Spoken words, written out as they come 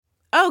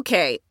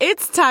Okay,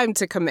 it's time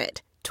to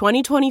commit.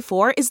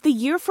 2024 is the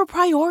year for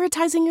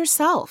prioritizing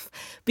yourself.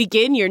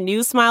 Begin your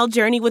new smile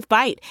journey with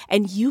Byte,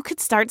 and you could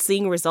start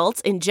seeing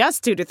results in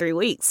just 2 to 3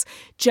 weeks.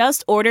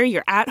 Just order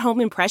your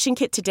at-home impression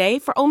kit today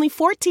for only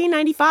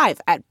 $14.95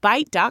 at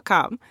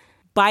Byte.com.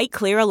 Byte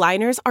Clear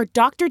aligners are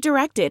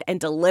doctor-directed and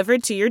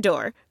delivered to your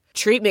door.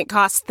 Treatment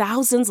costs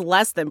thousands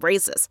less than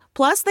braces.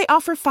 Plus, they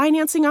offer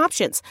financing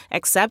options,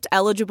 accept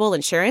eligible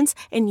insurance,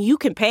 and you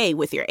can pay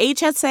with your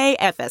HSA,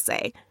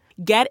 FSA.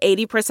 Get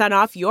 80%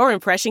 off your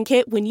impression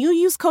kit when you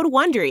use code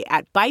WONDERY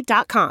at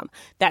Byte.com.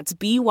 That's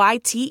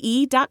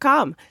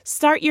BYTE.com.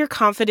 Start your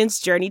confidence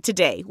journey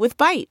today with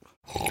Byte.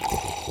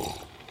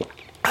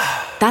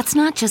 That's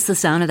not just the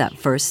sound of that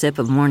first sip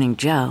of Morning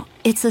Joe.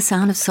 It's the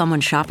sound of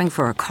someone shopping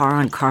for a car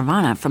on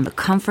Carvana from the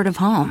comfort of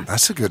home.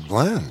 That's a good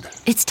blend.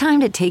 It's time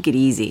to take it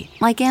easy,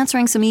 like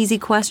answering some easy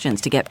questions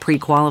to get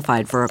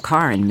pre-qualified for a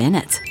car in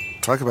minutes.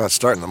 Talk about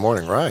starting the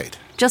morning right.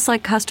 Just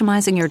like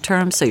customizing your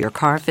terms so your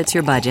car fits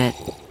your budget.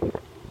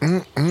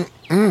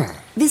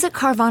 Visit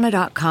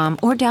Carvana.com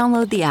or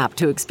download the app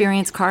to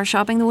experience car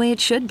shopping the way it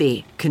should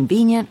be.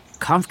 Convenient,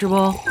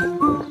 comfortable.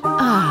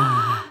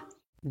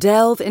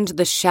 Delve into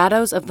the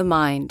shadows of the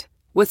mind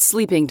with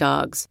Sleeping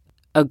Dogs,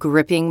 a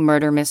gripping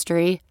murder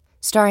mystery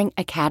starring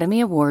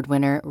Academy Award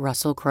winner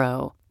Russell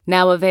Crowe.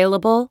 Now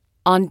available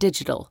on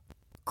digital.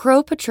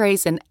 Crowe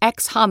portrays an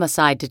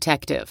ex-homicide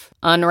detective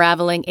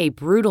unraveling a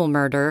brutal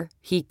murder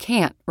he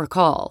can't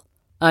recall.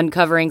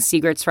 Uncovering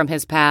secrets from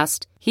his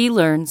past, he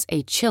learns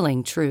a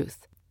chilling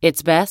truth.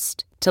 It's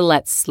best to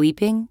let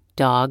sleeping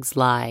dogs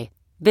lie.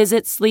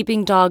 Visit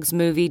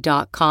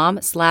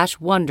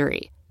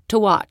sleepingdogsmovie.com/Wondery to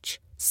watch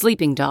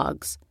Sleeping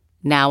Dogs,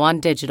 now on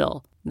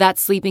digital.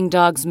 That's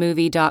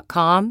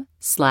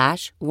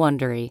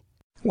sleepingdogsmovie.com/Wondery.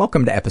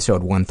 Welcome to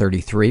episode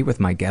 133 with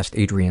my guest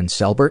Adrienne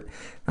Selbert.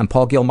 I'm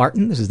Paul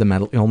Gilmartin. This is the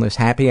Mental Illness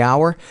Happy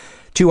Hour.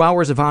 2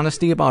 hours of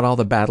honesty about all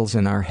the battles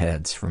in our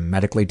heads, from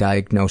medically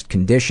diagnosed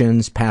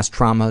conditions, past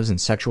traumas, and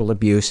sexual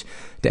abuse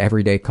to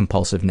everyday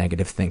compulsive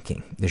negative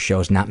thinking. This show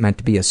is not meant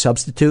to be a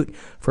substitute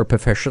for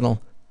professional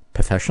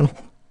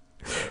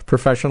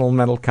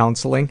mental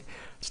counseling.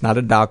 It's not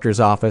a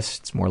doctor's office.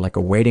 It's more like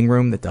a waiting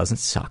room that doesn't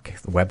suck.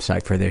 The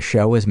website for this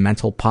show is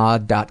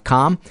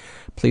mentalpod.com.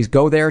 Please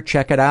go there,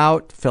 check it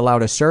out, fill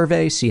out a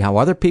survey, see how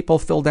other people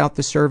filled out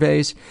the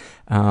surveys,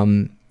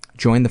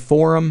 join the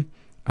forum,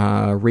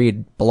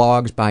 read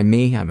blogs by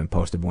me. I haven't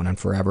posted one in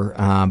forever,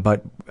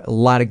 but a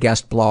lot of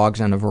guest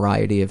blogs on a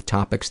variety of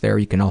topics there.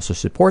 You can also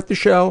support the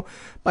show,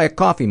 buy a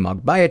coffee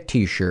mug, buy a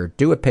t-shirt,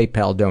 do a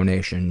PayPal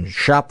donation,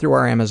 shop through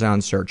our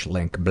Amazon search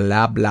link,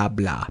 blah, blah,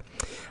 blah.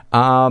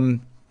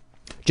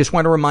 Just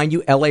want to remind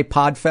you, LA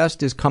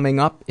Podfest is coming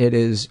up. It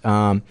is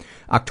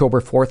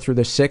October 4th through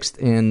the 6th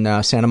in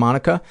Santa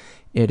Monica.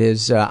 It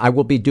is. I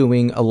will be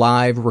doing a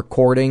live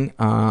recording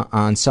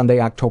on Sunday,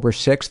 October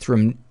 6th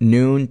from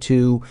noon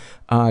to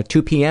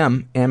 2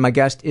 p.m. And my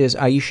guest is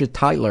Aisha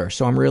Tyler,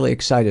 so I'm really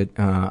excited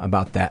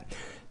about that.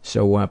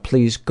 So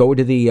please go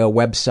to the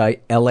website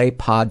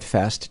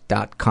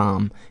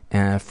lapodfest.com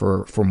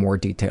for more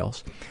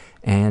details.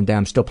 And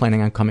I'm still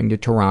planning on coming to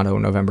Toronto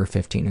November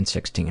 15 and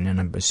 16.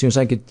 And as soon as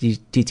I get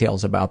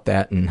details about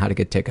that and how to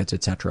get tickets,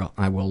 etc.,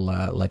 I will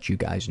let you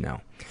guys know.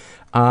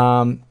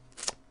 I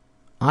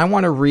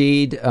want to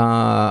read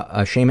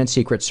a Shame and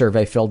Secret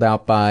survey filled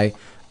out by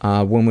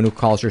a woman who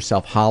calls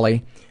herself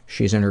Holly.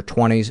 She's in her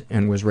 20s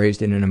and was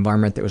raised in an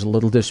environment that was a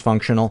little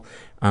dysfunctional.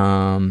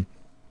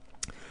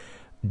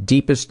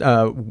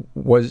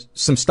 Was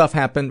some stuff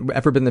happened.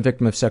 Ever been the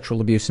victim of sexual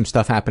abuse? Some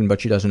stuff happened,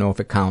 but she doesn't know if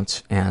it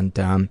counts.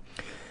 And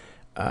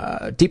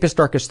deepest,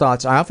 darkest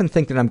thoughts. I often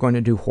think that I'm going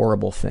to do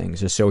horrible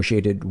things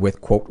associated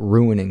with, quote,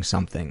 ruining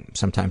something.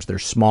 Sometimes they're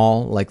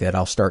small, like that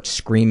I'll start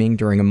screaming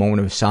during a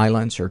moment of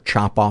silence or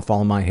chop off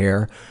all my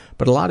hair.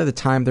 But a lot of the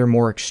time they're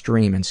more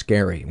extreme and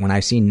scary. When I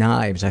see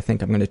knives, I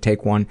think I'm going to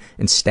take one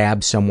and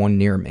stab someone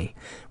near me.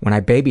 When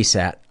I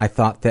babysat, I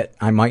thought that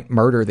I might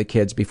murder the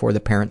kids before the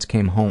parents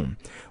came home.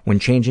 When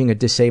changing a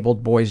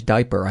disabled boy's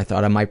diaper, I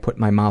thought I might put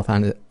my mouth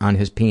on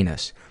his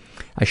penis.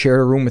 I shared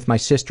a room with my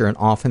sister and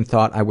often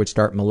thought I would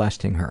start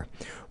molesting her.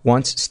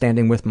 Once,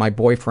 standing with my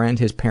boyfriend,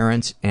 his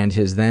parents, and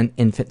his then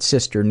infant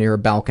sister near a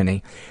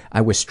balcony, I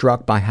was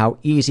struck by how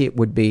easy it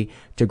would be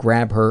to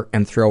grab her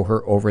and throw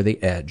her over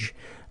the edge.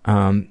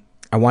 I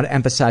want to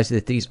emphasize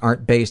that these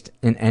aren't based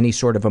in any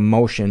sort of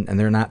emotion, and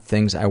they're not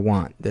things I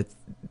want. That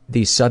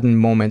these sudden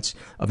moments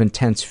of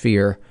intense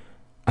fear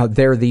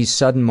There are these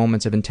sudden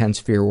moments of intense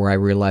fear where I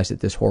realize that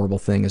this horrible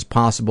thing is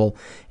possible,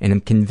 and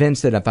am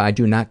convinced that if I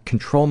do not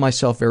control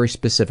myself very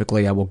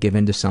specifically, I will give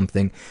in to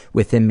something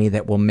within me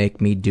that will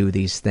make me do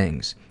these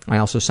things. I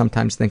also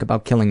sometimes think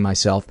about killing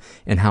myself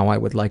and how I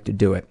would like to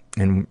do it.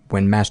 And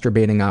when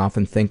masturbating, I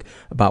often think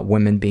about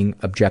women being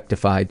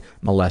objectified,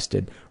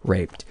 molested,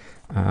 raped.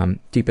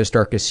 Deepest,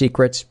 darkest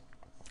secrets.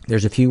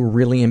 There's a few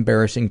really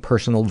embarrassing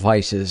personal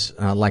vices,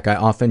 like I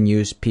often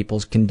use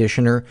people's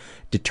conditioner,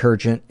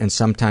 detergent, and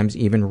sometimes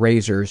even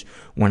razors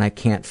when I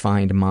can't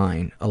find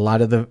mine. A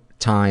lot of the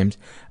times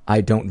I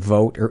don't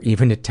vote or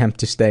even attempt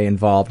to stay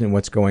involved in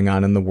what's going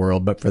on in the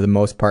world, but for the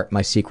most part,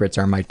 my secrets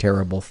are my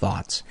terrible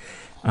thoughts.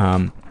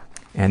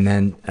 And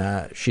then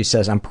she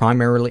says, I'm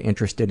primarily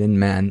interested in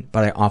men,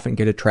 but I often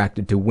get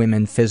attracted to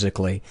women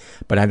physically,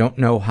 but I don't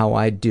know how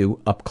I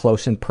do up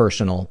close and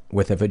personal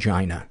with a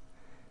vagina.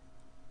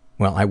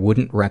 Well, I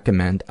wouldn't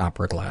recommend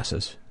opera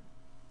glasses.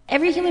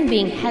 Every human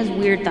being has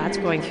weird thoughts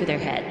going through their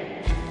head.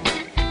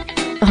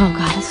 Oh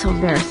God, it's so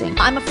embarrassing.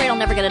 I'm afraid I'll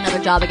never get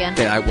another job again.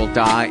 That I will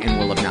die and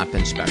will have not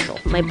been special.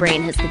 My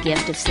brain has the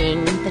gift of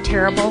seeing the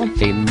terrible.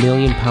 A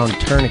million-pound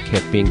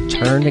tourniquet being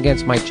turned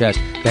against my chest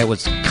that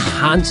was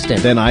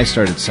constant. Then I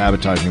started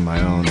sabotaging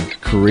my own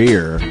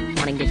career.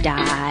 Wanting to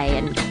die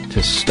and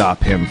to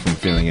stop him from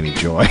feeling any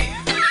joy.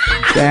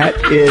 That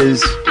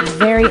is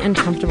very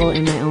uncomfortable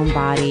in my own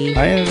body.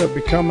 I ended up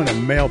becoming a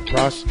male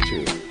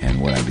prostitute. And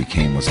what I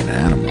became was an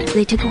animal.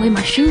 They took away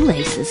my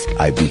shoelaces.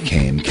 I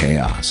became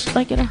chaos.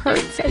 Like, it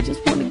hurts. I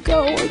just want to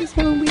go. I just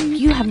want to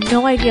leave. You have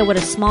no idea what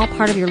a small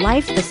part of your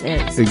life this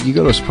is. If you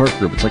go to a support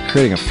group, it's like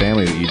creating a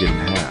family that you didn't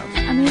have.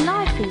 I mean,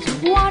 life is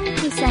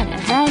 1%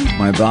 event.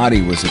 My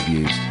body was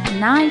abused.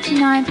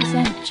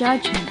 99%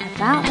 judgment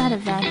about that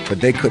event. But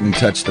they couldn't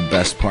touch the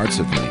best parts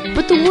of me.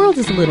 But the world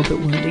is a little bit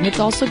wounding. It's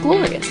also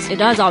glorious. it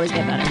does always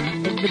get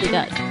better. It really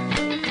does.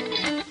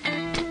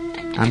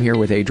 I'm here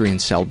with Adrienne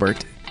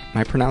Selbert.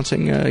 Am I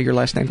pronouncing your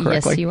last name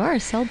correctly? Yes, you are,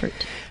 Selbert.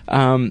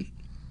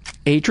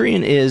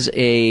 Adrienne is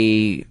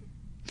a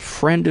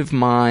friend of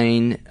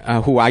mine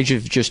who I've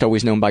just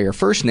always known by her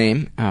first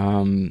name.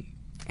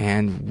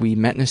 And we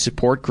met in a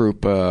support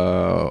group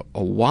a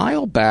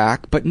while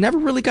back, but never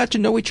really got to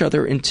know each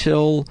other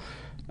until,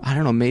 I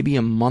don't know, maybe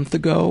a month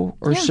ago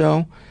or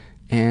so.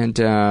 And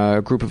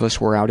a group of us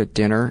were out at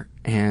dinner,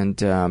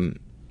 and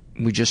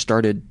we just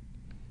started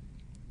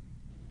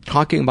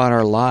talking about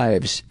our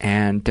lives.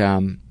 And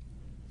I'm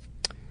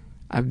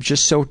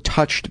just so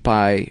touched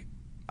by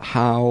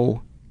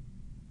how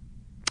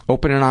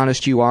open and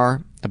honest you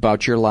are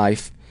about your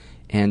life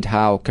and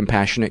how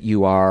compassionate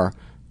you are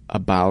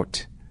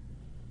about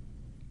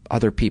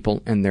other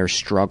people and their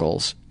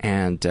struggles,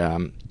 and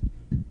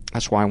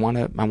that's why I want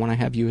to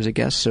have you as a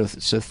guest.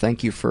 So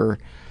thank you for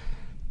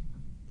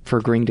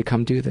agreeing to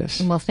come do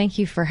this. Well, thank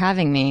you for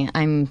having me.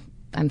 I'm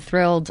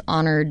thrilled,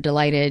 honored,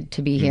 delighted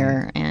to be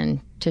here and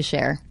to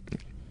share.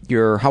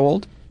 You're how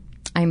old?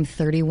 I'm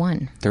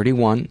 31.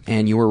 31,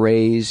 and you were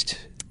raised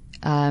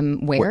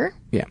where?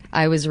 Yeah,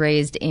 I was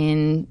raised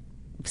in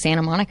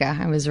Santa Monica.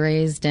 I was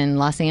raised in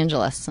Los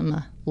Angeles. I'm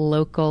a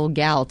local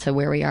gal to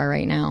where we are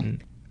right now.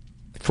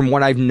 From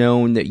what I've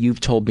known that you've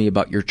told me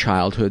about your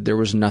childhood, there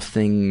was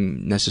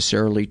nothing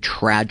necessarily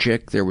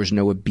tragic. There was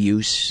no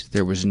abuse.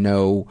 There was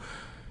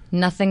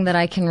nothing that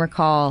I can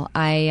recall.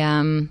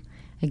 I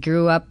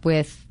grew up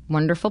with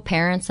wonderful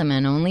parents. I'm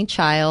an only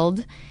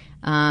child.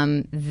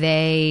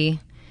 They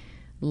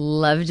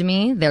loved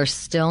me. They're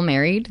still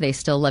married. They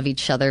still love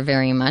each other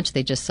very much.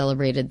 They just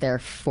celebrated their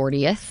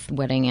 40th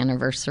wedding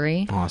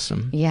anniversary.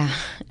 Awesome. Yeah.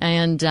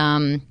 And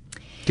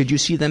did you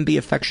see them be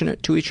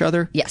affectionate to each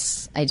other?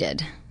 Yes, I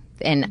did.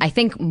 And I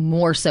think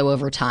more so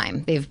over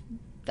time.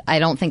 I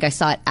don't think I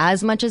saw it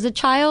as much as a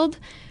child,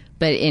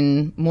 but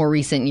in more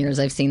recent years,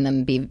 I've seen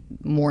them be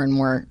more and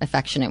more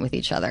affectionate with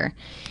each other.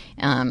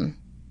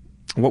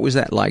 What was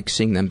that like,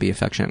 seeing them be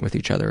affectionate with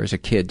each other as a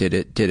kid? Did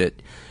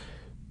it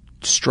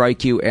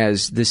strike you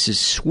as this is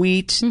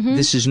sweet, mm-hmm.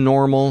 this is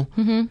normal?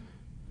 Mm-hmm.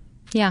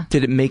 Yeah.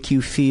 Did it make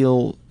you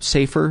feel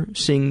safer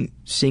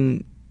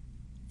seeing?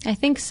 I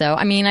think so.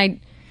 I mean, I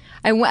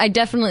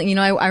definitely,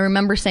 I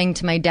remember saying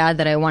to my dad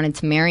that I wanted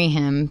to marry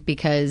him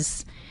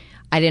because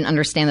I didn't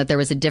understand that there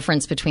was a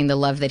difference between the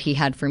love that he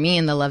had for me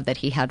and the love that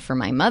he had for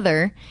my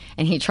mother.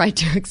 And he tried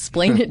to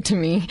explain it to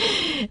me,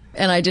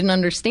 and I didn't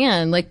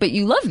understand. Like, but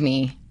you love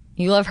me.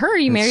 You love her.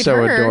 You married her.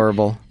 So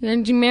adorable.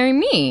 And you marry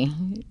me.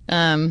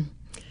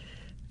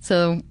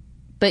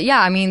 But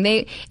yeah, I mean,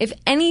 if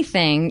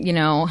anything,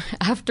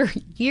 after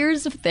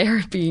years of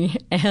therapy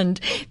and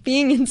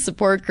being in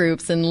support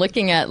groups and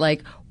looking at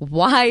like,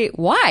 why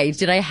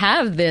did I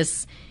have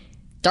this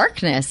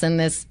darkness and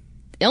this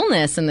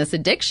illness and this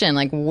addiction?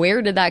 Like,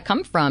 where did that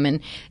come from? And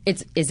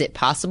is it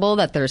possible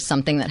that there's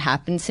something that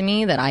happened to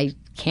me that I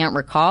can't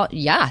recall?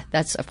 Yeah,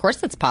 of course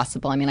that's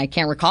possible. I mean, I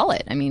can't recall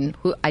it. I mean,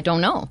 I don't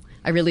know.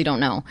 I really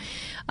don't know.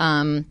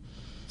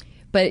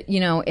 But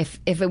if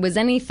it was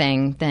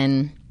anything,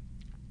 then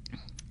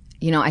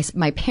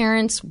my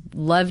parents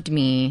loved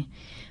me,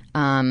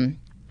 and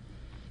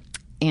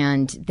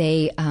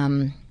they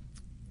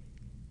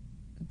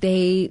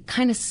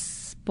kind of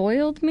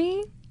spoiled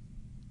me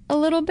a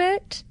little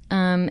bit,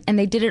 and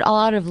they did it all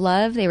out of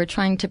love. They were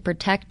trying to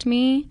protect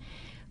me,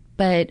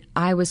 but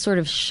I was sort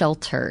of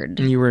sheltered.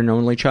 And you were an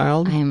only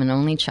child? I am an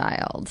only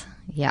child,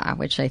 yeah,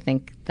 which I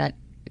think that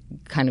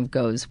kind of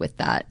goes with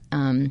that.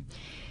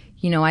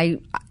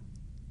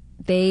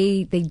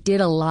 They did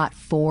a lot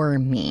for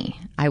me.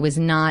 I was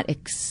not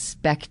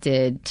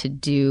expected to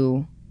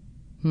do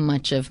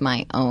much of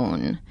my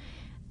own.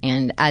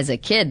 And as a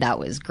kid, that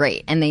was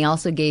great. And they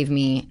also gave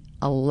me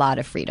a lot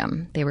of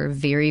freedom. They were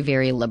very,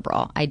 very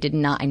liberal. I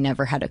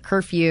never had a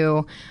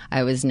curfew.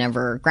 I was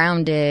never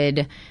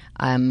grounded.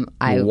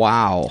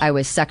 Wow. I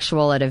was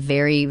sexual at a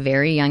very,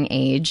 very young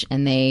age,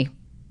 and they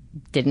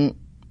didn't,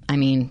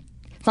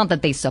 it's not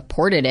that they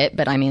supported it,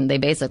 but they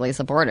basically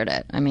supported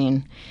it. I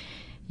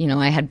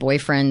had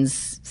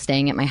boyfriends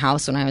staying at my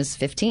house when I was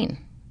 15.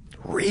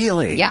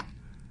 Really? Yeah.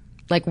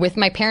 Like with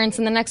my parents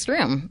in the next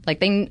room. Like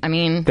the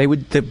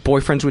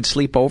boyfriends would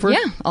sleep over?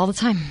 Yeah, all the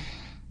time.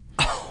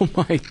 Oh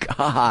my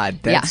God.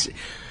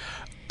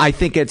 I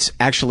think it's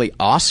actually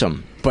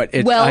awesome, but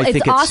it's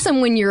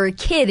awesome when you're a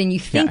kid and you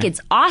think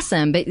it's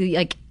awesome, but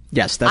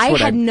yes, that's I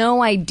had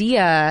no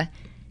idea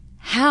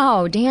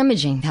how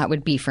damaging that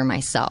would be for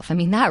myself.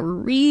 That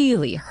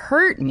really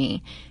hurt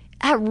me.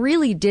 That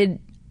really did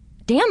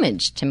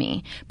damage to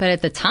me. But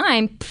at the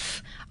time,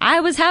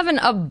 I was having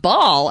a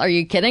ball. Are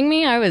you kidding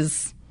me? It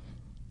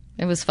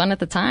was fun at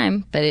the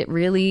time, but it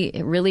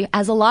really,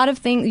 as a lot of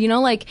things, you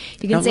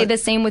can say the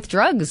same with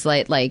drugs.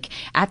 Like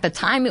at the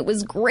time it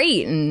was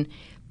great,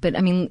 but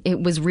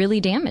it was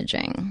really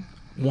damaging.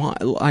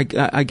 Well, I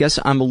guess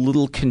I'm a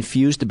little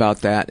confused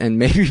about that, and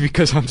maybe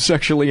because I'm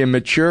sexually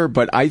immature,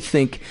 but I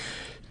think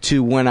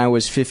to when I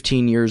was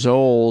 15 years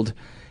old,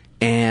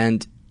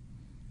 and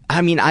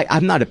I'm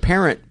not a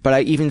parent, but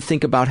I even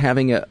think about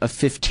having a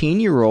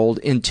 15-year-old,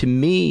 and to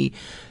me,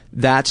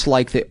 that's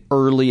like the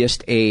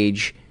earliest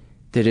age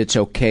that it's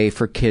okay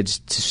for kids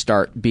to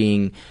start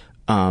being,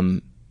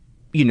 like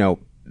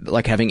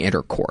having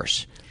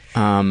intercourse.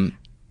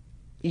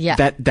 Yeah.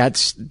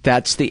 That's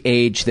the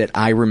age that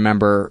I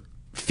remember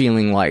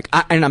feeling like,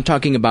 and I'm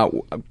talking about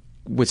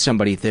with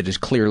somebody that is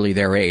clearly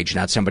their age,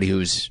 not somebody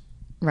who's...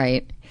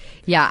 Right.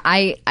 Yeah,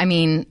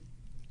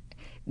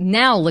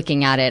 now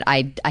looking at it,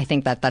 I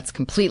think that that's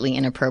completely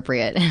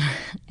inappropriate.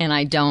 And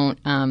I don't,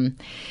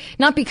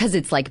 not because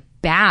it's like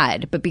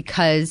bad, but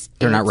because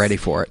they're not ready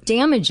for it.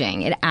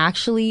 Damaging. It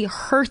actually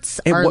hurts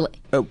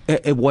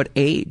at what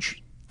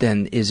age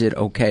then is it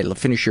okay?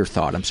 Finish your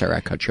thought. I'm sorry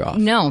I cut you off.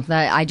 No,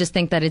 I just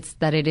think that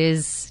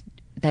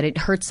it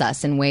hurts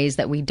us in ways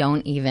that we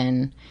don't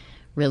even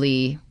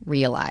really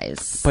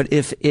realize. But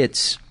if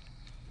it's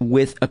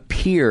with a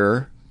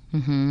peer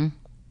and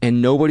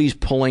nobody's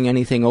pulling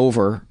anything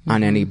over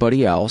on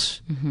anybody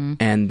else,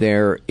 and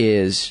there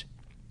is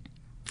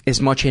as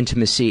much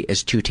intimacy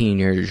as two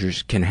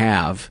teenagers can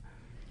have,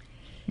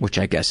 which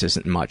I guess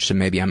isn't much, so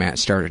maybe I'm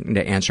starting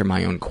to answer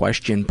my own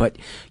question, but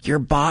your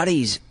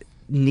bodies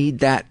need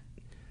that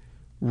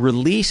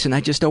release, and I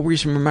just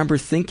always remember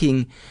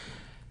thinking,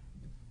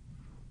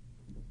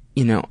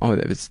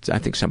 I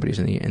think somebody's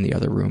in the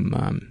other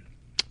room.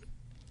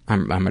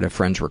 I'm at a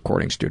friend's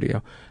recording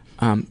studio.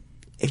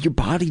 If your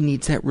body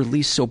needs that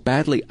release so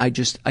badly, I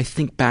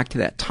think back to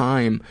that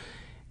time,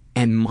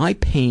 and my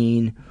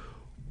pain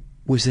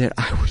was that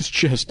I was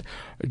just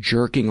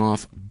jerking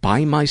off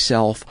by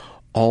myself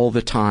all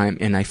the time,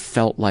 and I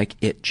felt like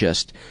it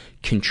just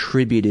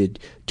contributed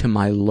to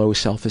my low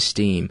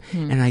self-esteem.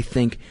 And I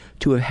think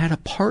to have had a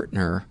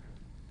partner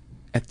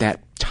at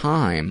that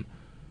time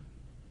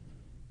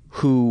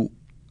who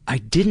I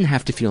didn't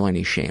have to feel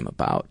any shame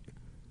about,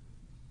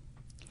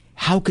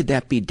 how could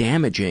that be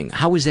damaging?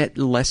 How is that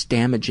less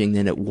damaging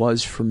than it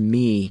was for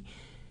me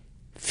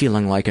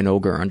feeling like an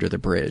ogre under the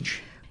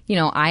bridge?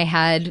 I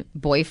had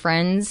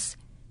boyfriends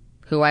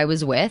who I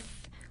was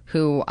with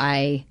who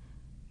I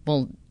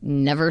will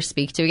never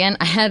speak to again.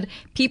 I had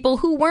people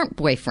who weren't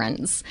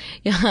boyfriends,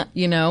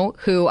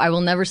 who I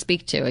will never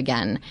speak to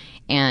again.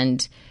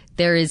 And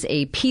there is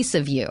a piece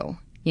of you,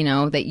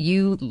 that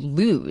you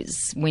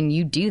lose when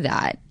you do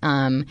that.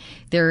 And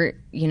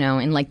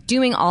like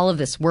doing all of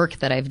this work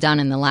that I've done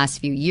in the last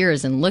few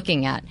years and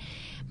looking at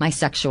my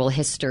sexual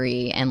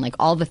history and like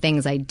all the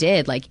things I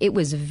did, like it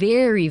was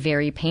very,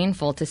 very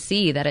painful to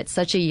see that at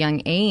such a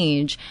young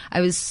age,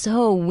 I was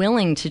so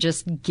willing to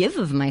just give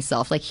of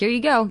myself. Like, here you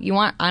go.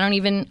 I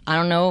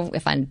don't know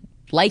if I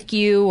like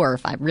you or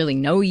if I really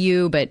know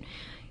you, but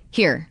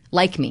here,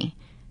 like me.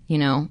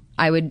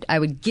 I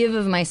would give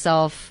of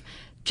myself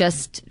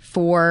just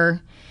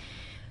for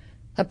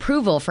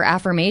approval, for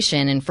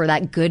affirmation, and for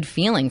that good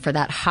feeling, for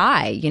that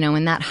high,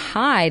 and that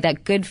high,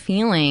 that good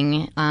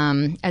feeling,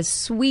 as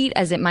sweet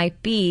as it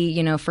might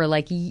be, for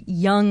like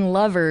young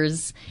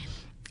lovers,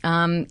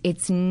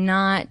 it's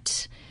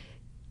not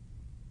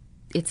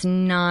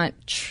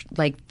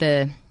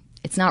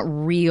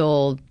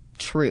real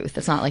truth.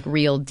 It's not like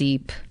real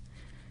deep.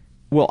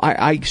 Well,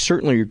 I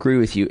certainly agree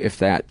with you if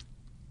that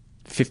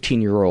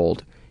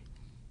 15-year-old,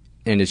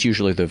 and it's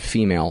usually the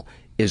female,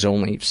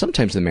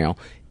 sometimes the male,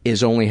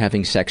 is only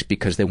having sex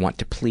because they want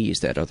to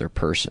please that other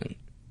person.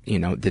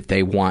 That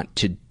they want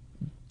to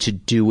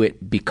do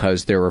it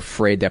because they're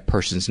afraid that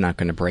person's not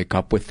going to break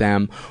up with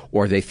them,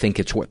 or they think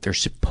it's what they're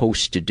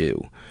supposed to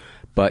do.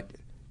 But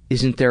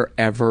isn't there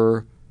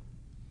ever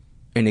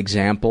an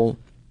example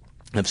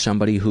of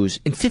somebody who's...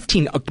 And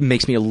 15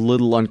 makes me a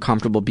little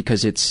uncomfortable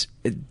because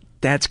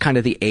that's kind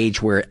of the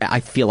age where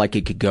I feel like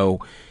it could go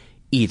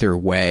either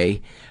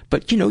way.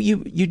 But,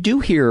 you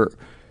do hear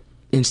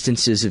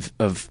instances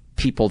of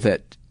people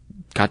that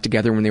got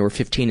together when they were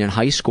 15 in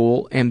high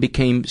school and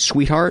became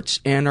sweethearts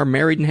and are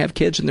married and have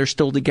kids and they're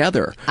still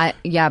together. But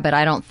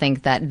I don't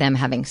think that them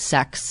having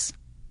sex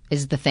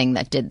is the thing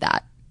that did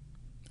that.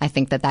 I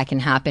think that can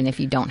happen if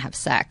you don't have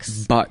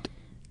sex. But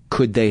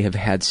could they have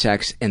had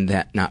sex and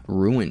that not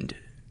ruined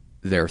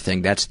their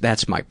thing?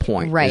 That's my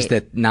point. Right. Is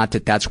that not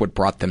that that's what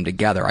brought them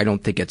together. I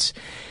don't think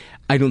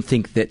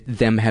that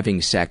them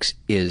having sex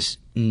is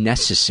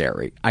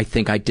necessary. I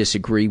think I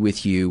disagree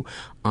with you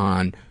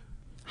on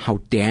how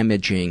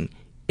damaging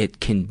it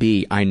can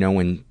be. I know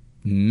in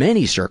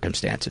many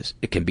circumstances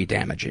it can be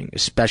damaging,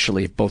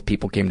 especially if both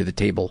people came to the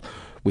table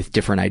with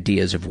different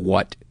ideas of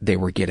what they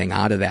were getting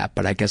out of that.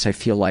 But I guess I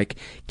feel like,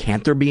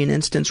 can't there be an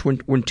instance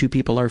when two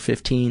people are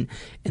 15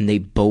 and they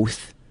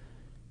both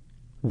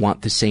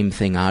want the same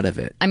thing out of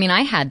it? I mean,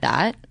 I had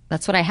that.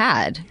 That's what I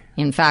had.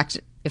 In fact,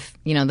 if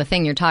the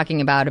thing you're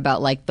talking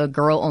about like the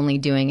girl only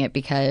doing it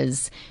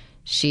because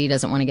she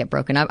doesn't want to get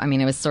broken up, I mean,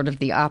 it was sort of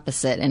the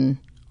opposite in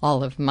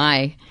all of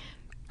my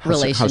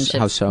relationships.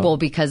 How so? Well,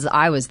 because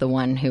I was the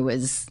one who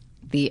was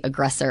the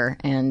aggressor,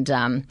 and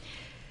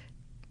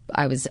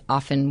I was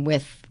often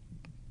with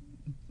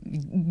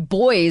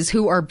boys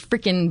who are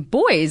freaking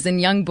boys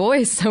and young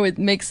boys, so it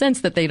makes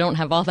sense that they don't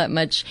have all that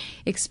much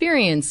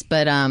experience.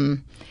 But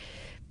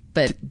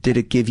did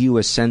it give you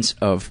a sense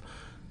of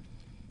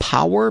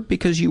power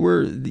because you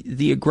were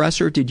the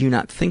aggressor? Did you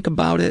not think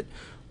about it?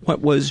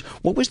 What was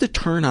the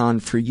turn on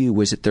for you?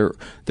 Was it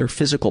their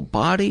physical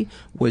body?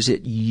 Was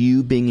it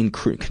you being in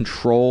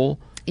control?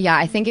 Yeah,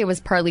 I think it was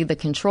partly the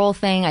control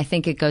thing. I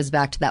think it goes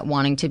back to that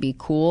wanting to be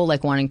cool,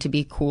 like wanting to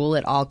be cool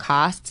at all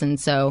costs. And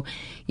so,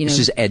 this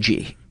is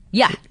edgy.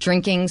 Yeah,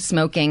 drinking,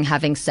 smoking,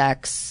 having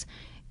sex,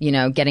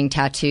 getting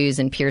tattoos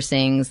and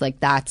piercings, like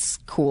that's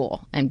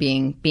cool. And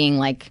being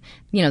like,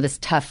 this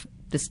tough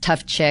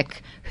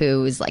chick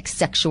who is like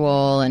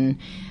sexual, and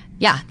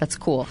yeah, that's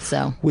cool.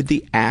 So was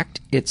the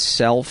act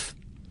itself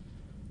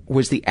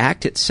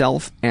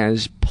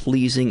as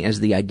pleasing as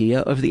the idea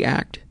of the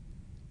act?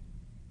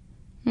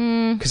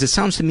 Because it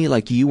sounds to me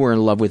like you were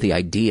in love with the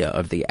idea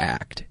of the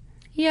act.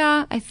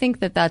 Yeah, I think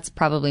that's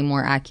probably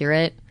more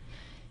accurate.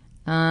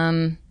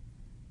 I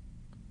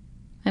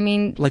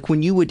mean, like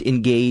when you would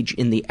engage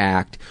in the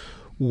act,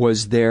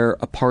 was there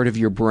a part of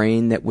your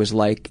brain that was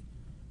like,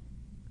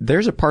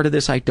 there's a part of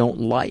this I don't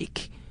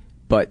like,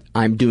 but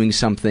I'm doing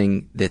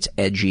something that's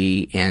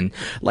edgy? And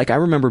like, I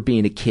remember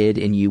being a kid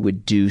and you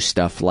would do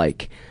stuff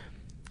like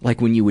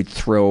when you would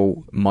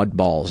throw mud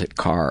balls at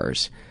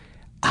cars.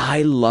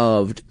 I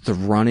loved the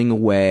running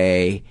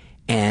away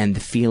and the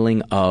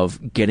feeling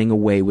of getting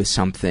away with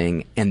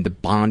something and the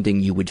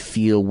bonding you would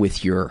feel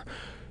with your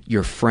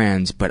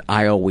friends, but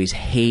I always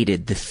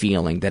hated the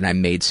feeling that I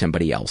made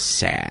somebody else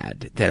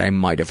sad, that I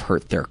might have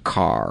hurt their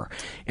car.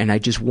 And I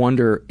just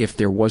wonder if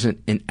there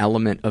wasn't an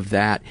element of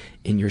that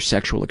in your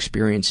sexual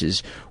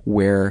experiences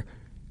where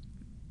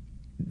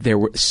there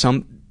were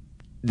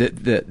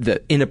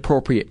the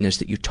inappropriateness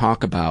that you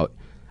talk about.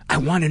 I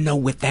want to know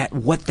what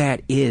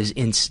that is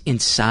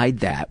inside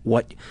that.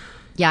 What?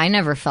 Yeah, I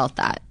never felt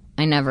that.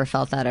 I never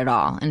felt that at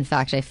all. In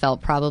fact, I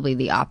felt probably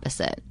the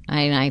opposite.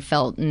 I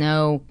felt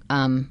no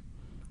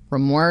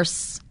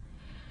remorse,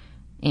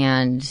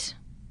 and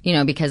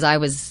because I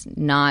was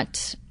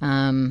not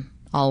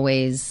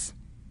always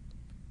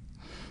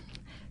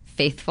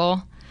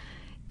faithful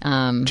to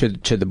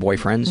the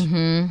boyfriends.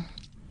 Mm-hmm.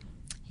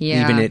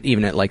 Yeah.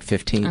 Even at like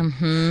 15.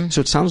 Mm-hmm.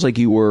 So it sounds like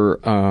you were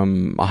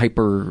a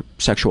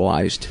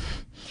hyper-sexualized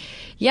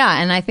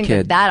Yeah, and I think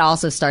kid. that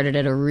also started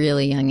at a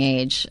really young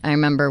age. I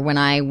remember when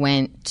I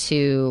went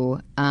to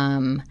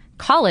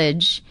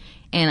college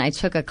and I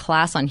took a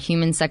class on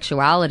human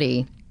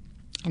sexuality,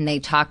 and they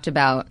talked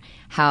about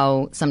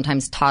how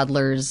sometimes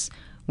toddlers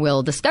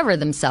will discover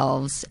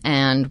themselves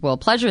and will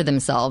pleasure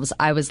themselves.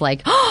 I was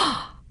like,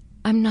 oh,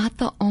 I'm not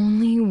the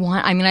only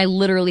one. I mean, I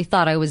literally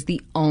thought I was the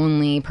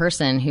only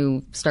person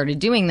who started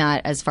doing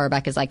that as far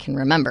back as I can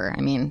remember.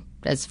 I mean,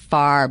 as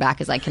far back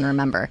as I can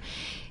remember.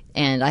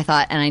 And I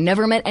thought, and I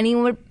never met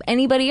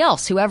anybody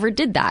else who ever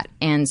did that.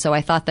 And so I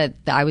thought that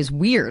I was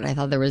weird. I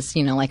thought there was,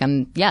 like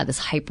this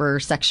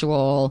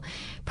hypersexual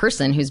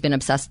person who's been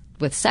obsessed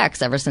with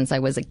sex ever since I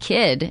was a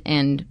kid,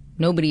 and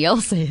nobody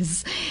else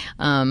is.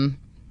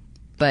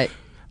 But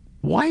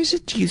why is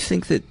it, do you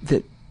think,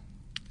 that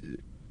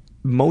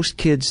most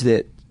kids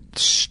that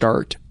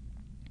start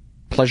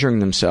pleasuring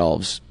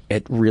themselves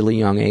at really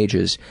young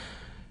ages,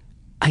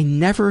 I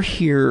never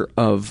hear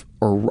of,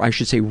 or I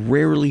should say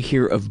rarely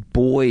hear of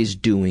boys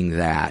doing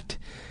that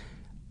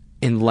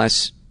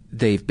unless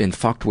they've been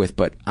fucked with,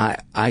 but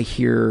I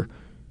hear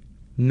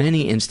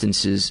many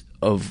instances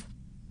of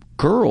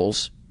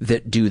girls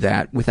that do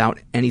that without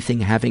anything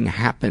having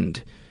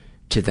happened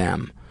to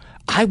them.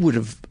 I would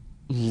have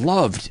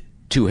loved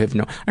to have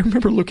known. I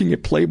remember looking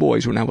at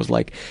Playboys when I was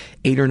like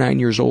 8 or 9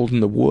 years old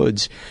in the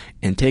woods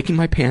and taking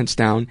my pants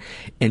down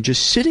and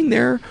just sitting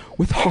there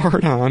with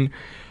hard on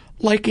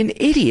like an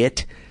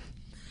idiot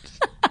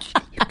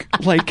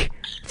like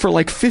for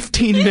like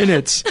 15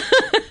 minutes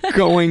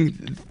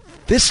going,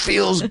 this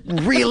feels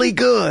really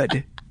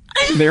good.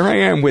 There I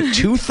am with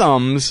 2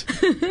 thumbs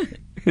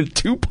and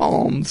 2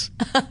 palms.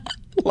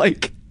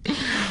 Like,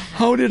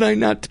 how did I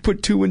not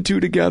put 2 and 2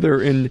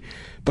 together?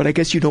 But I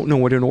guess you don't know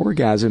what an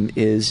orgasm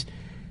is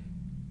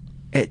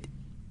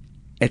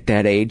at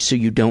that age, so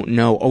you don't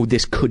know, oh,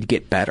 this could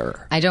get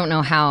better. I don't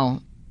know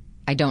how.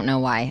 I don't know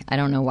why. I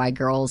don't know why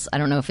girls, I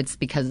don't know if it's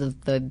because of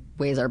the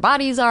ways our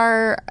bodies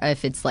are,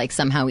 if it's like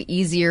somehow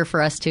easier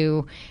for us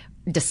to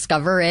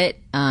discover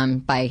it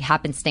by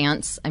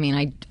happenstance. I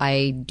mean,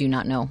 I do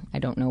not know. I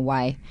don't know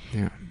why.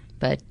 Yeah.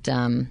 But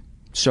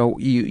so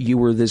you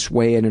were this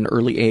way at an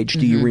early age.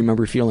 Do you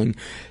remember feeling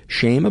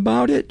shame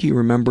about it? Do you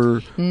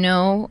remember?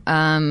 No,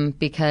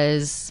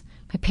 because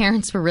my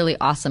parents were really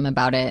awesome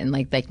about it, and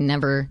like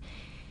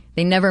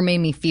they never made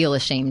me feel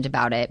ashamed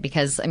about it,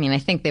 because I mean I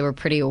think they were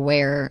pretty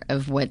aware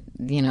of what,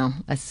 you know,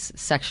 a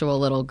sexual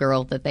little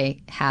girl that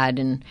they had,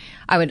 and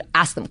I would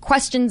ask them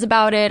questions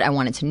about it. I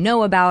wanted to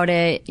know about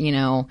it, you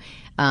know.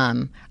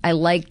 I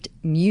liked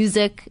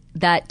music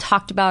that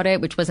talked about it,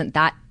 which wasn't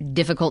that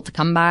difficult to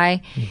come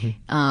by.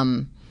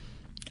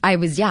 I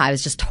was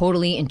just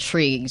totally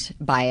intrigued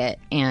by it,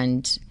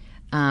 and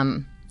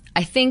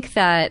I think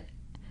that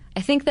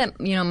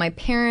you know, my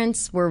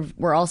parents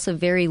were also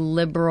very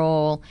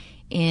liberal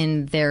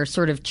in their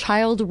sort of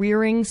child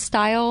rearing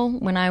style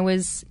when I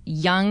was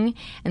young.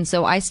 And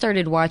so I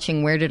started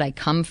watching Where Did I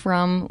Come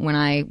From when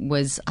I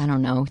was, I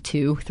don't know,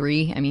 2,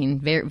 3. I mean,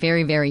 very,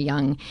 very, very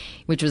young,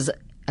 which was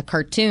a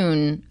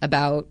cartoon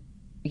about,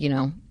 you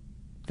know,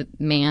 the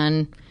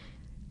man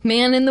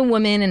and the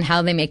woman and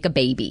how they make a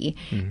baby.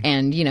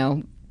 And, you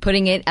know,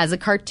 putting it as a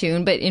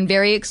cartoon, but in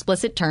very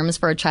explicit terms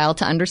for a child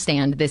to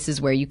understand this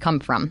is where you come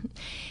from.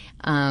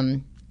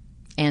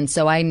 And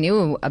so I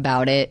knew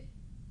about it.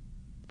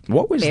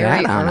 What was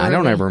that on? I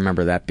don't ever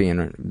remember that being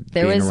around.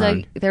 There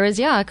was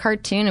a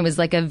cartoon. It was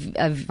like a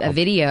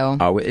video.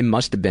 Oh, it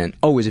must have been.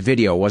 Oh, it was a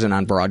video. It wasn't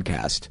on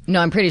broadcast.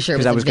 No, I'm pretty sure it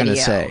was a video. Because I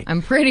was going to say.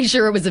 I'm pretty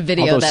sure it was a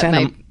video that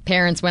my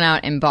parents went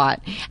out and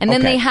bought. And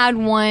then they had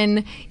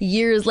one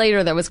years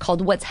later that was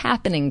called What's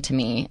Happening to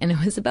Me. And it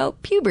was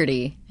about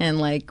puberty and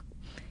like,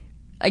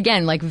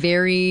 again, like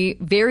very,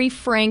 very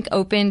frank,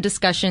 open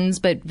discussions,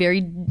 but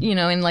very, you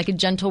know, in like a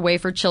gentle way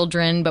for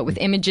children, but with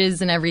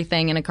images and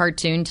everything in a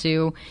cartoon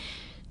to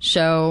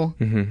show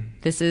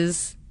this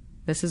is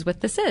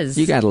what this is.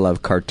 You gotta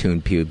love cartoon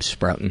pubes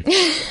sprouting.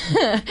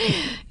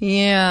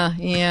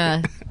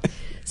 Yeah.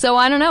 So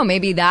I don't know.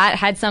 Maybe that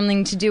had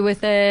something to do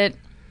with it.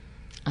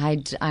 I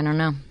don't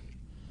know.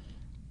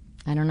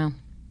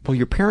 Well,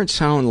 your parents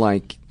sound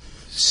like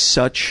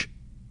such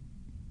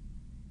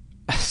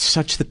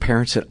the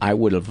parents that I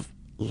would have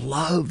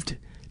loved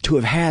to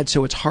have had.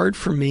 So it's hard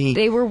for me.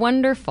 They were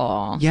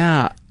wonderful.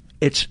 Yeah,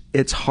 it's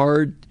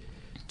hard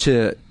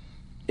to.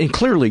 And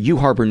clearly you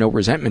harbor no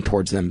resentment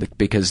towards them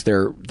because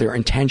their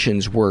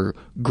intentions were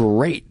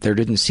great. There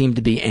didn't seem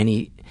to be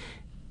any...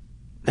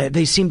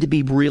 They seemed to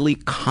be really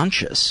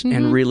conscious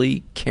and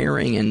really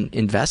caring and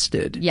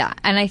invested. Yeah,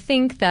 and I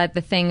think that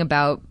the thing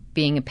about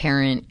being a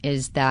parent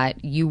is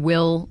that you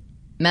will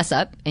mess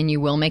up and you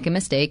will make a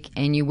mistake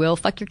and you will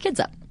fuck your kids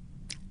up.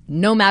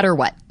 No matter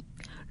what.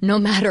 No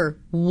matter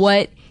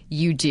what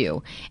you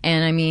do.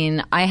 And I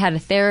mean, I had a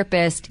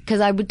therapist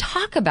because I would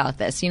talk about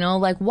this, you know,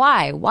 like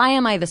why? Why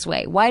am I this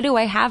way? Why do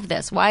I have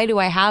this? Why do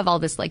I have all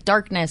this like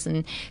darkness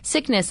and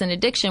sickness and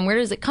addiction? Where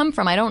does it come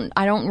from? I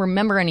don't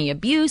remember any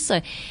abuse.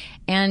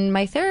 And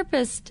my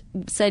therapist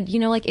said, you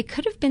know, like it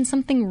could have been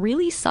something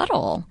really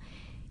subtle.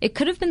 It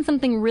could have been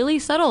something really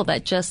subtle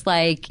that just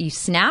like you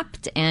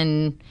snapped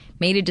and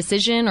made a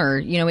decision, or,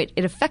 you know, it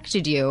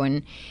affected you.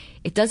 And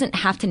it doesn't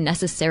have to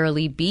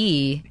necessarily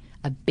be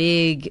a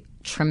big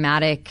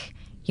traumatic,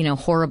 you know,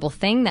 horrible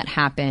thing that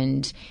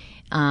happened.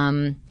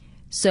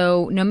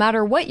 So no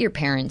matter what your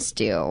parents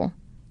do,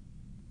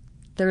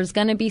 there's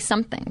going to be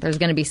something. There's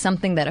going to be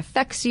something that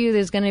affects you.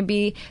 There's going to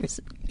be...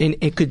 And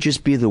it could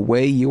just be the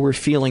way you were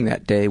feeling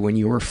that day when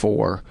you were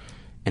 4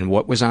 and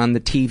what was on the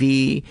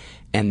TV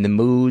and the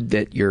mood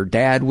that your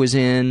dad was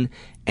in,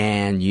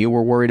 and you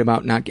were worried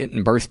about not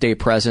getting birthday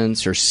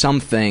presents or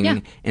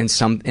something, and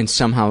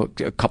somehow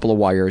a couple of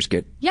wires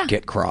get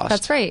crossed.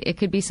 That's right. It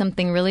could be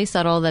something really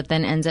subtle that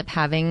then ends up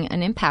having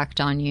an impact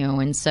on you.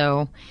 And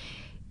so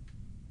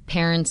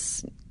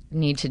parents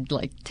need to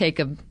like take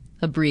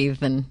a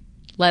breathe and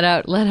let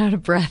out a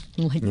breath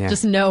and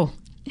just know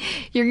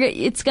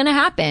it's going to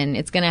happen.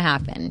 It's going to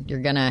happen. You're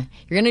going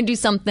to do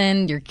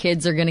something. Your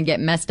kids are going to get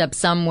messed up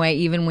some way,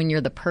 even when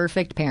you're the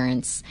perfect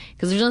parents,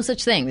 because there's no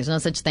such thing. There's no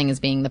such thing as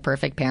being the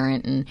perfect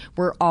parent, and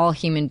we're all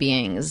human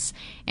beings.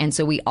 And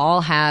so we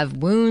all have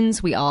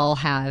wounds. We all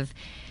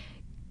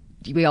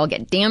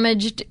get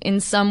damaged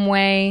in some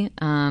way.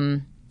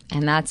 And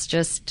that's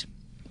just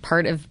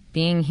part of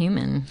being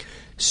human.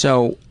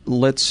 So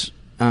let's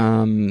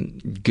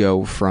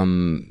go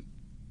from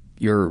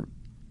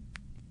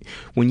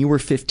when you were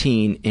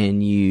 15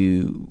 and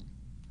you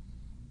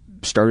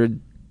started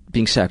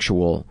being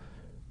sexual,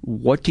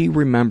 what do you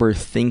remember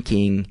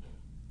thinking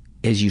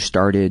as you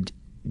started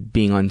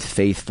being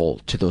unfaithful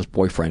to those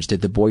boyfriends?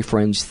 Did the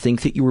boyfriends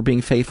think that you were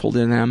being faithful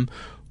to them?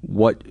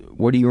 what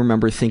do you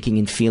remember thinking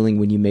and feeling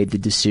when you made the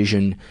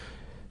decision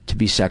to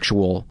be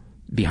sexual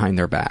behind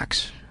their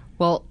backs?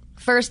 Well,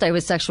 first I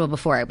was sexual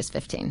before I was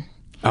 15.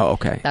 Oh,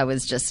 okay. That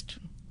was just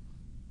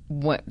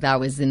that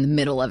was in the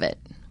middle of it.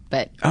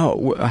 But how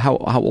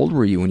old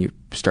were you when you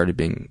started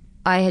being?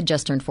 I had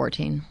just turned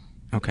 14.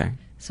 Okay.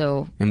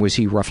 So. And was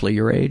he roughly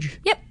your age?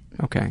 Yep.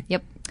 Okay.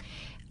 Yep.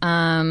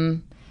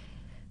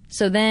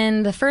 So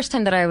then the first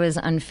time that I was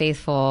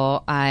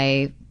unfaithful,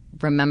 I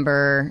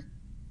remember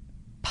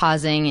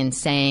pausing and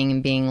saying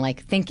and being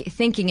like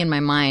thinking in my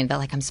mind that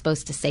like I'm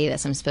supposed to say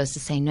this. I'm supposed to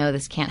say, no,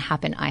 this can't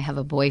happen. I have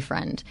a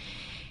boyfriend.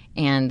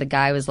 And the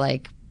guy was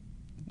like,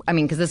 I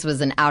mean, because this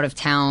was an out of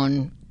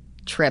town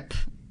trip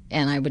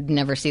and I would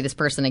never see this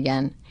person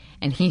again.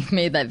 And he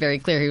made that very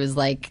clear. He was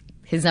like,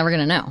 he's never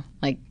going to know.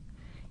 Like,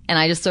 and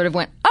I just sort of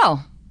went,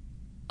 oh,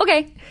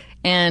 okay.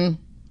 And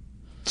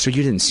so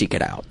you didn't seek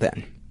it out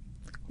then?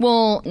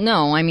 Well,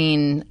 no. I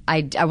mean,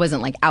 I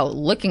wasn't like out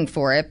looking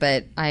for it,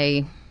 but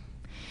as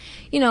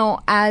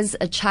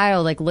a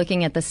child, like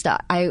looking at the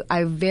stuff,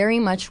 I very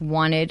much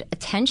wanted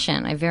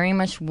attention. I very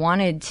much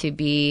wanted to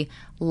be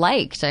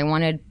liked. I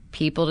wanted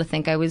people to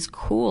think I was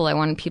cool. I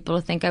wanted people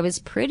to think I was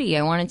pretty.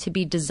 I wanted to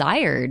be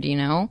desired,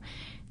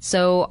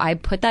 So I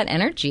put that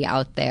energy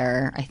out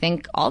there, I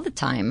think, all the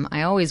time.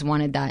 I always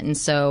wanted that. And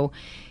so,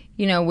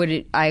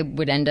 I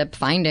would end up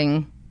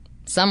finding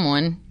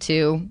someone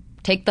to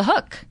take the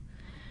hook.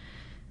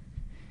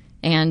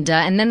 And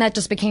then that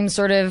just became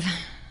sort of,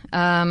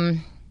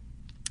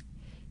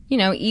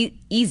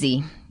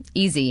 easy.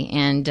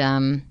 And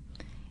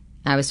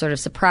I was sort of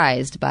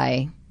surprised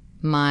by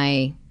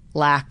my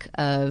lack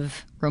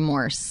of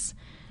remorse.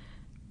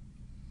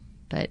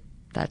 But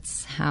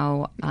that's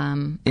how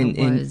it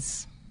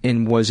was.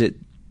 And was it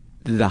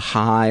the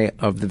high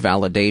of the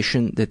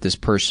validation that this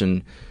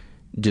person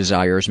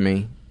desires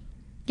me?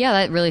 Yeah,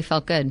 that really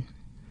felt good.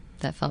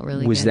 That felt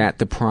really good. Was that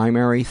the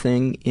primary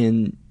thing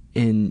in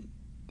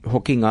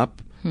hooking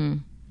up?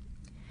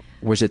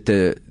 Was it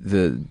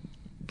the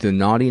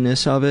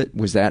naughtiness of it?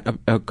 Was that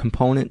a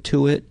component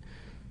to it?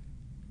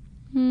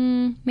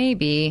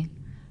 Maybe.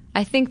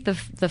 I think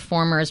the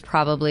former is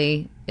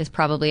probably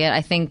it.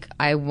 I think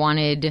I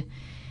wanted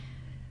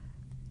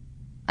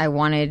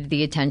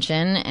the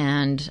attention,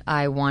 and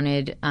I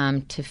wanted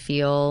to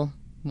feel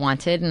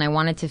wanted, and I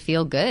wanted to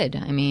feel good.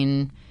 I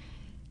mean,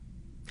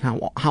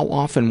 how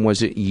often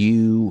was it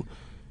you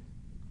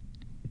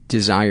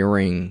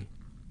desiring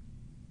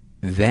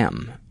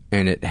them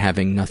and it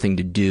having nothing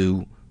to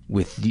do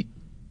with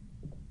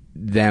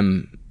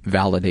them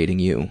validating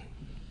you?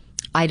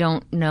 I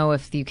don't know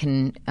if you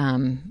can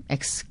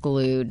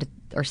exclude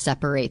or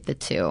separate the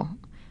two.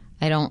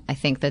 I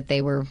think that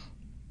they were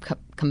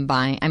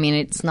combined. I mean,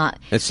 it's not...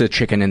 It's the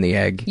chicken and the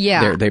egg.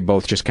 Yeah. They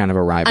both just kind of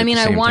arrive at the same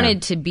time. I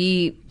wanted to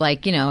be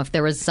like, if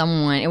there was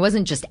someone... It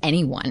wasn't just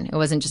anyone. It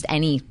wasn't just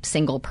any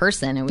single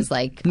person. It was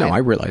like... No, I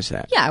realize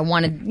that. Yeah, I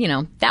wanted,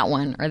 that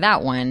one or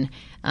that one.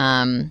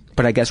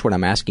 But I guess what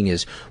I'm asking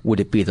is,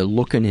 would it be the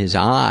look in his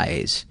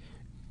eyes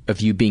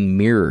of you being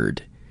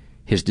mirrored,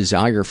 his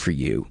desire for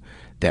you,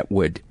 that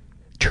would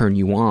turn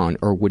you on?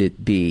 Or would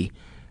it be,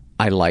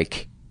 I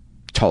like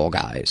tall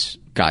guys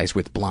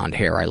with blonde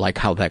hair. I like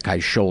how that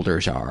guy's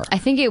shoulders are. I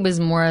think it was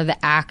more of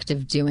the act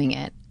of doing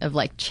it, of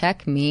like,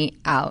 check me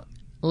out.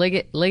 Look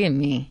at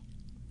me.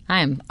 I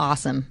am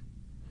awesome.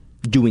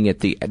 Doing it,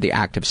 the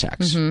act of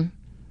sex. Mm-hmm.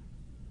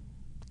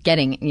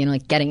 Getting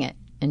it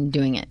and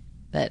doing it.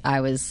 That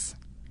I was,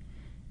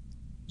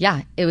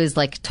 it was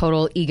like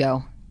total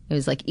ego. It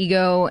was like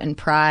ego and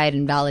pride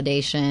and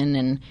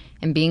validation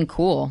and being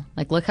cool.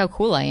 Like, look how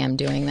cool I am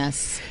doing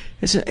this.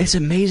 It's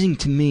amazing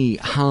to me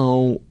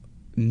how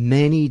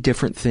many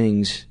different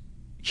things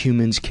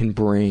humans can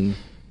bring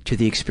to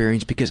the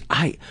experience, because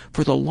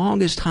for the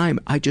longest time,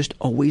 I just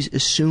always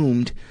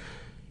assumed,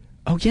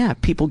 oh yeah,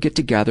 people get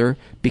together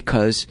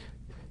because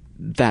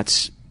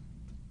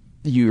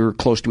you're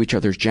close to each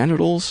other's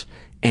genitals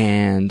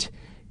and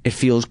it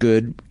feels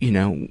good,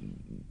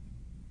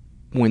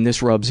 when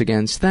this rubs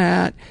against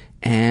that.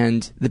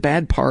 And the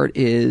bad part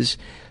is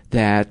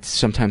that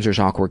sometimes there's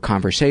awkward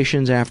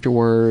conversations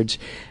afterwards,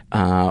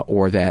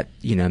 or that,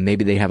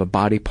 maybe they have a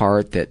body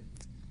part that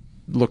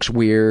looks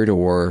weird,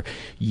 or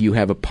you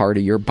have a part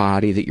of your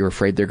body that you're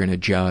afraid they're going to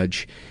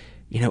judge.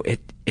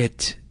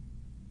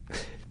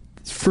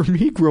 For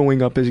me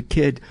growing up as a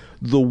kid,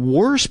 the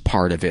worst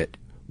part of it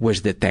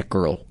was that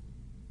girl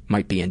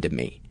might be into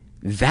me.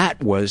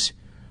 That was,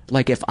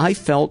 like, if I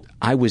felt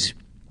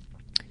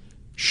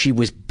she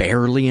was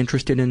barely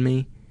interested in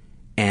me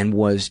and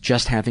was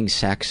just having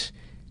sex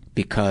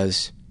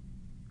because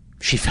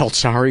she felt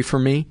sorry for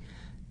me,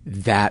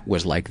 that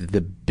was like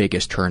the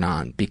biggest turn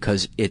on,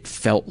 because it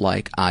felt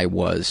like I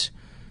was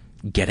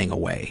getting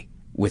away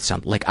with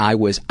something, like I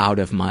was out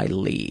of my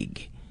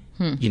league.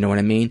 You know what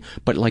I mean?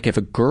 But like, if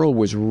a girl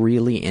was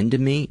really into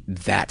me,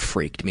 that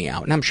freaked me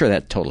out. And I'm sure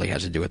that totally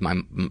has to do with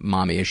my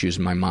mommy issues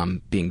and my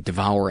mom being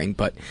devouring,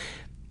 but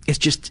it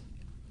just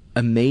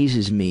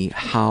amazes me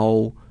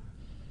how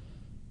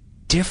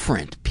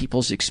different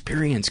people's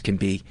experience can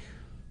be.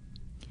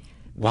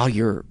 while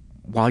you're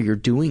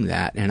doing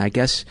that. And I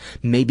guess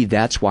maybe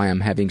that's why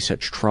I'm having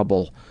such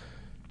trouble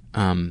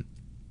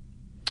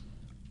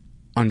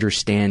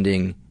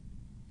understanding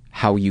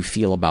how you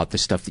feel about the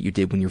stuff that you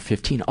did when you're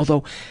 15.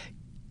 Although,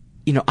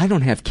 I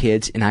don't have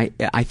kids, and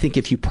I think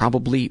if you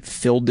probably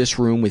filled this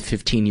room with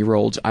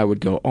 15-year-olds, I would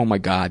go, oh my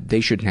God,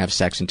 they shouldn't have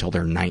sex until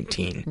they're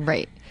 19.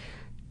 Right.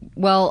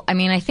 Well, I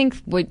mean, I think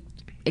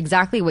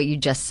exactly what you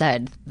just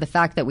said, the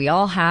fact that we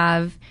all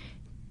have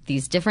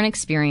these different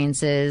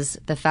experiences,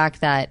 the fact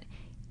that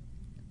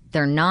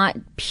they're not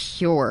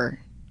pure.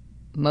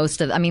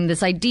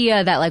 This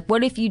idea that, like,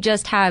 what if you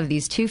just have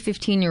these two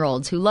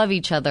 15-year-olds who love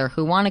each other,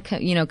 who want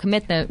to,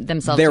 commit themselves to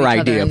each other. Their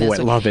idea of what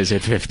love is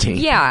at 15.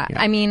 Yeah.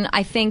 I mean,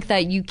 I think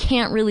that you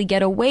can't really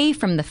get away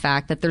from the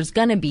fact that there's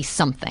going to be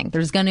something.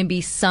 There's going to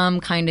be some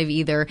kind of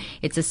either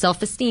it's a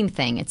self-esteem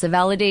thing, it's a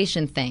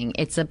validation thing,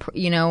 it's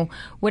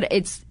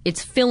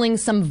it's filling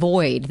some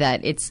void,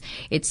 that it's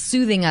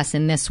soothing us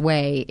in this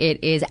way,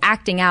 it is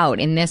acting out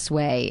in this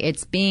way,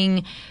 it's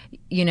being,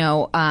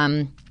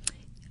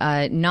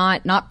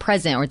 not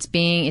present, or it's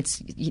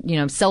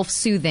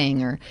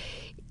self-soothing, or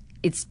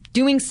it's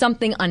doing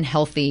something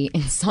unhealthy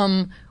in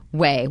some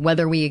way,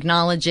 whether we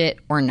acknowledge it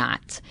or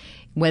not,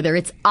 whether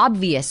it's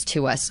obvious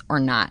to us or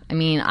not. I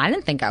mean, I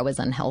didn't think I was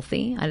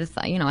unhealthy. I just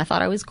thought, I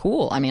thought I was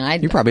cool. I mean,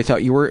 you probably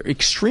thought you were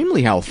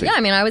extremely healthy. Yeah,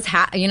 I mean, I was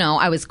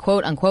I was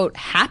quote unquote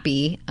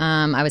happy.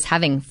 I was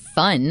having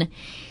fun,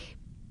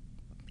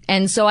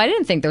 and so I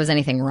didn't think there was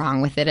anything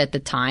wrong with it at the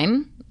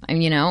time.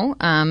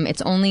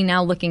 It's only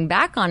now looking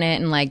back on it,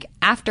 and like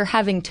after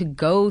having to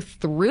go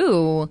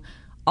through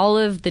all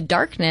of the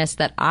darkness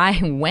that I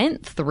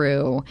went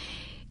through,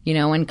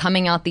 and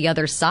coming out the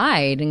other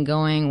side and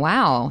going,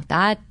 wow,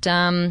 that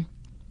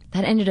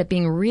ended up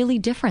being really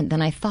different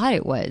than I thought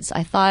it was.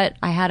 I thought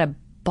I had a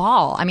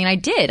ball. I mean, I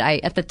did.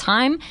 At the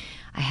time,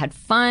 I had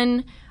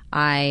fun.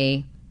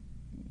 I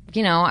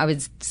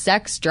was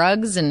sex,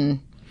 drugs, and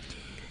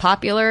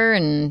popular,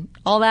 and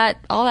all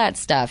that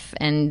stuff,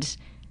 and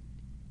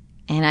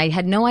I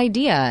had no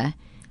idea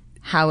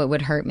how it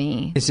would hurt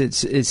me.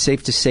 It's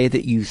safe to say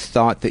that you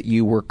thought that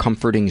you were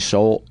comforting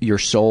your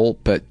soul,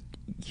 but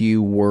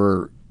you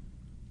were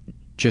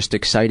just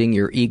exciting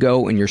your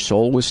ego, and your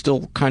soul was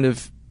still kind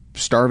of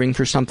starving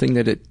for something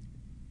that it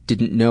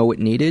didn't know it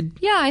needed?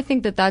 Yeah, I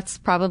think that that's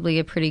probably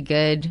a pretty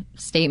good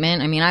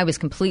statement. I mean, I was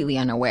completely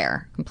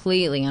unaware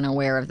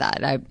of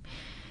that.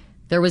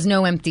 There was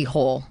no empty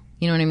hole.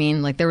 You know what I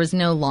mean? Like, there was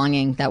no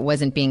longing that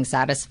wasn't being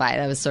satisfied.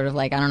 I was sort of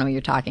like, I don't know what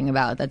you're talking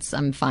about.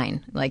 I'm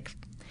fine. Like,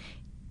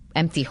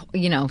 empty,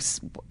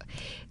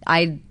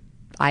 I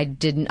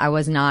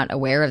was not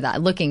aware of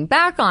that. Looking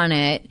back on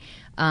it,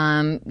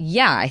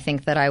 I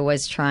think that I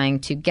was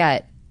trying to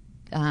get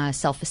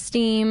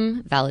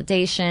self-esteem,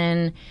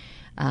 validation,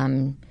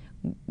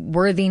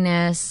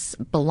 worthiness,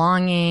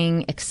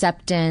 belonging,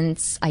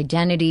 acceptance,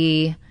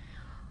 identity,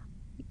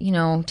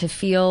 to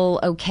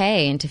feel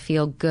okay and to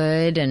feel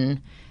good,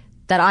 and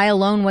that I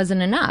alone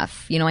wasn't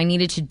enough. I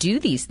needed to do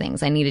these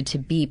things. I needed to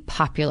be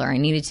popular. I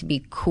needed to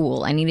be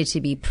cool. I needed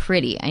to be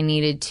pretty. I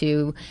needed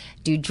to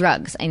do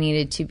drugs. I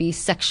needed to be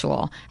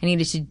sexual. I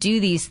needed to do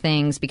these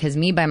things because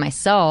me by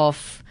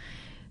myself,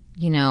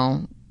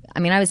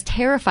 I was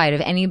terrified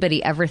of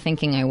anybody ever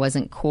thinking I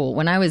wasn't cool.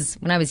 When I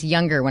was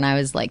younger, when I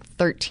was like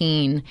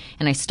 13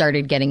 and I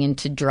started getting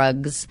into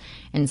drugs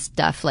and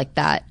stuff like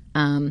that,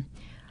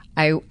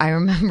 I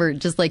remember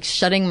just like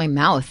shutting my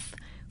mouth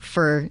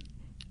for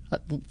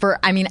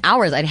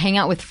hours. I'd hang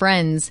out with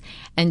friends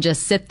and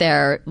just sit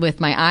there with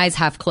my eyes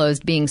half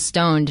closed, being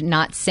stoned,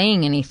 not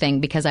saying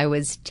anything, because I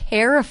was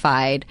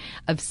terrified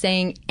of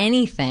saying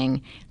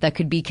anything that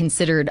could be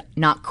considered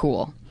not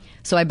cool.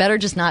 So I better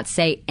just not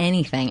say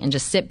anything and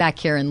just sit back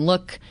here and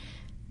look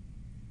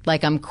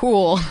like I'm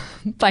cool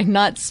by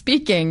not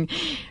speaking.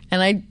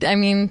 And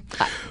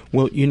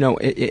well,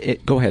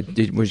 go ahead.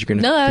 Was you going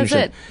to? No, that was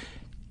it.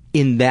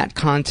 In that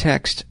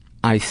context,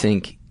 I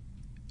think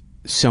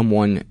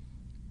someone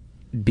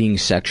being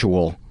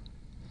sexual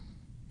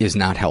is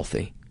not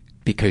healthy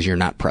because you're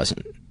not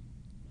present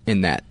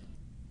in that.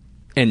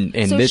 And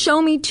so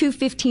show me two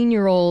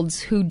 15-year-olds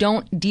who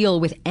don't deal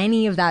with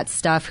any of that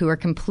stuff, who are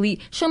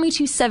show me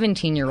two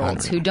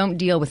 17-year-olds who don't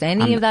deal with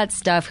any of that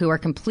stuff, who are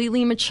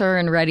completely mature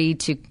and ready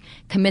to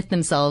commit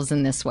themselves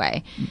in this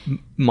way.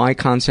 My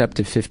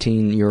concept of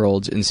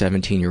 15-year-olds and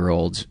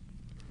 17-year-olds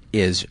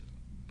is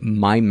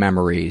my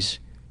memories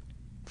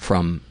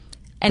from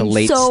the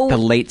late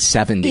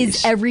 70s.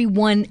 Is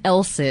everyone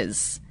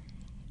else's.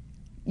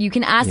 You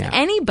can ask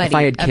anybody if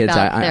I had kids,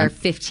 about their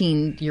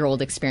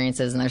 15-year-old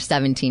experiences and their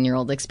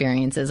 17-year-old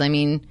experiences. I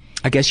mean,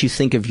 I guess you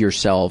think of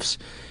yourselves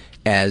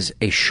as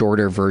a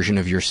shorter version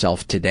of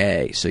yourself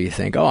today. So you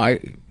think, oh,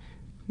 I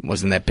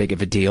wasn't that big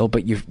of a deal.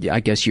 But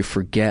I guess you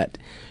forget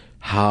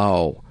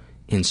how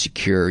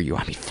insecure you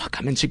are. I mean, fuck,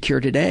 I'm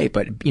insecure today.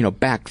 But,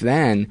 back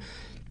then,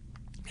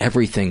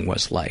 everything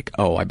was like,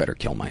 oh, I better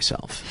kill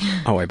myself.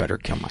 Oh, I better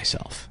kill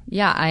myself.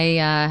 Yeah,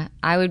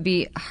 I would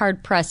be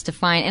hard-pressed to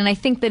find. And I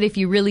think that if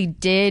you really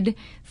did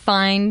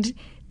find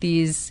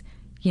these,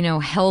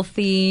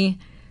 healthy,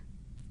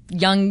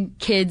 young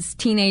kids,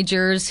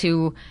 teenagers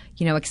who,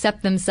 you know,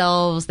 accept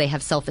themselves, they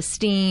have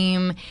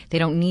self-esteem, they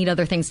don't need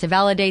other things to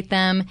validate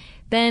them,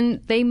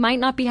 then they might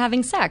not be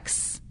having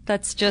sex.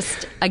 That's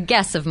just a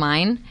guess of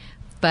mine.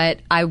 But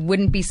I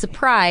wouldn't be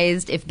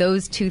surprised if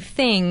those two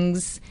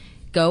things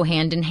go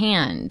hand in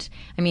hand.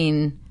 I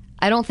mean,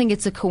 I don't think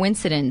it's a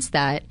coincidence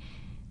that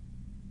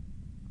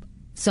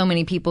so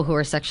many people who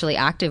are sexually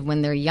active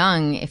when they're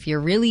young, if you're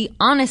really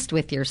honest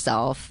with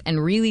yourself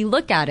and really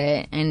look at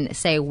it and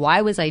say,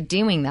 why was I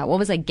doing that? What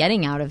was I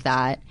getting out of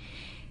that?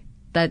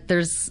 That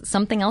there's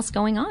something else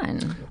going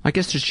on. I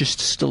guess there's just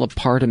still a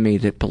part of me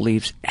that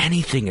believes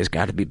anything has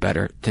got to be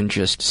better than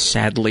just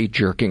sadly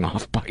jerking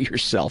off by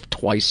yourself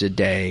twice a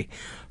day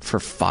for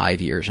 5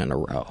 years in a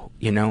row.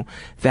 You know,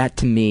 that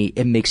to me,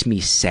 it makes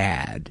me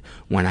sad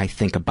when I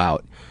think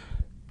about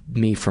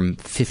me from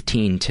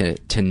 15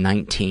 to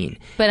 19.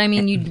 But I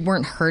mean, you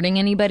weren't hurting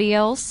anybody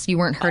else. You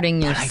weren't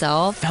hurting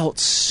yourself. I felt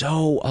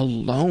so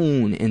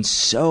alone and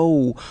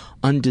so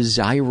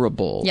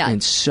undesirable. Yeah.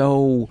 And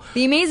so...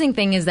 The amazing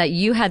thing is that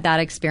you had that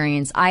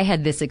experience. I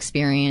had this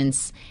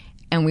experience,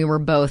 and we were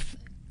both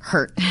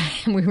hurt.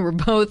 We were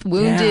both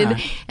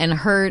wounded and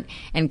hurt,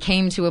 and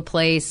came to a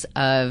place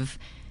of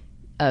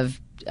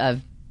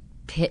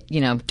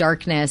you know,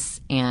 darkness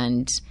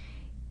and...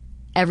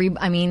 I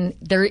mean,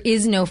 there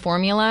is no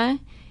formula,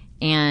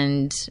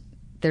 and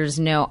there's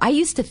no... I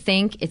used to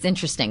think, it's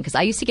interesting, because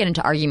I used to get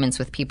into arguments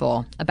with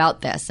people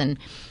about this, and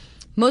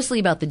mostly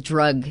about the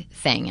drug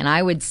thing. And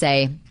I would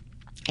say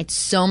it's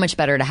so much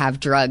better to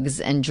have drugs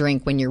and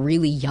drink when you're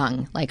really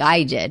young, like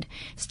I did.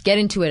 Just get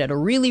into it at a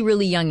really,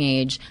 really young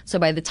age. So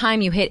by the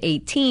time you hit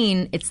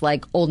 18, it's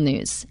like old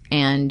news,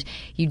 and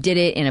you did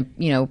it in a,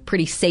 you know,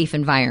 pretty safe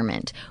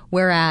environment.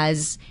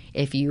 Whereas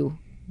if you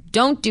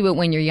don't do it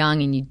when you're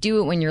young and you do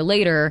it when you're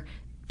later,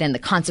 then the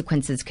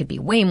consequences could be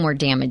way more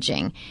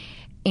damaging.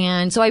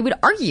 And so I would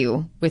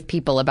argue with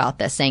people about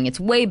this, saying it's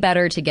way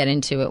better to get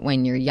into it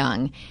when you're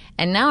young.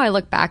 And now I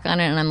look back on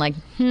it and I'm like,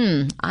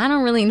 I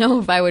don't really know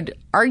if I would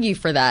argue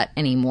for that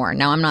anymore.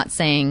 Now, I'm not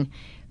saying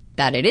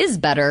that it is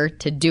better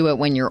to do it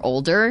when you're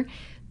older,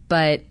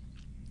 but,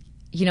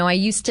 you know,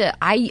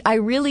 I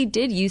really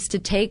did used to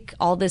take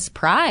all this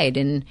pride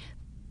in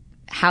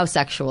how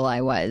sexual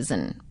I was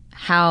and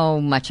how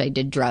much I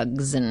did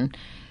drugs and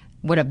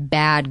what a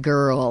bad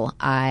girl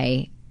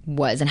I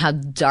was and how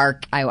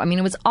dark I mean,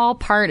 it was all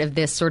part of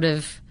this sort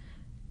of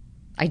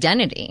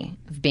identity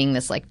of being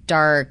this like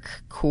dark,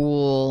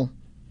 cool,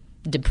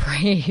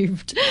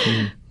 depraved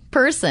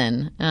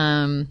person.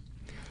 And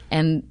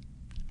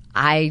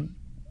the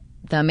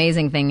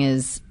amazing thing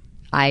is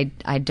I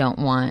don't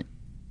want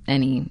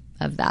any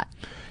of that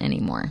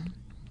anymore.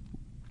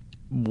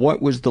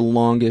 What was the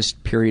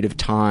longest period of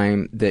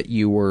time that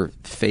you were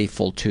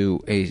faithful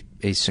to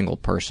a single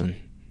person?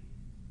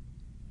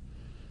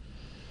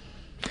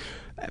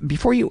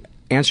 Before you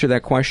answer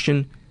that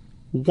question,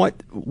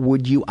 what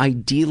would you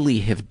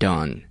ideally have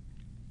done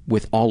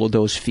with all of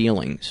those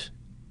feelings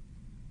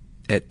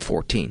at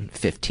 14,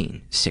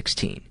 15,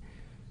 16?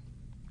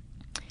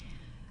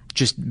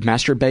 Just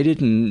masturbated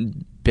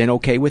and been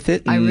okay with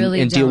it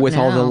and deal with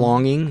all the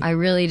longing? I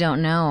really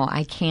don't know.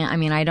 I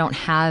don't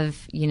have,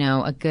 you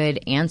know, a good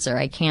answer.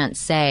 I can't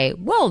say,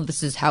 well,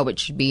 this is how it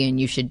should be and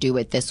you should do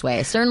it this way.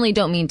 I certainly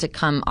don't mean to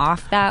come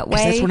off that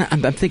way. That's what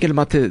I'm thinking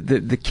about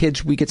the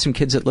kids. We get some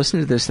kids that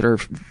listen to this that are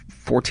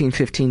 14,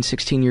 15,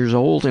 16 years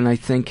old, and I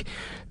think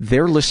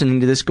they're listening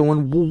to this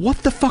going, well, what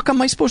the fuck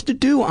am I supposed to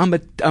do? I'm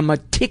a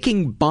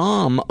ticking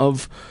bomb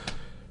of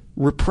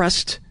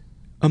repressed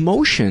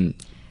emotion.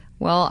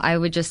 Well, I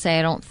would just say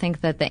I don't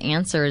think that the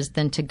answer is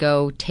then to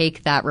go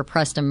take that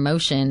repressed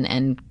emotion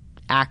and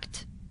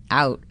act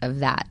out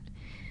of that,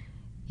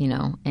 you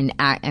know, and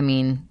act. I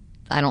mean,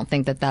 I don't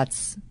think that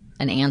that's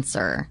an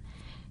answer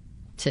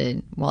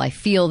to, well, I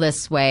feel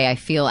this way,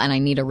 and I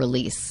need a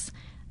release.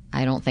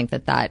 I don't think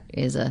that that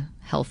is a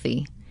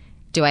healthy.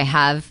 Do I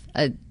have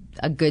a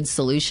good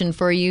solution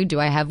for you? Do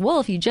I have, well,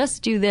 if you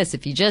just do this,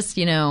 if you just,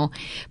 you know,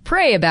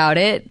 pray about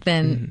it,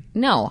 then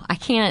no, I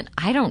can't.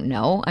 I don't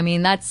know. I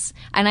mean,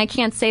 and I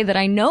can't say that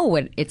I know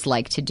what it's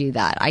like to do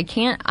that.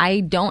 I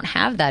don't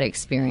have that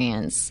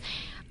experience.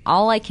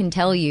 All I can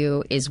tell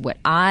you is what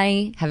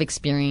I have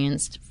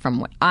experienced from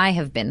what I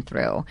have been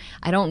through.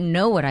 I don't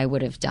know what I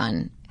would have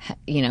done,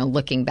 you know,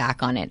 looking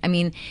back on it. I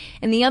mean,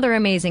 and the other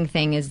amazing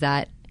thing is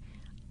that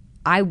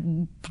I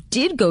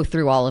did go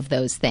through all of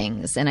those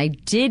things and I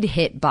did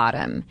hit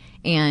bottom,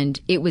 and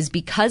it was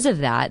because of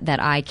that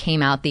I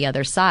came out the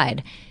other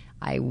side.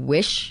 I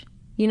wish,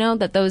 you know,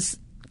 that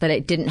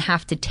it didn't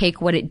have to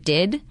take what it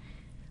did,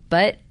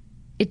 but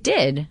it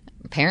did.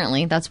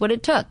 Apparently, that's what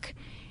it took.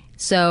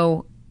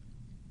 So,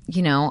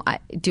 you know,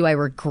 do I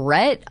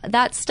regret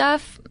that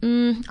stuff?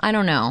 I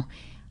don't know.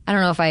 I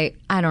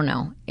don't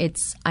know.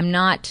 I'm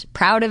not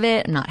proud of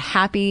it. I'm not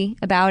happy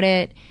about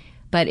it,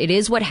 but it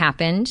is what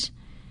happened.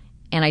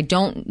 And I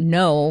don't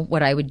know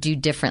what I would do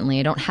differently.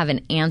 I don't have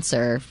an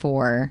answer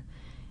for,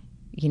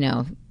 you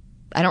know,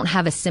 I don't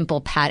have a simple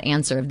pat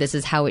answer of this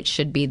is how it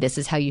should be, this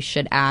is how you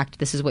should act,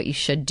 this is what you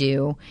should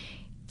do.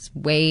 It's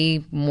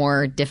way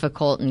more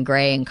difficult and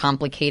gray and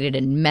complicated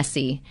and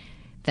messy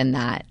than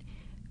that.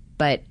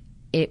 But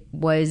it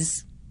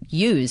was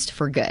used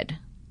for good.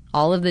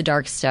 All of the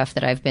dark stuff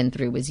that I've been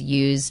through was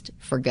used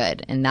for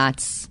good, and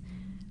that's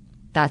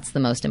the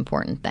most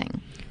important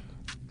thing.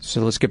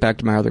 So let's get back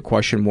to my other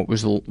question.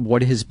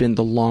 What has been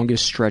the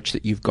longest stretch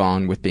that you've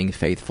gone with being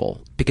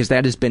faithful? Because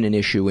that has been an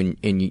issue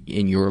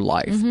in your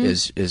life,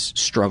 is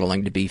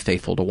struggling to be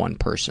faithful to one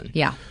person.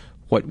 Yeah.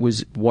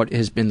 What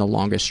has been the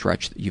longest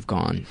stretch that you've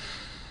gone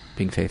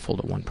being faithful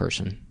to one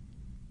person?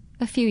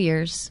 A few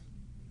years.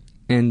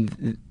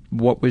 And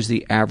what was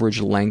the average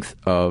length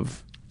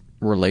of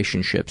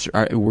relationships?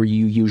 Were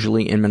you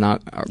usually in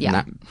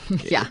Yeah.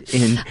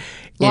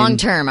 Long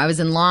term. I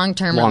was in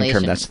long-term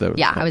relationships.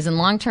 I was in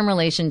long-term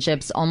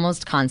relationships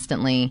almost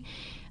constantly.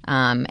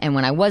 And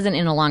when I wasn't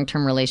in a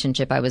long-term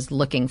relationship, I was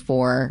looking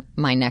for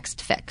my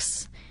next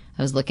fix.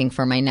 I was looking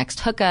for my next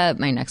hookup,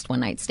 my next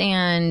one-night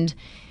stand.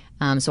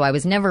 So I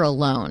was never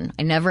alone.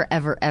 I never,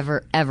 ever,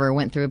 ever, ever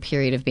went through a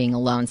period of being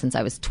alone since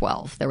I was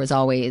 12. There was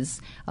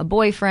always a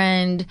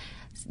boyfriend,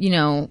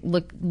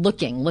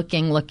 looking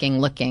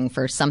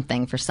for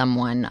something, for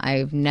someone.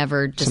 I've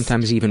never just...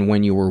 Sometimes even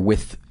when you were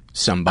with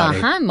somebody.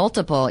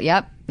 Multiple.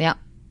 Yep.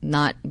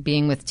 Not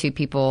being with two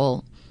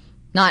people,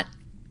 not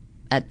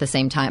at the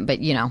same time, but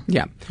Yeah.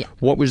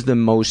 What was the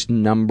most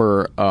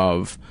number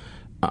of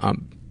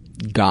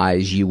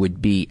guys you would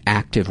be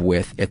active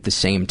with at the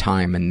same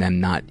time and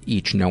them not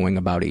each knowing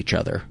about each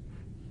other?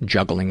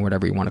 Juggling,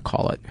 whatever you want to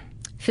call it.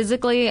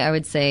 Physically, I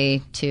would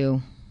say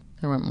 2.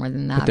 There weren't more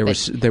than that. But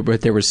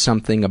there was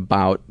something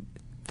about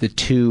the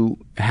two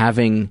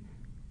having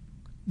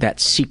that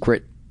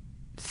secret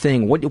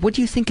thing. What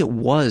do you think it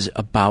was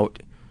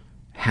about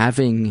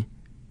having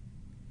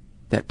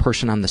that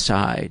person on the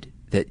side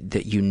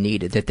that you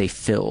needed, that they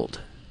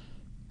filled?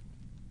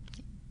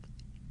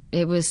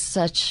 It was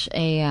such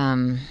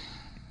a...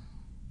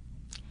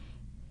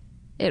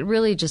 it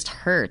really just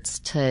hurts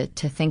to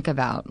think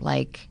about,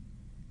 like,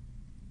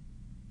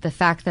 the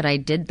fact that I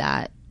did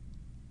that,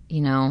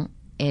 it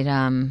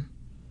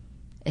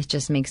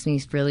just makes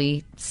me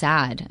really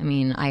sad. I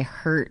mean, I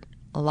hurt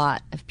a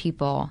lot of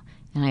people,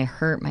 and I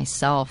hurt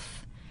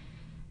myself,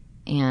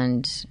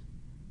 and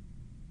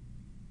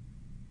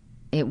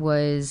it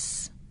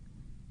was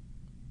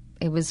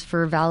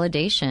for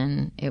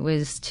validation. It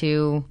was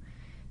to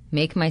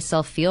make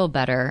myself feel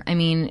better. I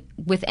mean,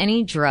 with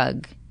any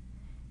drug,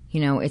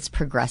 it's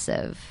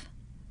progressive.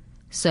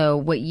 So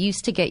what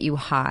used to get you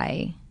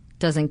high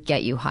doesn't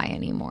get you high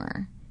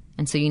anymore.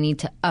 And so you need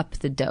to up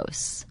the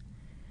dose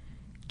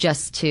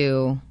just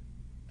to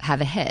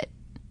have a hit.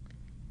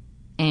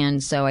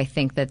 And so I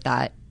think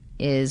that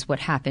is what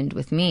happened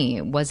with me.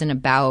 It wasn't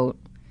about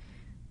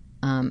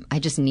I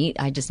just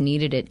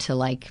needed it to,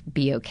 like,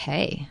 be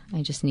okay.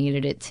 I just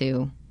needed it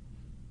to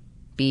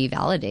be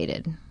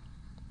validated.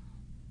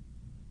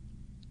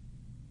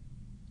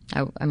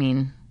 I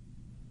mean,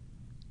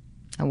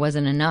 I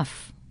wasn't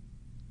enough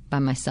by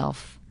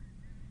myself.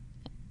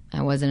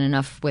 I wasn't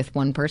enough with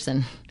one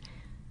person.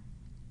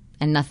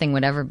 And nothing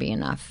would ever be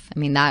enough. I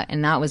mean,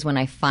 that was when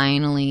I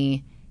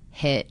finally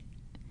hit,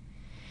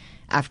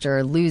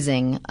 after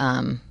losing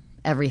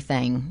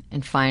everything,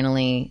 and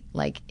finally,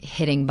 like,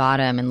 hitting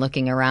bottom and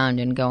looking around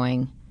and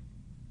going,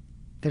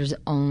 there's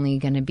only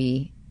going to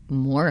be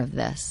more of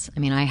this. I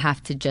mean, I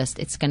have to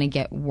it's going to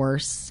get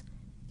worse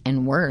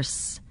and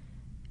worse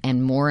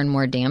and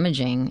more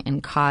damaging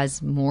and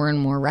cause more and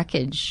more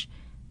wreckage.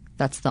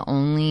 That's the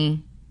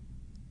only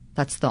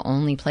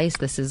place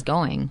this is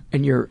going.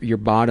 And your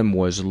bottom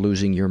was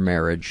losing your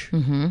marriage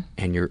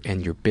and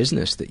your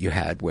business that you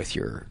had with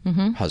your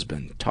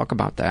husband. Talk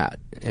about that,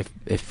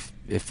 if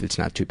it's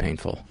not too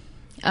painful.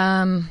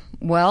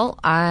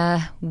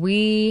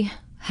 We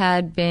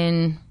had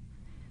been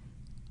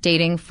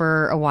dating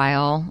for a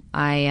while.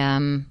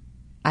 I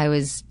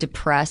was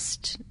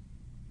depressed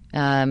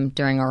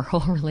during our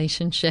whole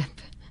relationship.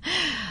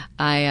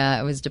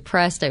 I was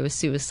depressed. I was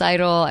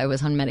suicidal. I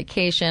was on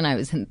medication. I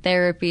was in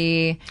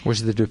therapy.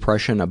 Was the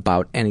depression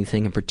about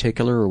anything in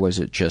particular, or was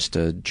it just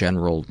a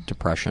general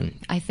depression?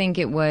 I think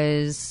it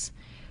was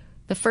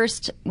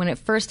when it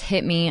first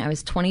hit me, I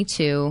was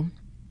 22.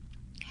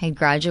 I had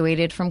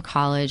graduated from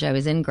college. I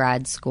was in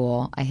grad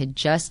school. I had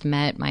just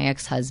met my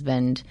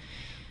ex-husband.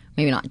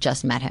 Maybe not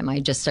just met him. I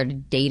had just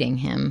started dating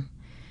him.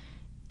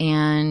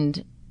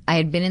 And I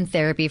had been in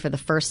therapy for the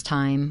first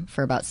time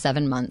for about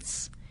 7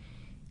 months.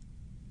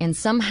 And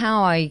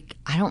somehow, I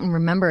don't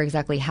remember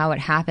exactly how it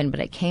happened, but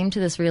I came to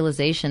this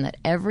realization that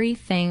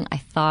everything I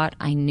thought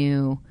I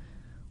knew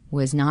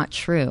was not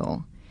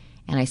true.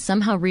 And I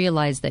somehow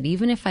realized that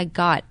even if I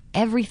got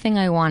everything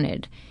I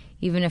wanted,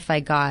 even if I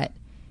got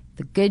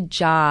the good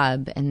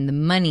job and the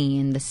money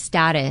and the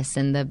status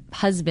and the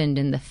husband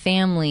and the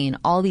family and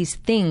all these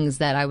things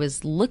that I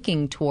was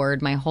looking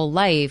toward my whole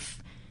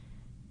life,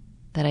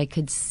 that I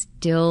could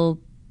still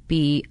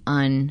be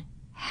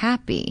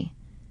unhappy.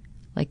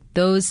 Like,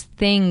 those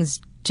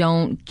things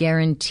don't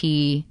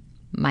guarantee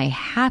my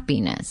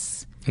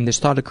happiness. And this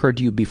thought occurred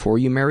to you before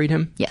you married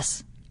him?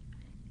 Yes.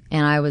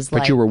 And I was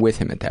like... But you were with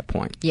him at that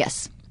point.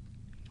 Yes.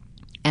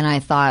 And I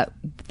thought,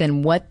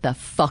 then what the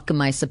fuck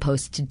am I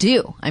supposed to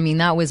do? I mean,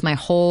 that was my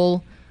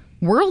whole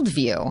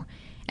worldview.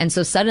 And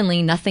so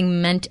suddenly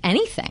nothing meant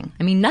anything.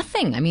 I mean,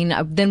 nothing. I mean,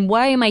 then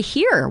why am I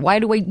here? Why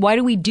do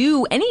we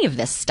do any of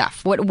this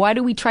stuff? Why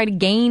do we try to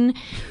gain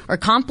or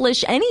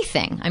accomplish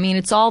anything? I mean,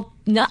 it's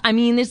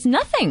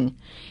nothing.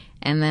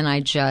 And then I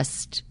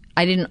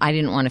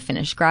didn't want to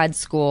finish grad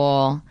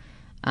school.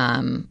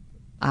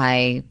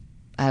 I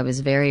was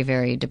very,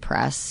 very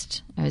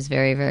depressed. I was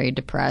very, very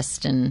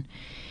depressed. And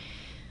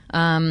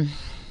then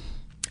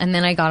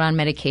I got on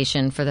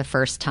medication for the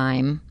first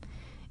time,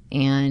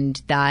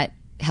 and that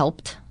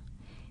helped.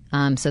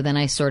 So then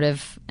I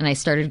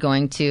started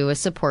going to a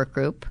support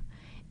group,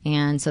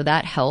 and so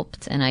that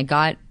helped, and I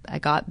got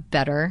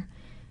better.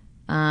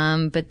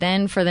 But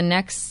then for the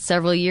next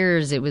several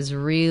years, it was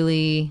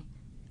really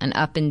an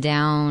up and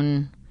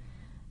down.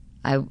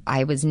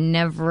 I was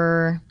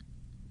never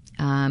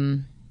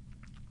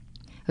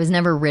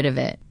rid of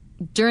it.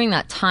 During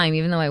that time,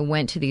 even though I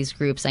went to these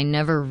groups, I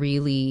never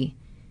really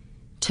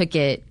took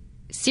it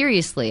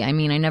seriously. I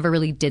mean, I never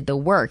really did the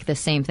work. The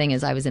same thing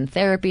as I was in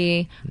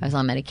therapy, I was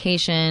on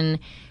medication,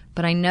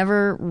 but I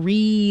never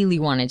really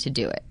wanted to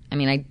do it. I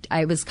mean,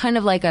 I was kind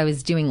of like I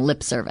was doing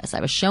lip service. I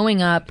was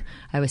showing up,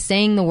 I was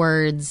saying the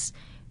words,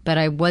 but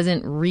I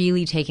wasn't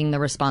really taking the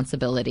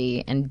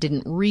responsibility and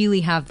didn't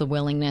really have the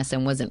willingness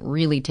and wasn't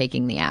really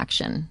taking the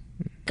action.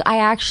 I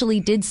actually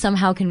did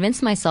somehow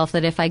convince myself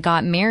that if I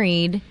got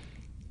married,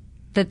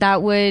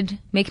 that would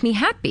make me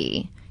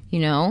happy,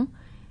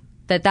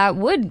 that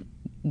would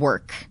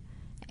work.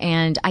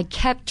 And I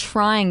kept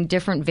trying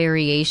different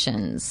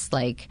variations,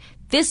 like,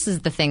 this is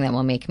the thing that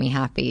will make me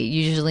happy. It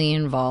usually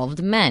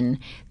involved men.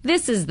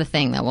 This is the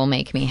thing that will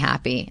make me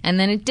happy. And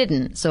then it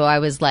didn't. So I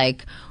was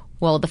like,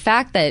 well, the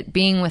fact that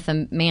being with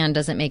a man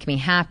doesn't make me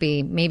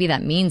happy, maybe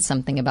that means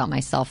something about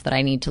myself that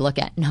I need to look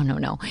at.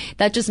 No.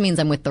 That just means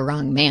I'm with the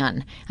wrong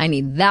man. I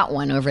need that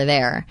one over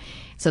there.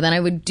 So then I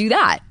would do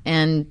that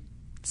and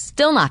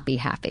still not be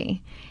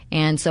happy.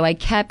 And so I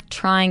kept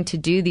trying to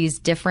do these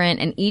different,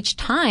 and each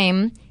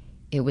time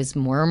it was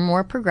more and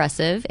more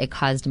progressive. It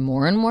caused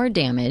more and more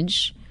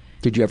damage.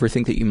 Did you ever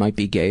think that you might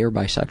be gay or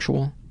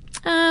bisexual?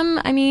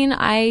 I mean,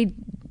 I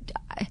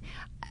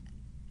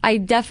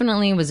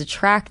definitely was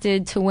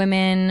attracted to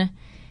women,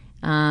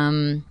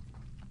 but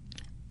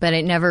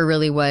it never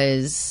really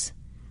was,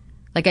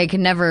 like, I could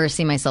never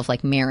see myself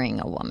like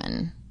marrying a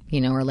woman,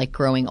 or like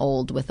growing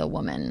old with a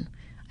woman.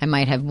 I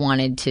might have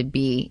wanted to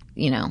be,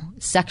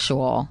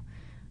 sexual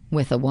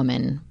with a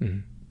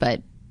woman,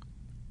 but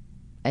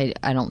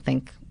I don't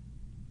think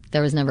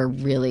there was never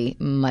really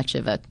much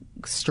of a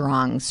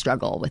strong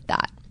struggle with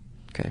that.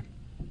 Okay.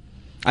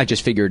 I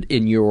just figured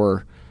in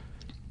your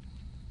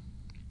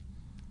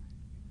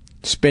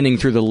spinning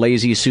through the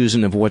lazy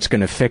Susan of what's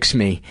going to fix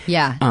me.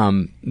 Yeah.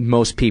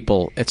 Most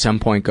people at some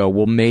point go,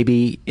 well,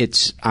 maybe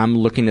I'm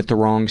looking at the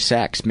wrong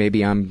sex.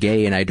 Maybe I'm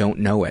gay and I don't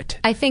know it.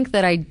 I think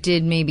that I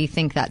did maybe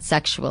think that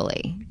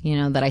sexually,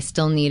 that I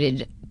still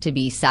needed to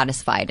be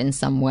satisfied in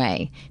some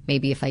way.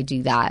 Maybe if I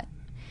do that.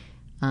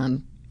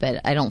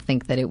 But I don't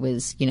think that it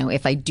was,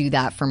 if I do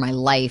that for my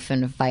life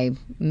and if I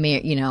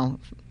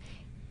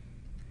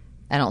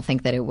don't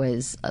think that it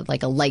was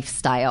like a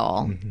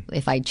lifestyle. Mm-hmm.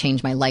 If I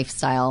change my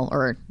lifestyle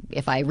or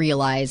if I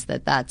realize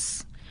that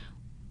that's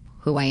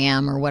who I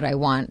am or what I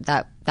want,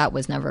 that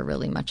was never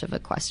really much of a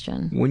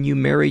question. When you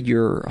married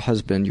your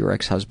husband, your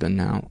ex-husband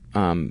now,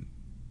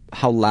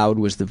 how loud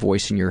was the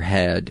voice in your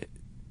head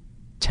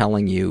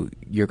telling you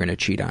you're going to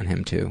cheat on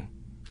him too?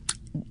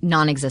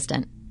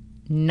 Non-existent.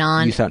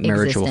 You thought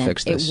marriage will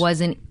fix this? It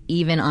wasn't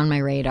even on my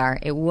radar.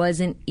 It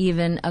wasn't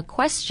even a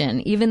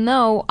question, even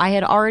though I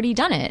had already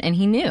done it and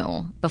he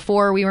knew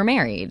before we were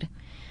married.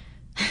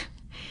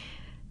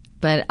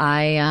 But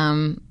I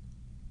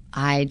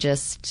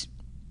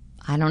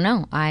don't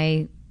know.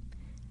 I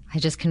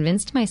just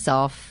convinced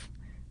myself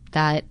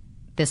that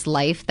this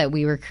life that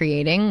we were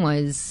creating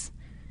was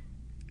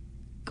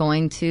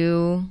going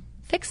to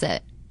fix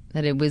it.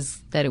 That it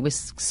was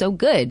so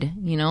good,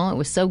 it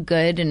was so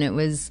good, and it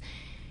was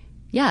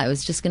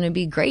just going to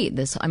be great.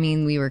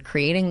 We were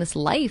creating this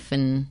life,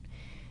 and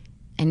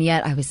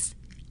yet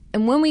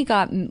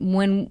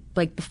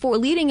before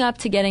leading up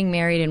to getting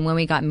married and when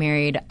we got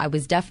married, I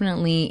was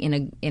definitely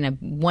in a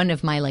one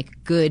of my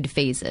like good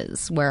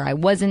phases where I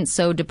wasn't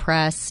so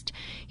depressed.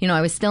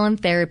 I was still in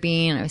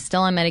therapy and I was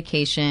still on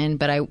medication,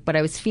 but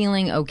I was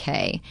feeling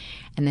okay.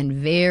 And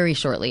then very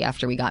shortly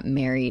after we got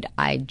married,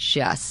 I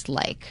just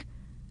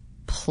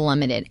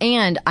plummeted,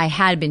 and I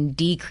had been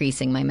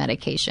decreasing my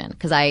medication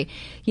because a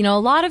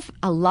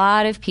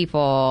lot of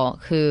people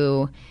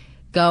who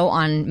go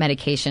on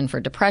medication for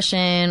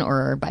depression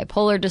or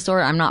bipolar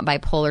disorder. I'm not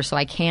bipolar, so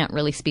I can't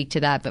really speak to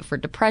that. But for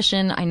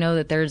depression, I know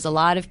that there's a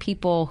lot of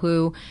people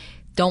who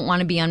don't want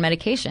to be on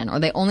medication, or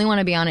they only want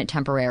to be on it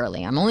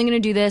temporarily. I'm only going to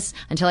do this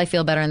until I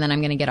feel better, and then I'm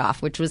going to get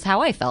off, which was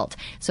how I felt.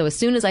 So as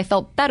soon as I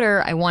felt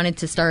better, I wanted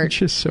to start.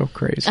 Which is so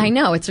crazy. I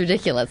know, it's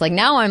ridiculous. Like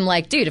now I'm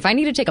like, dude, if I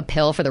need to take a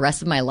pill for the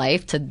rest of my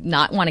life to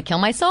not want to kill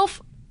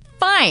myself,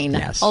 fine.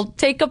 Yes. I'll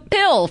take a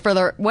pill for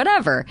the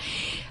whatever.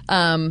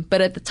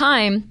 But at the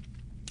time,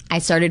 I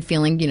started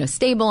feeling,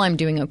 stable. I'm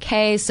doing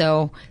okay.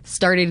 So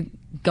started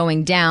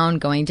going down,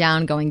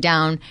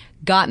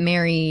 got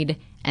married,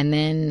 and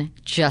then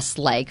just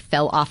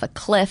fell off a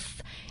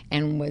cliff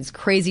and was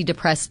crazy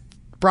depressed,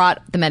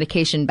 brought the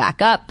medication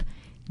back up.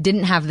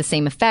 Didn't have the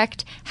same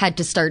effect, had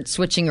to start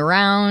switching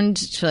around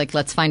to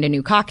let's find a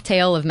new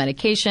cocktail of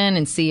medication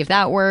and see if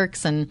that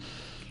works. And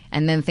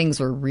then things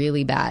were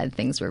really bad.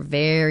 Things were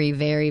very,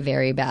 very,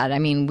 very bad. I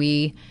mean,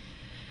 we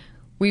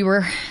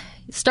were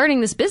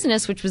starting this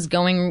business, which was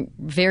going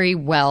very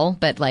well,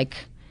 but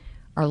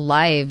our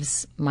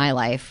lives, my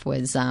life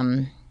was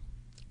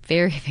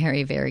very,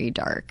 very, very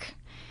dark.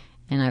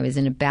 And I was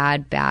in a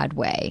bad, bad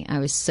way. I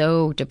was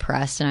so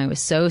depressed and I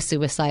was so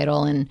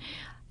suicidal, and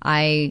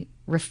I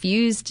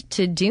refused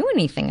to do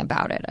anything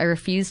about it. I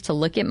refused to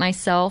look at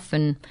myself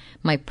and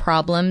my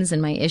problems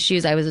and my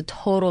issues. I was a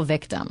total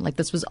victim.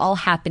 This was all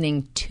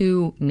happening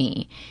to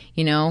me,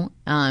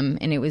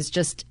 and it was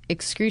just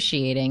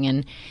excruciating.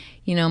 And,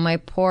 my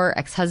poor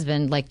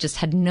ex-husband, just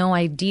had no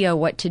idea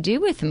what to do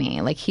with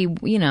me. He,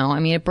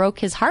 it broke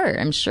his heart.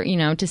 I'm sure,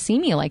 to see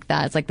me like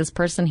that. It's this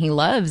person he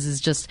loves is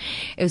just,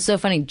 it was so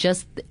funny.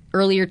 Just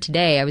earlier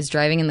today, I was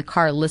driving in the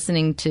car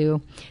listening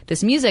to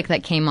this music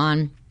that came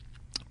on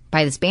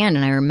by this band,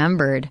 and I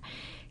remembered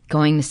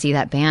going to see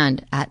that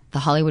band at the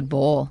Hollywood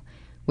Bowl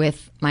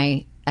with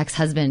my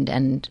ex-husband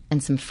and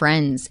some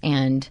friends,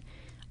 and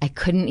I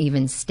couldn't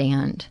even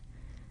stand.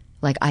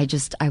 I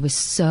was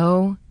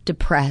so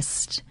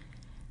depressed.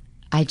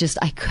 I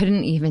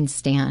couldn't even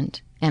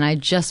stand. And I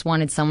just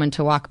wanted someone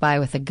to walk by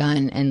with a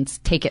gun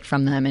and take it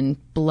from them and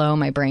blow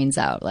my brains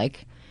out.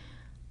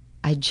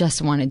 I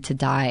just wanted to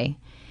die.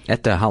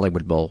 At the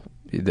Hollywood Bowl?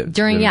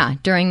 During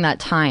that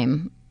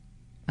time.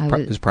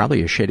 It was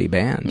probably a shitty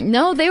band.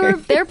 No,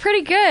 they're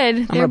pretty good.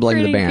 I'm going to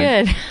blame the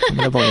band. I'm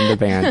going to blame the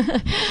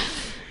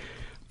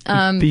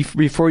band.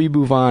 Before you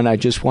move on, I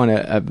just want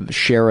to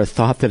share a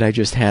thought that I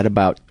just had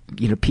about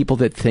people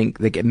that think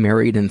they get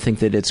married and think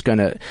that it's going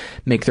to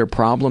make their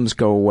problems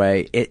go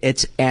away.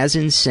 It's as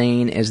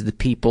insane as the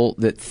people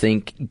that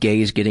think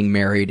gays getting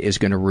married is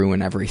going to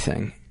ruin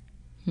everything.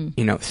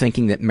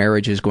 Thinking that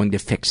marriage is going to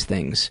fix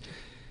things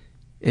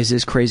is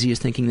as crazy as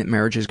thinking that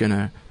marriage is going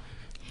to.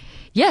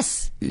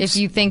 Yes, if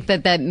you think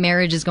that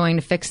marriage is going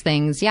to fix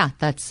things, yeah,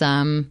 that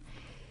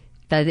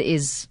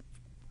is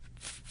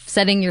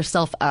setting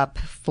yourself up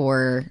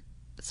for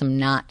some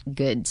not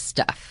good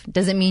stuff.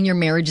 Doesn't mean your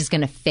marriage is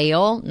going to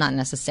fail, not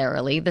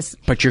necessarily.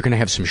 But you're going to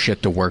have some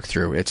shit to work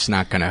through. It's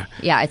not going to.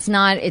 Yeah,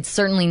 it's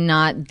certainly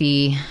not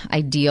the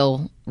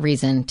ideal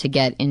reason to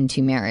get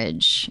into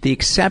marriage. The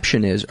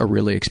exception is a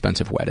really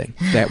expensive wedding.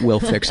 That will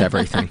fix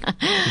everything.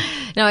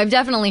 No, I've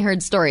definitely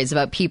heard stories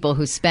about people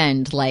who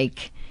spend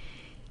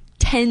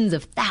tens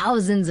of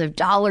thousands of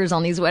dollars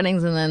on these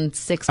weddings, and then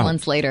 6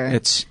 months later,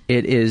 it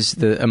is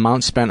the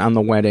amount spent on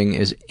the wedding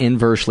is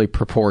inversely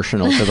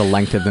proportional to the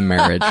length of the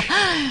marriage.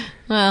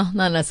 Well,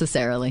 not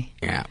necessarily.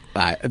 Yeah,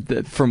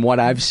 from what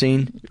I've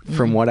seen,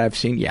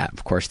 yeah,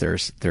 of course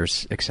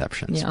there's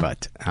exceptions, yeah.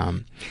 But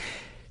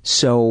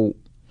so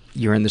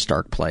you're in this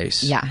dark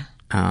place, yeah.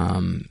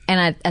 And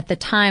at the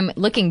time,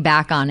 looking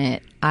back on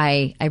it,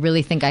 I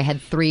really think I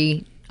had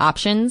 3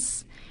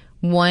 options.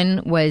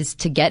 One was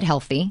to get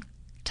healthy,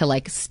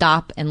 to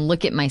stop and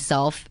look at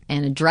myself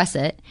and address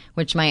it,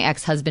 which my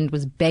ex-husband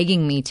was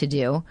begging me to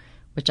do,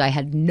 which I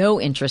had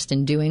no interest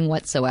in doing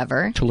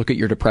whatsoever. To look at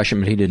your depression,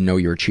 but he didn't know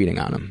you were cheating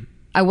on him.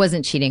 I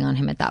wasn't cheating on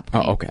him at that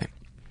point. Oh, okay.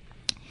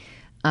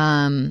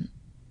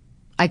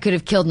 I could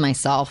have killed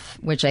myself,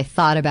 which I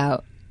thought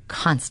about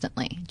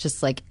constantly.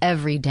 Just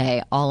every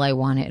day, all I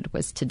wanted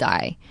was to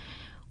die.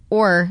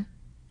 Or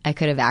I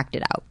could have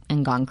acted out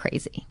and gone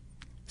crazy.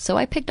 So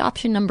I picked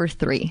option number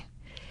 3.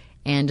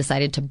 And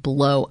decided to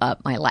blow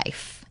up my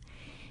life.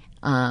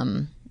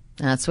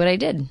 That's what I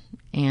did,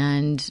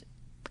 and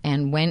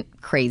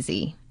went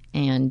crazy,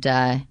 and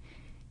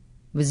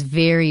was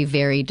very,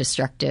 very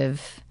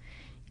destructive,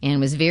 and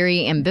was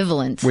very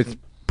ambivalent. With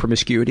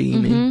promiscuity,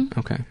 you mean?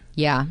 Okay.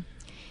 Yeah,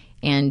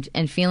 and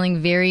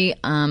feeling very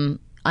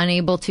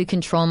unable to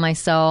control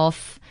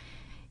myself,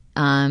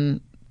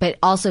 but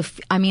also,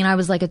 I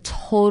was like a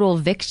total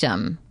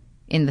victim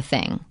in the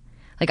thing.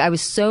 I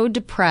was so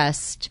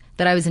depressed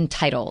that I was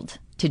entitled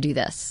to do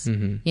this.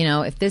 Mm-hmm.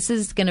 If this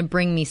is going to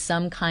bring me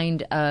some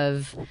kind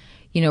of,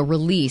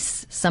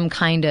 release, some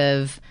kind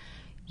of,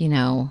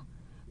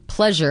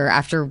 pleasure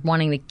after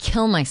wanting to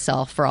kill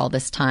myself for all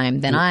this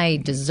time, then I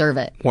deserve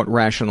it. What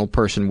rational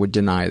person would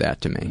deny that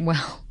to me?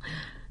 Well,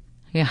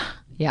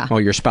 yeah.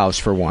 Well, your spouse,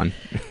 for one.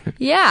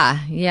 Yeah.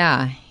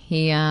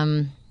 He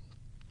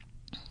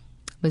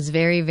was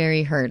very,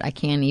 very hurt. I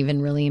can't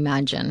even really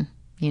imagine,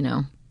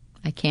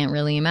 I can't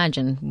really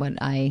imagine what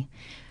I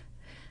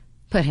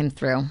put him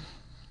through.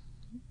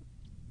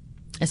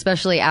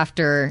 Especially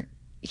after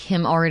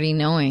him already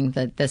knowing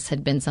that this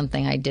had been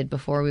something I did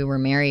before we were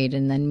married,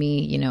 and then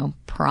me,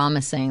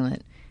 promising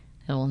that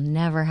it will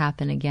never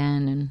happen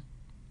again.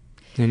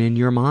 And in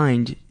your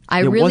mind, I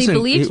really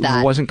believed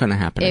that. It wasn't going to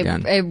happen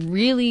again. It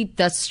really,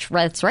 that's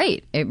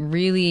right. It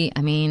really,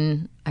 I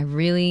mean, I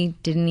really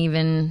didn't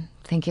even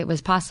think it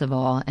was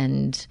possible.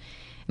 And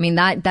I mean,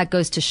 that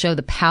goes to show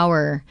the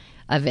power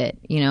of it.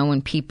 You know,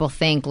 when people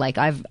think like,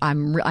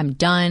 I'm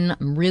done,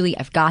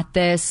 I've got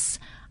this,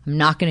 I'm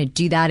not going to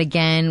do that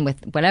again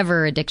with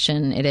whatever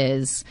addiction it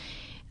is.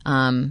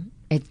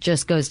 It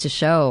just goes to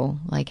show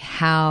like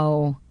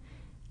how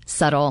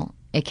subtle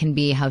it can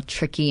be, how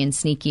tricky and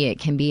sneaky it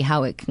can be,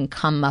 how it can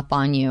come up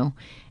on you,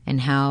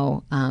 and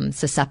how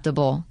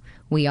susceptible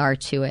we are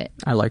to it.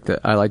 I like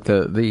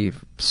the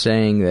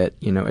saying that,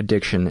 you know,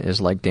 addiction is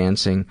like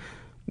dancing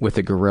with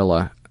a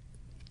gorilla.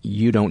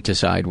 You don't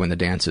decide when the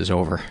dance is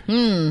over.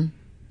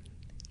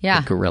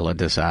 Yeah. The gorilla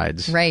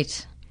decides.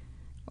 Right.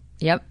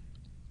 Yep.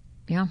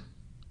 Yeah.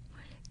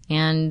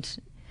 And,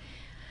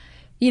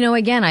 you know,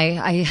 again,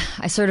 I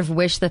sort of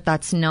wish that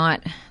that's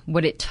not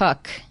what it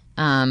took.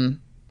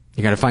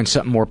 You got to find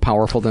something more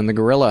powerful than the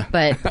gorilla.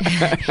 But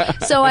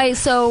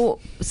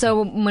so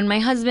when my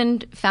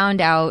husband found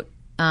out,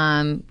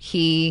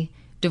 he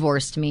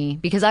divorced me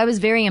because I was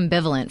very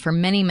ambivalent for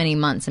many, many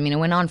months. I mean, it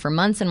went on for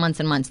months and months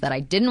and months that I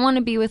didn't want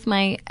to be with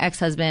my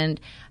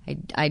ex-husband.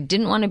 I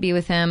didn't want to be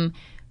with him,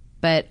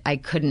 but I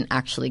couldn't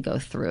actually go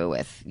through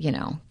with, you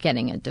know,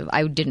 getting a divorce.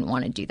 I didn't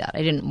want to do that.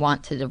 I didn't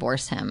want to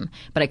divorce him,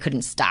 but I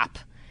couldn't stop.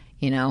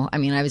 You know, I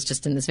mean, I was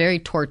just in this very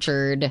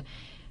tortured,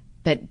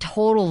 but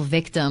total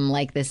victim.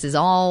 Like, this is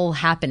all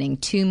happening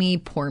to me,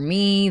 poor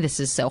me.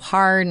 This is so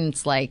hard. And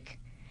it's like,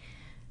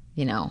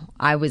 you know,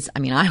 I was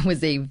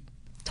a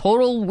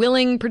total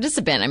willing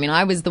participant. I mean,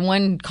 I was the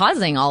one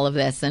causing all of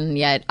this, and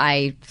yet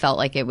I felt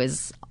like it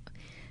was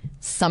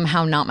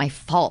somehow not my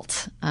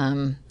fault.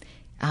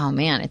 Oh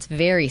man, it's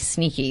very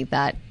sneaky,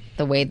 that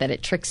the way that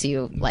it tricks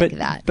you like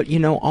that. But, you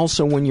know,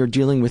 also when you're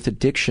dealing with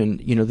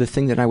addiction, you know, the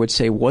thing that I would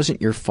say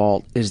wasn't your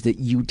fault is that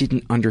you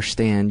didn't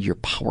understand your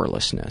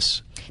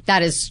powerlessness.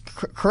 That is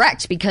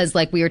correct, because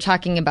like we were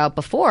talking about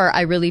before,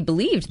 I really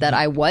believed that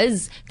I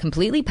was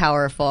completely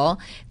powerful,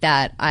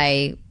 that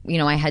I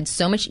had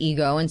so much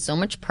ego and so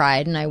much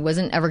pride, and I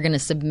wasn't ever going to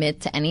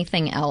submit to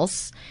anything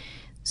else.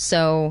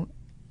 So,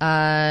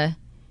 yeah,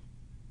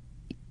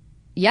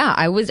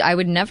 I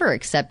would never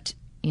accept,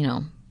 you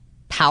know,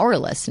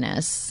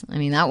 powerlessness. I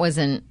mean, that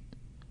wasn't,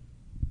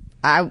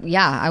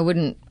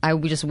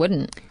 we just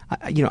wouldn't.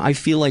 You know, I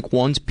feel like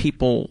once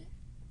people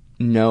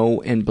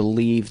know and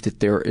believe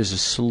that there is a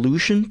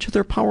solution to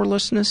their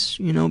powerlessness,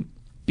 you know,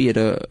 be it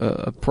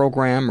a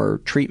program or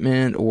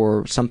treatment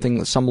or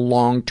something, some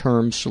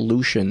long-term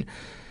solution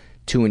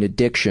to an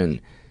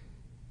addiction,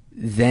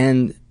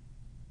 then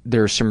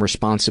there's some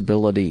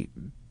responsibility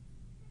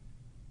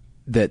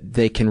that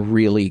they can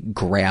really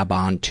grab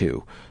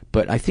onto.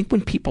 But I think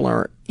when people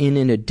are in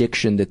an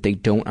addiction that they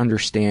don't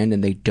understand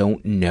and they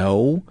don't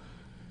know,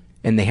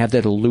 and they have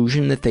that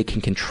illusion that they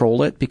can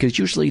control it, because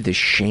usually the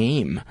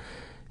shame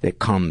that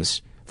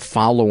comes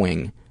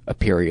following a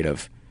period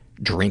of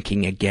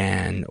drinking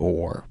again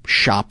or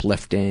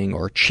shoplifting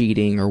or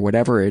cheating or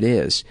whatever it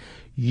is,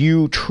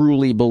 you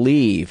truly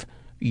believe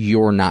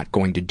you're not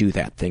going to do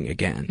that thing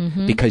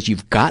again because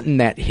you've gotten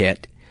that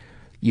hit,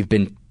 you've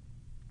been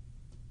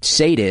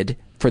sated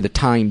for the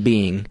time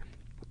being,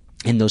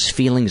 and those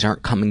feelings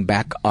aren't coming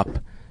back up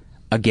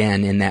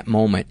again in that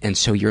moment. And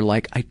so you're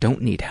like, I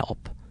don't need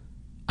help.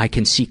 I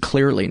can see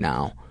clearly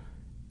now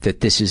that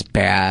this is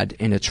bad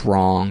and it's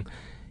wrong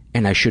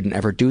and I shouldn't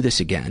ever do this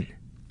again.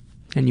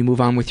 And you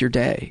move on with your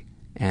day.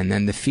 And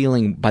then the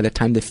feeling, by the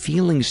time the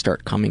feelings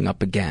start coming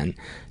up again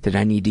that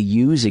I need to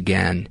use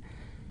again,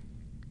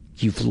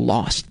 you've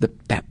lost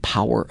that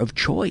power of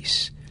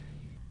choice.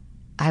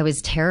 I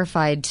was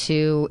terrified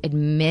to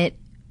admit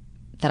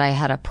that I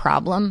had a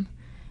problem.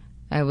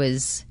 I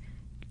was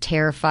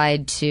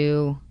terrified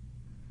to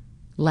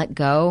let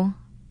go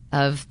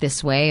of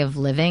this way of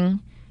living.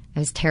 I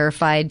was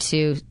terrified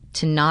to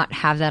not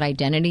have that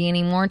identity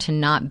anymore, to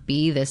not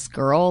be this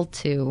girl,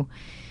 to,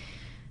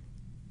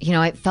 you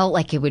know, it felt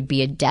like it would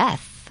be a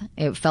death.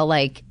 It felt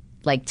like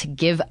to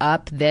give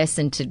up this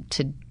and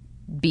to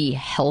be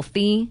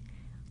healthy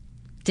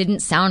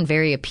didn't sound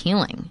very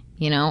appealing.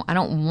 You know, I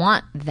don't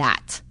want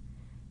that.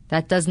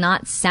 That does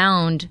not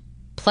sound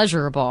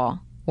pleasurable.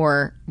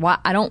 Or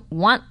I don't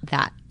want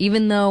that,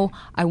 even though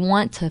I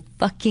want to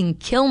fucking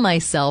kill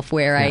myself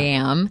where I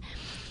am.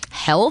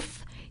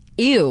 Health?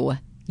 Ew.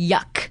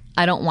 Yuck.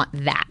 I don't want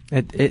that.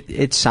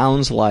 It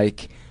sounds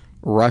like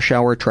rush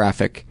hour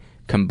traffic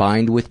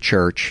combined with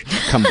church,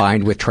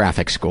 combined with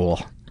traffic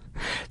school.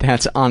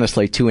 That's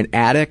honestly, to an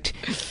addict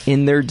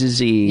in their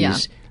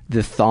disease,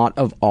 the thought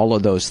of all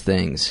of those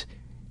things,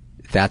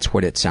 that's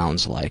what it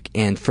sounds like.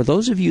 And for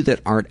those of you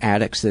that aren't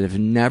addicts, that have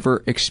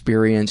never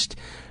experienced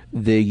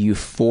the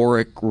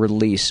euphoric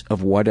release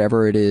of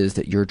whatever it is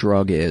that your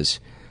drug is,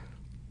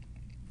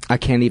 I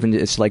can't even,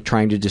 it's like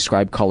trying to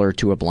describe color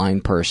to a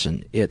blind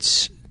person.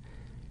 It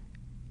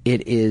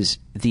is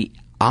the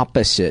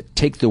opposite.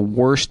 Take the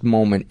worst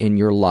moment in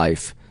your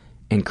life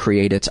and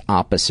create its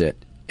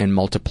opposite and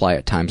multiply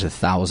it times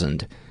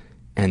 1,000.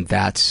 And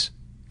that's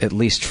at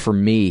least for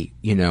me,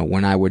 you know,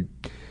 when I would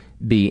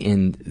be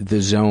in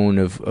the zone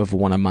of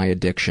one of my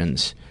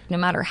addictions. No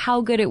matter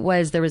how good it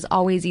was, there was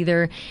always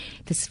either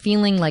this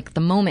feeling like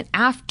the moment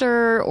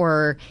after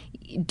or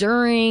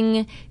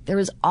during, there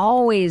was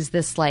always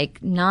this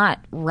like not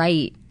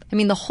right. I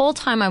mean, the whole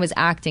time I was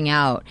acting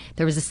out,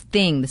 there was this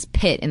thing, this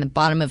pit in the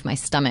bottom of my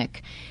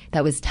stomach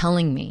that was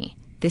telling me,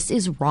 this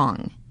is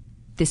wrong.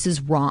 This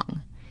is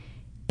wrong.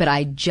 But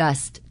I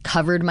just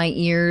covered my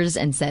ears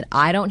and said,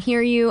 I don't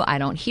hear you. I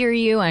don't hear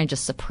you. And I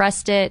just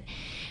suppressed it.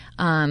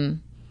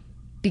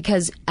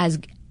 Because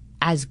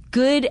as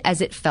good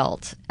as it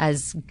felt,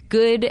 as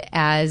good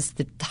as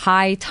the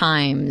high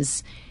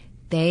times,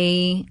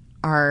 they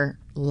are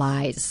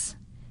lies.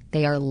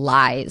 They are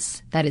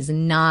lies. That is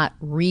not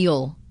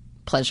real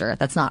pleasure.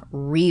 That's not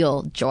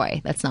real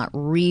joy. That's not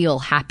real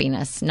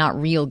happiness, not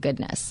real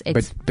goodness.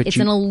 It's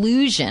an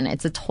illusion.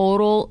 It's a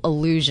total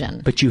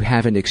illusion. But you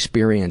haven't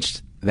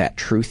experienced that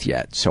truth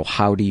yet. So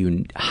how do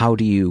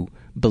you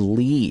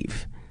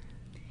believe?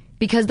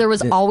 Because there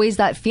was always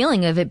that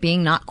feeling of it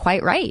being not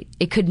quite right.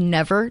 It could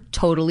never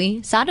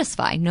totally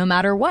satisfy, no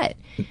matter what.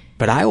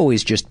 But I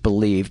always just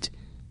believed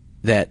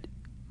that,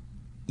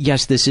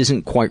 yes, this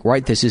isn't quite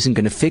right. This isn't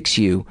going to fix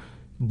you,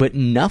 but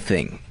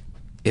nothing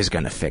is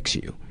going to fix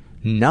you.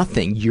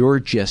 Nothing. You're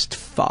just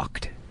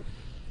fucked.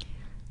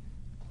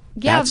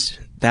 Yeah.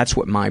 That's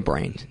what my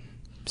brain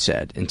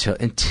said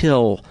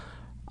until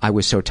I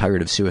was so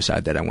tired of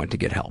suicide that I went to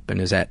get help.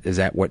 And is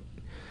that what?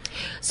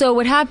 So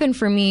what happened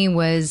for me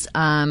was,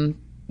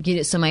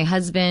 so my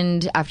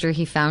husband, after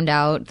he found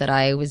out that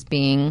I was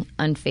being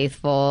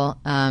unfaithful,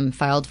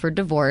 filed for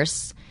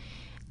divorce,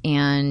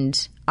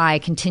 and I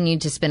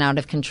continued to spin out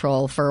of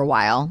control for a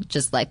while.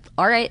 Just like,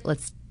 all right,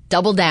 let's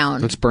double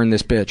down. Let's burn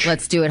this bitch.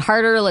 Let's do it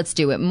harder. Let's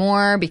do it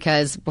more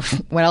because,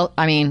 well,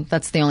 I mean,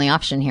 that's the only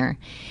option here.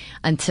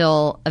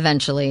 Until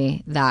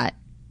eventually that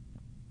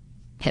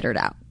petered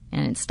out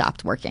and it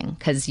stopped working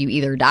because you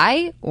either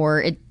die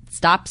or it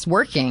stops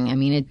working. I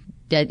mean,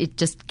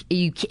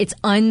 it's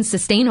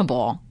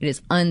unsustainable. It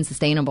is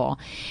unsustainable.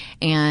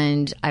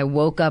 And I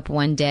woke up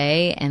one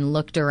day and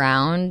looked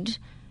around,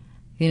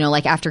 you know,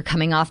 like after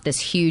coming off this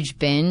huge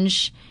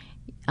binge,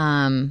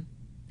 and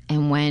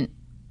went,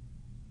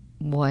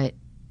 what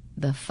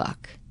the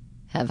fuck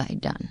have I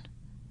done?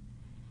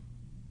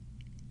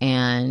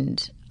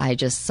 And I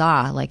just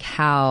saw like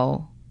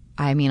how,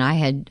 I mean, I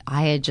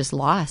had just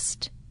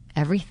lost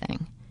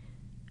everything.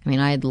 I mean,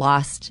 I had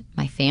lost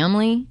my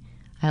family.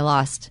 I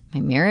lost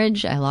my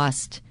marriage. I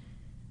lost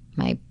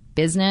my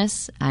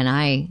business, and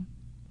I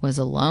was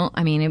alone.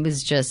 I mean, it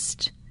was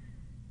just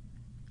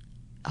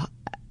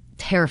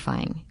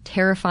terrifying.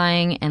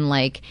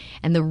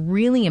 And the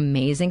really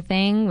amazing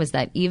thing was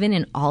that even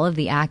in all of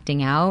the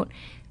acting out,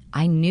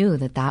 I knew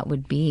that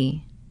would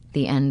be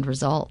the end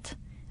result.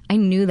 I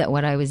knew that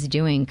what I was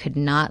doing could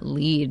not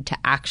lead to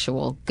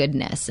actual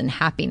goodness and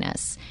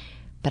happiness,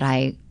 but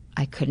I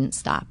couldn't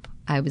stop.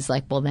 I was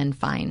like, well, then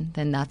fine.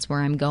 Then that's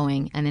where I'm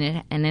going. And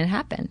then it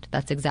happened.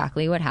 That's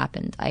exactly what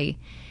happened. I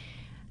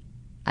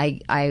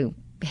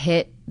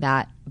hit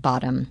that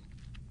bottom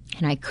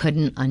and I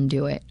couldn't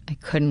undo it. I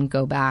couldn't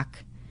go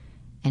back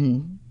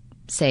and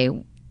say,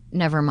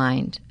 never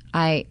mind.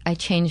 I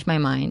changed my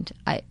mind.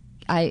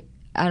 I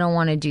don't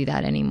want to do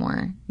that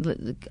anymore.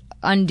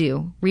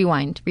 Undo,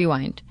 rewind.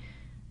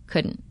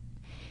 Couldn't.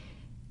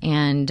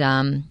 And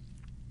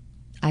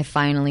I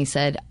finally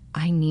said,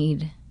 I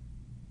need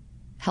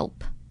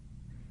help.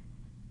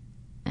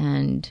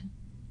 And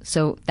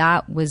so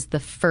that was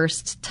the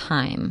first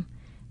time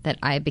that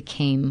I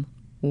became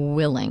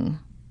willing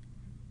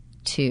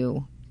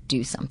to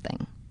do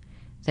something.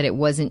 That it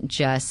wasn't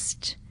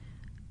just,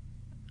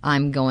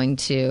 I'm going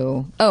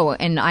to,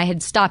 and I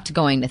had stopped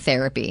going to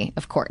therapy,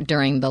 of course,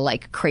 during the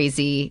like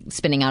crazy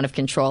spinning out of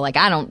control. Like,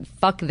 I don't,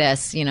 fuck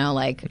this, you know,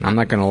 like. I'm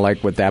not going to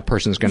like what that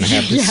person's going to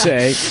have to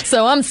say.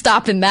 So I'm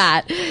stopping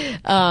that.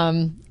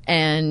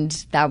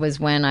 And that was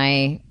when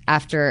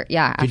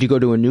Did you go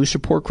to a new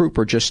support group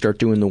or just start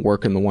doing the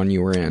work in the one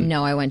you were in?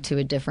 No, I went to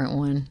a different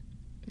one.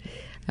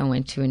 I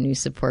went to a new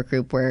support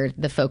group where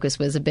the focus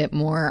was a bit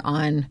more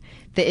on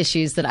the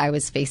issues that I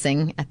was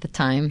facing at the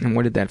time. And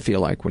what did that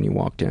feel like when you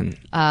walked in?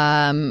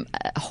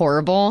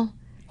 Horrible.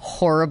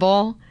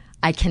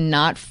 I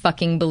cannot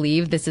fucking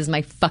believe this is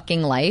my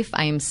fucking life.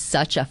 I am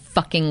such a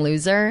fucking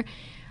loser.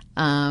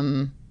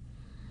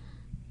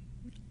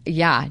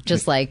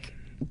 Just like,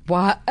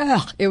 what?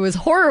 It was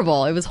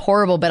horrible. It was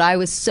horrible, but I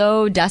was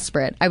so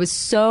desperate. I was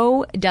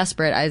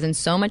in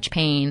so much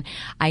pain.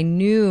 I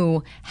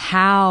knew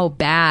how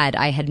bad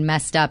I had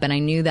messed up, and I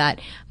knew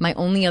that my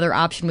only other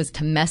option was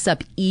to mess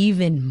up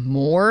even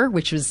more,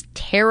 which was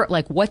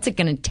like, what's it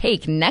going to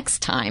take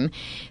next time?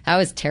 That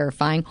was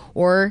terrifying.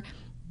 Or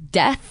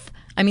death.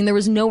 I mean, there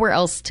was nowhere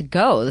else to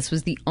go. This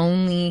was the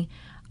only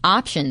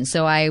option.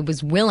 So I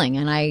was willing,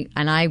 and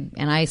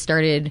I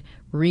started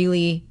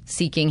really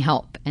seeking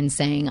help and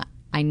saying,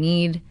 I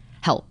need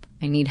help.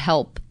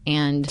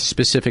 And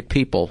specific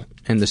people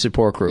in the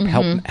support group,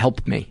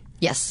 help me.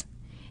 Yes.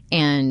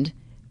 And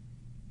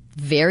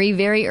very,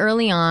 very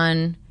early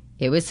on,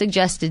 it was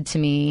suggested to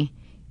me,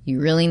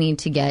 you really need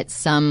to get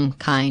some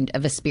kind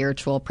of a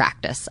spiritual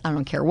practice. I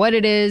don't care what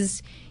it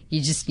is.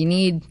 You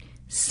need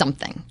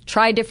something.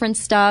 Try different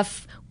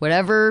stuff.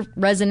 Whatever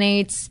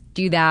resonates,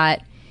 do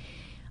that.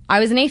 I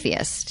was an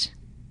atheist,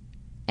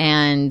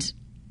 and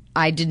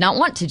I did not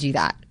want to do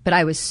that. But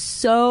I was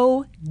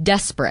so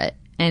desperate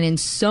and in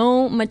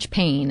so much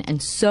pain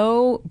and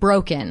so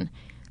broken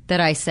that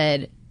I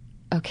said,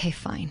 okay,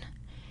 fine.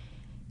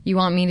 You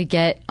want me to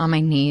get on my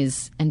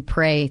knees and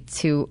pray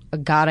to a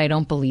God I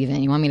don't believe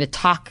in? You want me to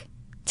talk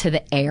to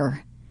the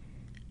air?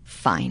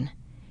 Fine.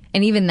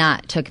 And even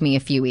that took me a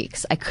few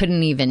weeks. I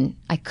couldn't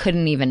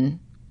even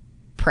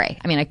pray.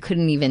 I mean, I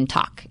couldn't even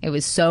talk. It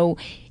was so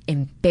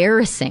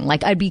embarrassing.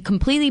 Like, I'd be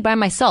completely by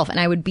myself and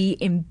I would be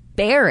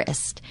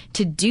embarrassed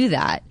to do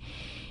that.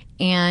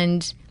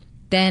 And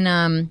then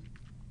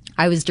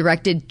I was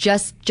directed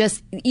just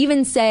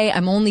even say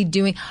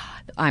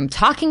I'm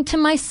talking to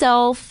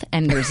myself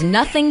and there's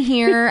nothing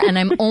here and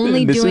I'm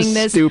only doing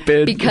this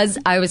stupid. Because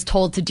I was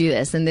told to do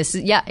this. And this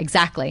is, yeah,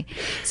 exactly.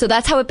 So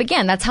that's how it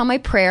began. That's how my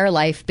prayer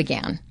life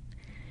began.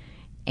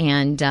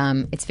 And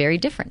it's very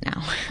different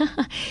now.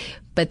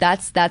 But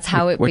that's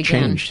how it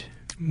began.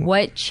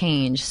 What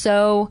changed?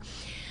 So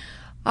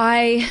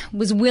I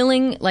was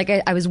willing,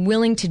 I was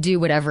willing to do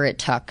whatever it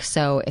took.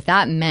 So if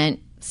that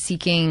meant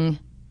seeking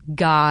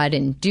God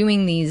and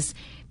doing these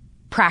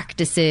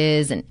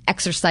practices and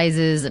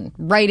exercises and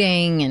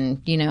writing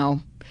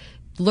and,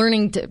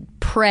 learning to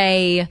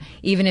pray,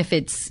 even if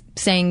it's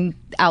saying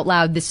out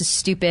loud, this is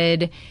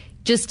stupid.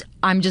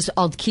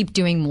 I'll keep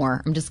doing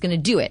more. I'm just going to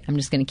do it. I'm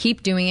just going to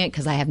keep doing it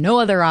because I have no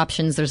other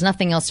options. There's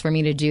nothing else for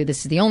me to do. This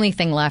is the only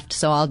thing left.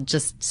 So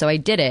I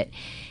did it.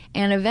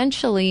 And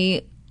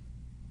eventually,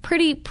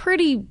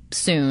 pretty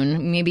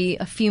soon, maybe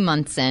a few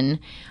months in,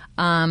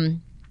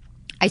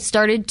 I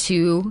started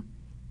to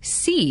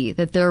see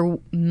that there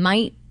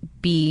might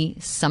be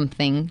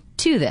something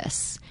to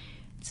this.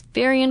 It's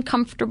very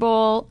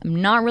uncomfortable.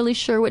 I'm not really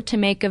sure what to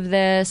make of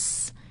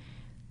this,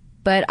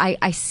 but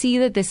I see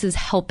that this is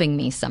helping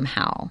me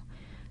somehow.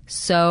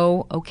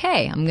 So,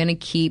 okay, I'm going to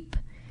keep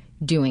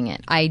doing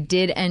it. I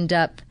did end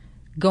up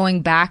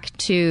going back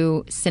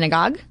to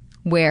synagogue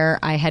where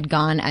I had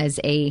gone as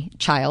a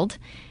child.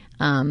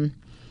 I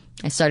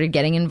started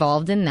getting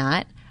involved in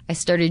that. I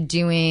started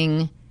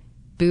doing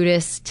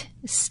Buddhist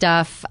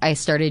stuff. I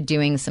started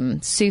doing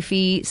some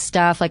Sufi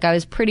stuff. I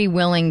was pretty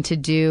willing to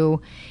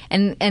do.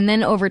 And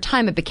then over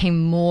time, it became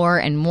more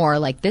and more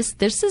like this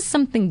is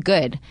something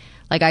good.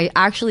 I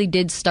actually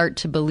did start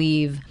to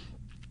believe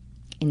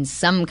in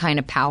some kind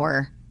of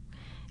power,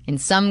 in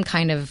some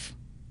kind of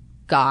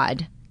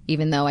God,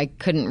 even though I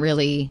couldn't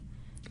really.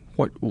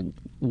 What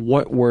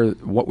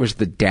was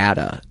the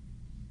data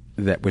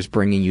that was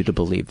bringing you to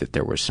believe that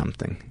there was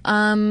something?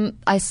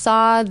 I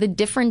saw the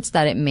difference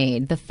that it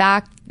made.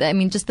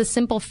 Just the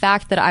simple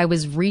fact that I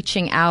was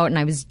reaching out and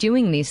I was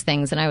doing these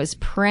things and I was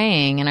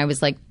praying and I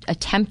was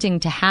attempting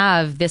to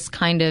have this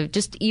kind of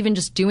just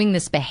doing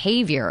this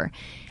behavior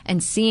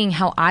and seeing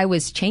how I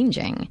was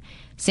changing,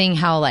 seeing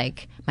how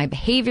my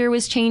behavior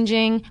was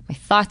changing, my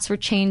thoughts were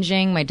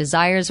changing, my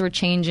desires were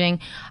changing.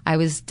 I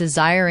was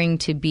desiring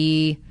to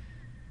be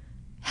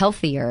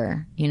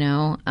healthier,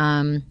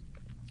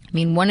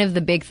 one of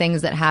the big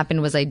things that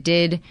happened was I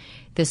did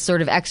this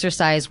sort of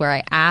exercise where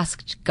I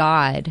asked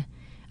God,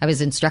 I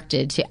was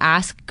instructed to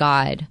ask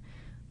God,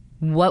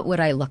 what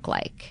would I look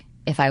like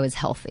if I was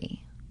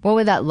healthy? What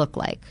would that look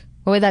like?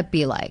 What would that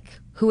be like?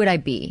 Who would I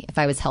be if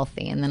I was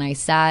healthy? And then I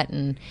sat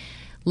and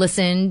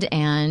listened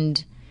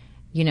and,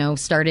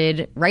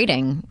 started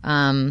writing.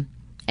 And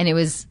it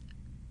was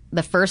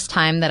the first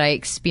time that I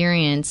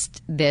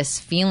experienced this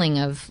feeling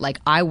of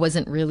I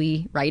wasn't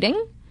really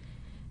writing.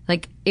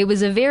 It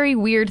was a very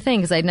weird thing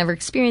because I'd never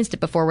experienced it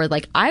before where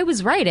I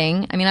was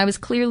writing.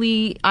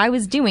 I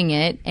was doing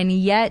it, and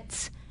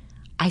yet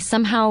I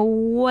somehow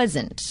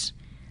wasn't.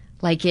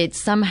 It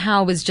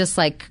somehow was just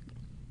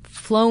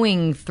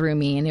flowing through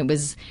me, and it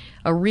was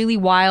a really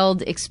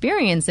wild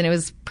experience, and it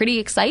was pretty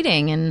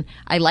exciting, and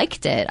I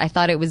liked it. I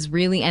thought it was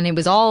and it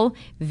was all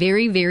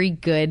very, very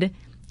good,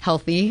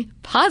 healthy,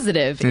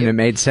 positive. And it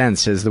made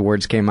sense as the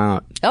words came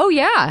out. Oh,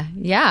 yeah.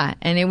 Yeah.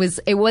 And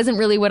it wasn't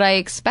really what I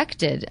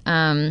expected.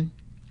 And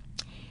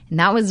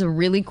that was a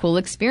really cool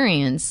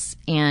experience.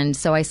 And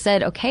so I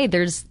said, okay,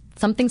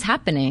 something's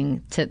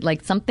happening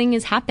something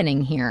is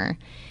happening here.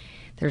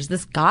 There's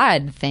this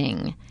God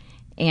thing.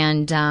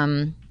 And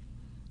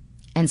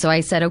so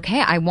I said,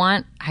 okay, I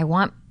want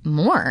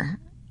more.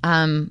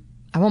 I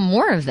want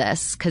more of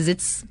this because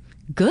it's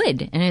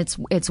good and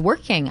it's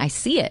working. I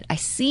see it.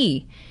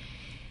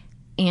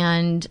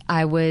 And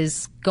I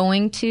was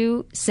going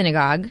to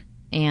synagogue,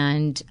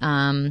 and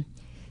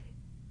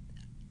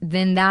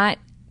then that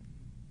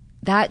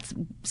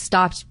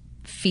stopped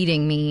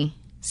feeding me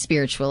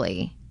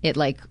spiritually. It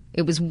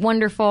was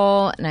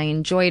wonderful, and I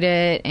enjoyed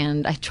it,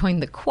 and I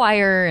joined the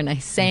choir, and I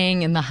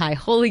sang in the high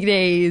holy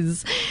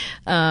days,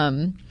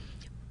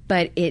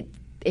 but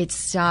it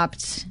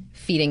stopped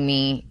feeding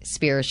me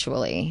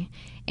spiritually,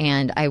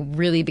 and I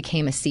really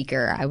became a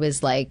seeker. I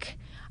was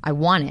I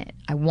want it.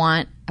 I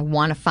want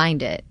to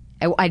find it.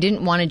 I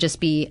didn't want to just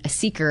be a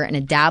seeker and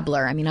a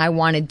dabbler. I mean, I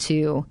wanted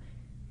to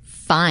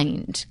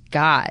find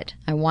God.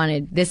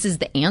 This is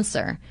the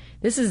answer.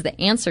 This is the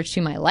answer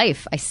to my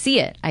life. I see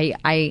it.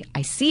 I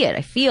see it.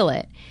 I feel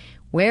it.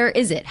 Where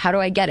is it? How do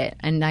I get it?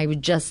 And I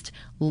would just,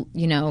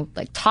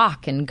 like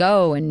talk and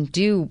go and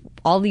do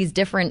all these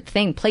different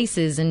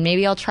places. And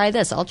maybe I'll try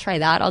this. I'll try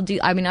that.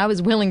 I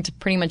was willing to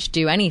pretty much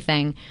do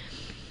anything.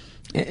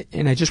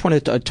 And I just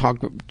wanted to talk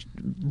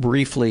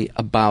briefly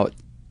about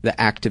the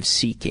act of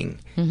seeking,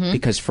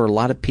 because for a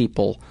lot of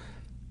people,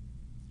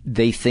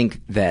 they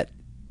think that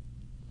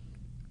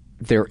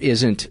there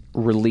isn't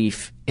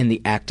relief in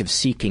the act of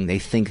seeking. They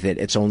think that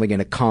it's only going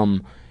to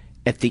come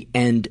at the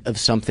end of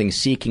something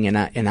seeking.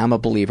 And I'm a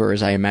believer,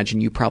 as I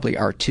imagine you probably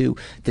are too,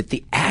 that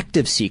the act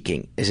of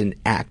seeking is an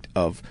act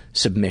of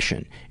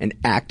submission, an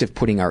act of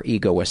putting our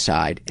ego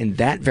aside. And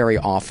that very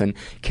often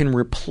can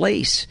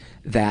replace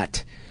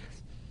that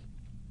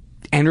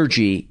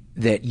energy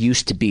that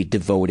used to be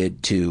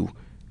devoted to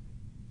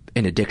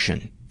an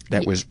addiction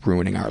that was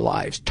ruining our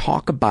lives.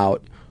 Talk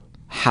about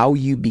how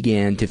you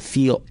began to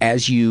feel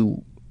as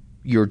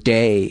your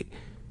day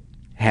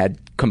had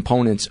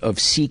components of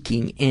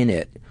seeking in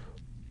it,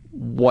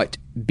 what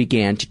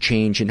began to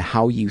change and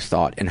how you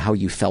thought and how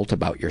you felt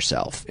about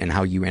yourself and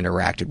how you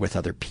interacted with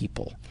other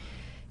people.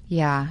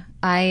 Yeah.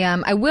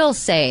 I will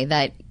say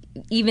that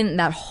even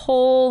that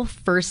whole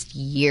first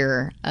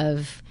year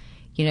of,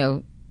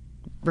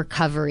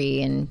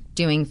 recovery and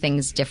doing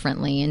things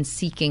differently and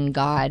seeking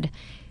God,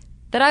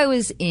 that I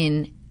was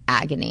in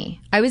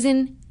agony. I was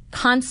in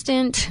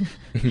constant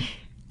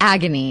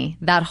agony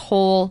that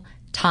whole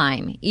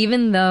time.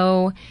 Even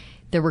though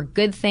there were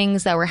good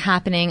things that were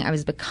happening, I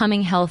was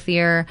becoming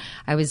healthier.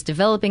 I was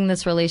developing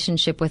this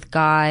relationship with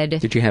God.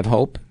 Did you have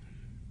hope?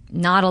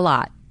 Not a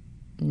lot.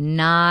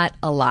 Not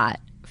a lot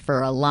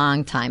for a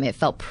long time. It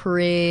felt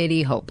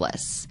pretty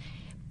hopeless.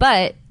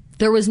 But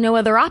there was no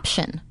other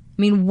option.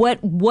 I mean,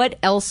 what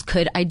else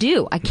could I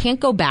do? I can't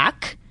go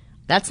back.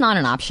 That's not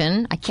an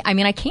option. I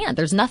can't.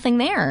 There's nothing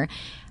there.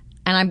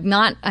 And I'm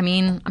not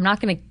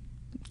going to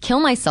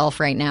kill myself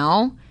right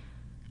now.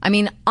 I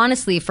mean,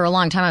 honestly, for a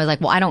long time, I was like,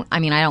 well, I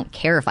don't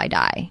care if I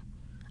die.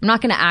 I'm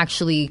not going to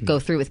actually go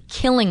through with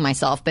killing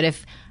myself. But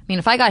if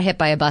I got hit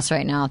by a bus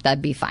right now,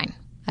 that'd be fine.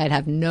 I'd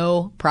have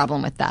no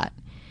problem with that.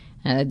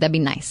 That'd be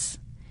nice.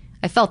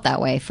 I felt that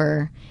way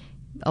for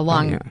a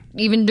long,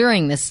 even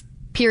during this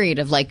period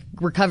of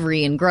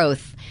recovery and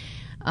growth.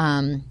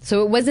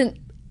 So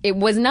it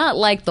was not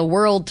like the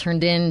world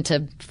turned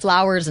into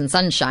flowers and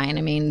sunshine.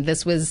 I mean,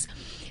 this was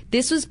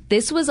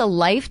a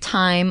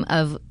lifetime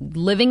of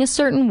living a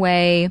certain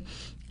way,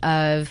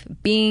 of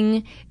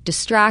being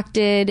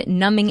distracted,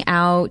 numbing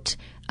out,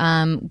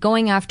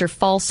 going after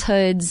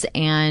falsehoods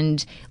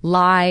and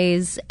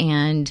lies,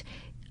 and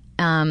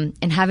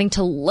having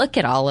to look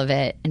at all of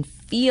it and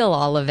feel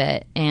all of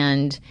it,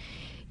 and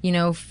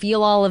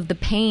feel all of the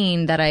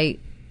pain that I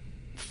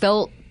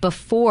felt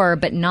before,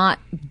 but not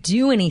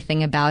do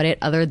anything about it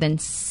other than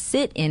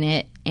sit in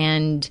it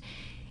and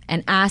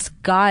ask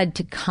God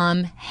to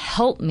come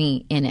help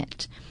me in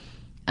it,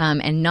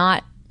 and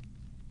not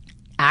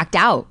act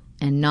out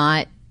and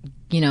not,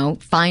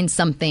 find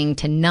something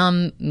to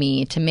numb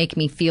me, to make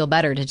me feel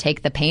better, to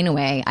take the pain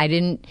away.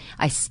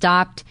 I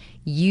stopped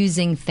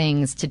using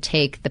things to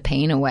take the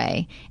pain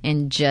away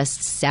and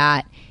just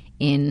sat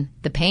in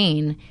the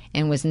pain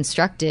and was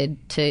instructed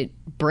to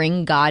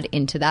bring God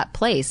into that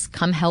place.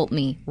 Come help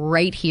me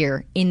right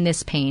here in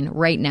this pain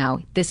right now.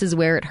 This is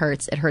where it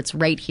hurts. It hurts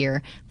right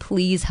here.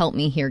 Please help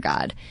me here,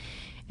 God.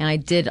 And I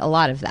did a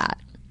lot of that.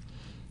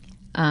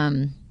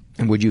 And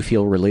would you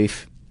feel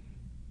relief?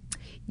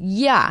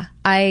 Yeah.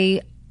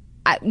 I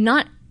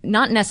not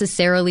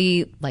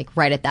necessarily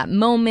right at that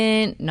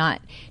moment,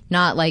 not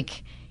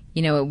like,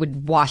 it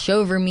would wash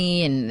over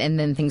me and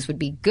then things would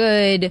be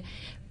good.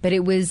 But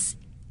it was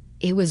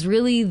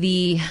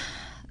really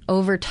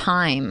over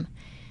time.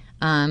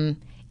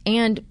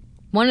 And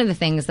one of the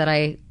things that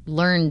I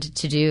learned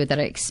to do, that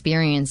I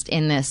experienced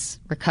in this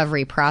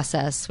recovery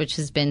process, which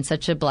has been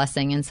such a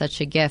blessing and such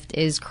a gift,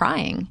 is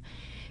crying.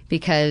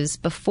 Because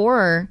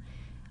before,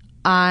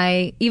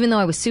 even though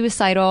I was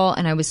suicidal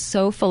and I was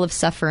so full of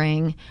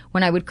suffering,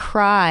 when I would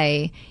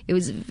cry, it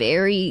was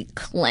very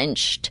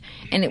clenched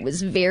and it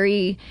was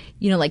very,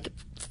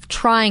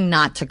 trying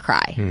not to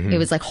cry. Mm-hmm. It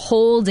was like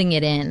holding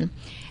it in.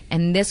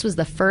 And this was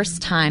the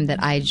first time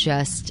that I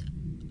just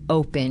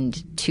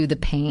opened to the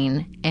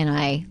pain and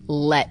I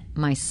let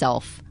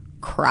myself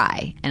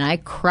cry. And I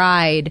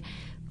cried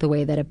the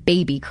way that a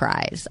baby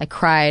cries. I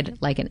cried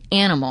like an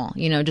animal,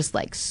 just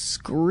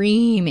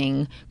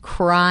screaming,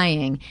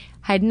 crying.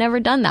 I had never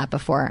done that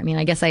before.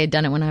 I guess I had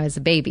done it when I was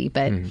a baby,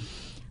 but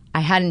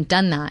I hadn't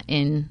done that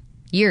in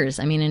years.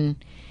 And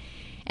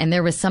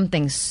there was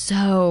something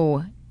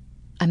so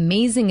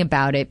amazing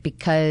about it,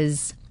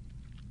 because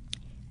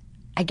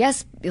I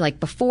guess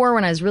before,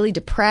 when I was really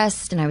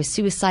depressed and I was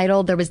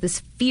suicidal, there was this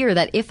fear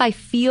that if I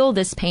feel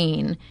this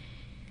pain,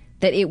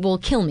 that it will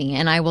kill me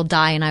and I will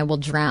die and I will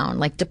drown.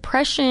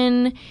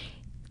 Depression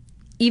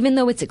even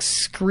though it's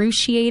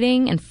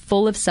excruciating and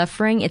full of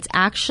suffering, it's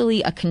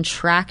actually a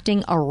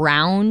contracting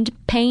around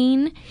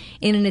pain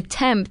in an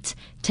attempt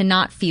to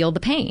not feel the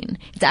pain.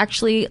 It's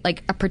actually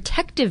like a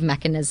protective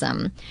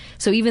mechanism.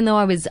 So even though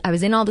I was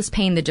in all this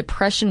pain, the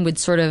depression would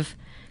sort of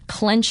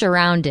clench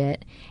around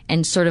it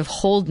and sort of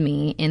hold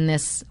me in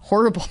this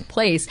horrible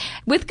place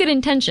with good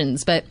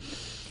intentions. But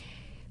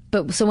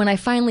so when I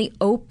finally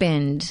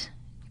opened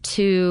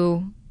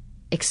to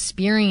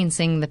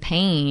experiencing the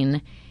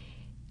pain,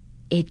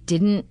 it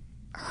didn't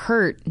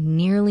hurt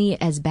nearly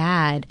as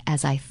bad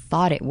as I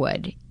thought it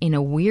would. In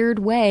a weird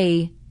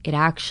way, it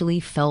actually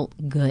felt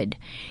good.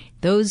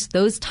 Those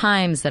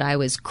times that I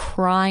was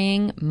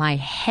crying my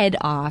head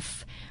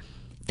off,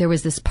 there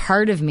was this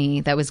part of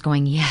me that was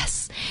going,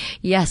 yes,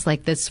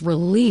 like this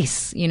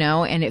release,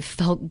 and it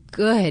felt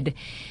good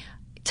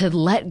to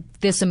let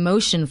this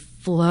emotion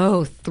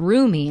flow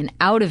through me and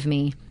out of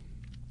me.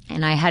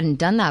 And I hadn't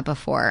done that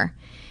before.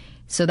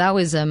 So that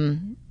was,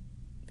 and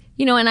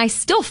I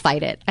still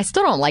fight it. I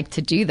still don't like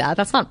to do that.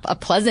 That's not a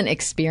pleasant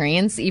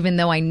experience, even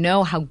though I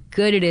know how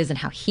good it is and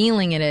how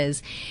healing it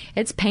is.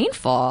 It's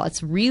painful.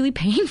 It's really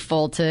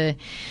painful to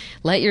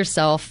let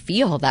yourself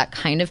feel that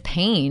kind of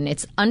pain.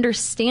 It's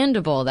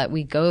understandable that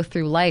we go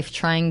through life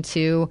trying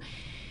to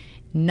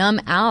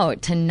numb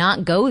out, to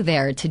not go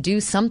there, to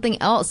do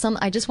something else.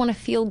 I just want to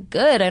feel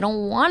good. I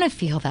don't want to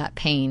feel that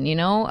pain,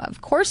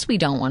 Of course we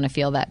don't want to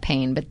feel that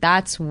pain, but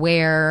that's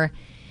where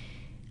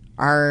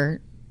our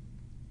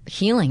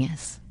healing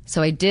is.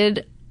 So I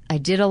did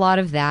a lot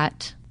of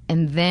that,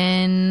 and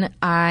then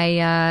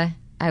I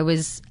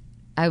was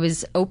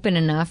open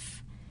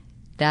enough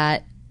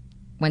that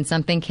when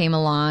something came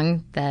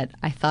along that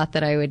I thought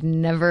that I would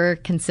never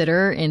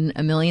consider in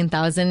a million,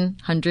 thousand,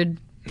 100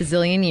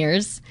 bazillion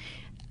years,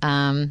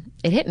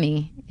 it hit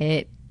me.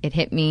 It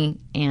hit me,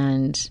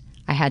 and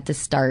I had to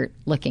start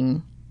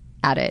looking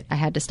at it. I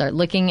had to start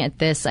looking at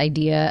this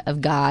idea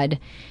of God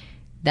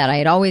that I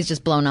had always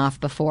just blown off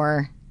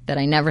before, that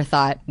I never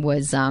thought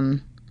was,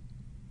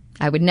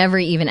 I would never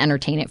even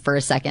entertain it for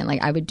a second.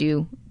 Like, I would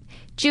do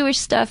Jewish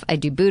stuff, I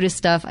do Buddhist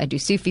stuff, I do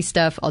Sufi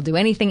stuff, I'll do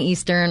anything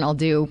Eastern, I'll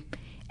do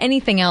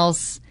anything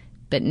else,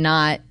 but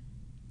not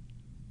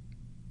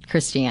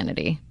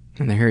Christianity.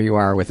 And here you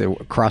are with a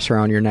cross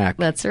around your neck.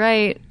 That's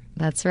right.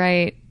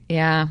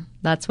 Yeah,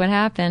 that's what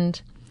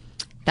happened.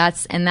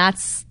 That's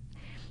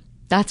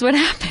what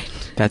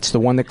happened. That's the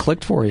one that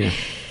clicked for you.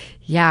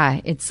 Yeah,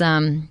 it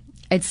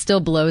still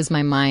blows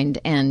my mind,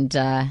 and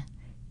the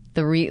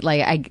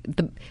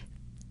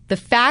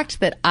fact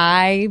that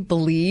I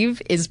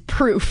believe is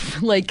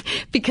proof.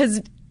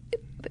 Because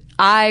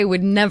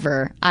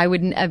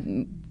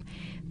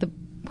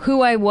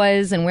who I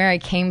was and where I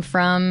came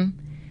from,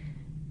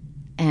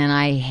 and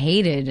I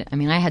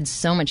had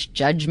so much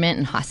judgment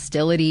and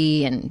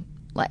hostility, and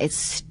it's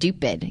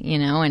stupid,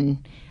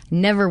 and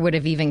never would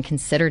have even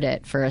considered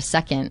it for a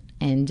second.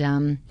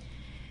 And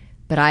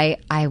but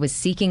I was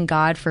seeking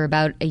God for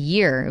about a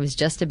year. It was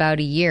just about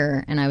a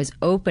year, and I was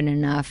open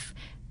enough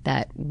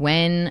that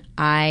when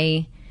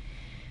I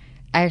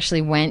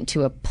actually went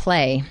to a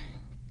play,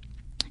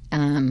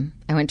 I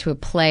went to a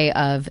play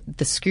of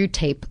the Screw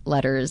Tape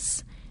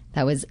Letters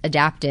that was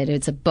adapted.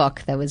 It's a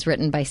book that was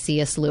written by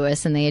C.S.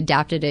 Lewis, and they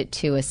adapted it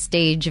to a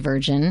stage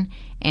version.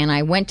 And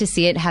I went to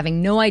see it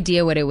having no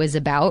idea what it was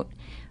about,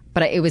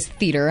 but it was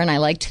theater, and I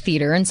liked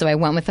theater. And so I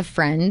went with a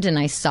friend, and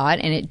I saw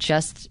it, and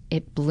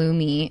it blew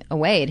me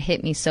away. It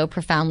hit me so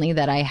profoundly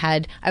that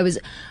I was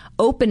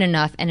open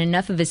enough and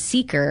enough of a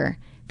seeker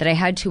that I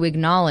had to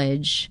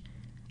acknowledge,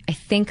 I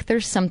think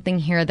there's something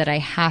here that I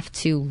have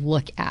to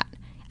look at.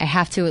 I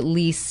have to at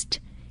least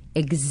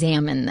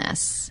examine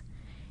this.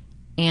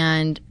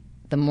 And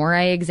the more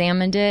I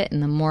examined it,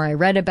 and the more I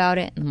read about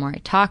it, and the more I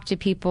talked to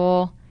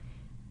people,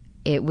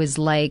 it was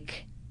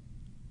like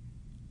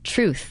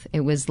truth.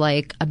 It was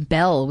like a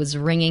bell was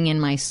ringing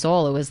in my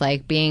soul. It was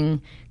like being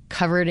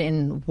covered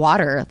in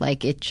water.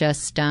 Like, it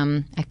just,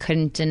 I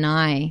couldn't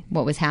deny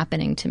what was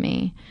happening to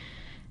me.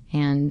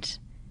 And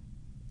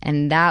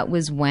that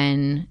was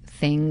when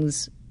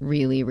things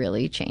really,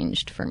 really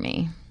changed for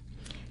me.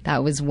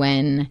 That was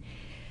when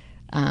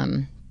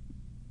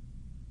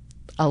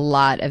a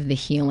lot of the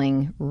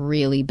healing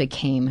really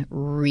became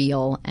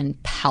real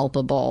and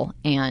palpable,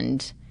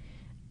 and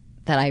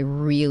that I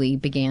really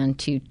began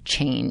to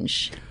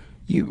change.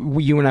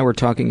 You and I were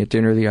talking at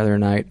dinner the other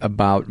night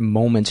about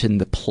moments in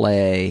the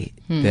play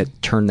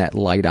that turned that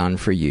light on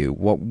for you.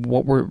 What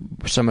were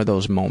some of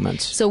those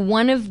moments? So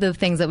one of the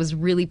things that was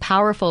really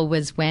powerful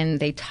was when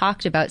they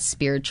talked about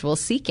spiritual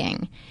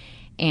seeking,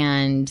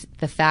 and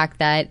the fact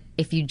that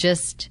if you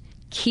just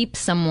keep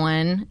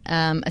someone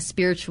a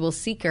spiritual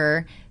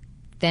seeker,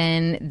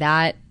 then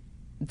that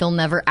they'll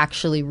never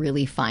actually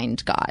really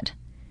find God.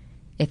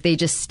 If they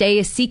just stay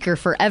a seeker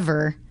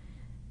forever,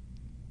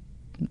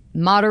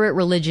 moderate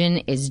religion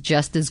is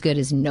just as good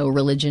as no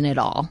religion at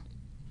all.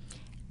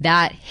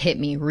 That hit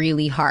me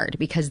really hard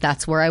because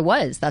that's where I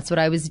was. That's what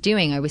I was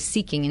doing. I was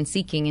seeking and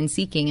seeking and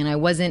seeking, and I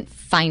wasn't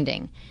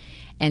finding.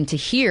 And to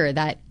hear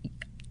that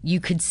you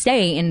could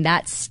stay in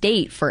that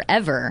state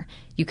forever.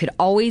 You could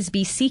always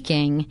be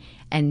seeking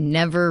and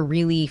never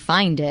really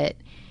find it.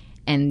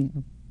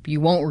 And you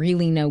won't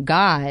really know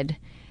God,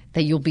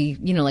 that you'll be,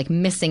 like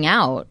missing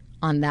out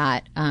on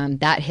that.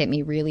 That hit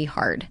me really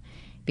hard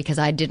because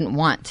I didn't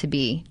want to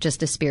be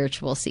just a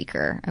spiritual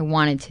seeker. I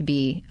wanted to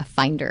be a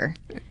finder.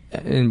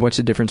 And what's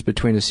the difference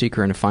between a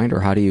seeker and a finder?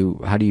 How do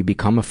you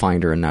become a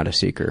finder and not a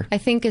seeker? I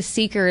think a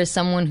seeker is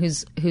someone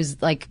who's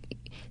like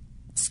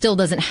still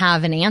doesn't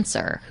have an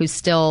answer, who's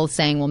still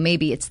saying, well,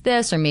 maybe it's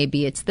this, or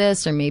maybe it's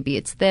this, or maybe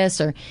it's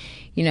this, or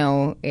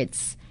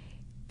it's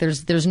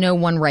there's no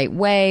one right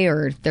way,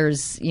 or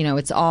there's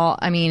it's all.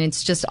 I mean,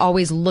 it's just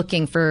always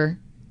looking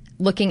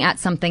at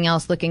something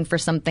else, looking for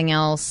something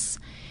else.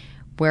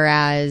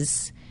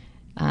 Whereas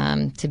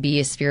to be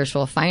a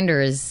spiritual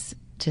finder is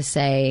to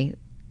say,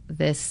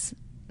 this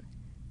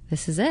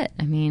is it.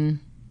 I mean,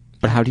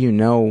 but how do you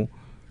know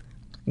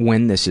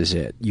when this is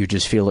it? You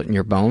just feel it in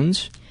your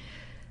bones?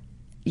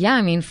 Yeah,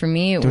 I mean, for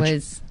me, it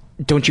was.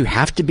 Don't you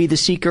have to be the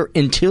seeker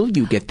until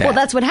you get that? Well,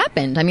 that's what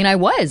happened. I mean, I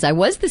was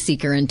the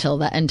seeker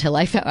until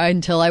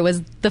I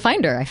was the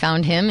finder. I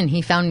found him, and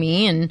he found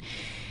me,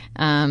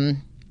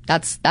 and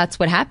that's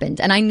what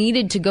happened. And I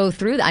needed to go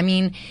through that. I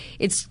mean,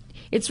 it's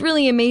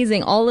really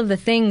amazing, all of the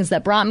things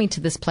that brought me to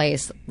this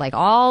place, like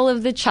all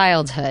of the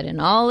childhood and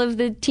all of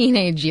the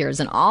teenage years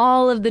and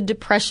all of the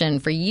depression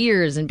for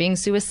years and being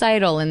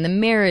suicidal and the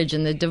marriage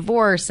and the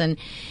divorce and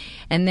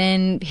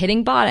then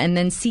hitting bottom and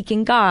then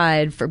seeking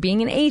God for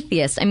being an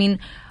atheist. I mean,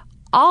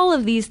 all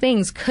of these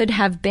things could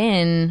have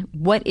been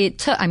what it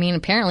took. I mean,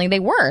 apparently they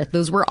were.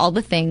 Those were all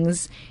the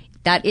things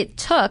that it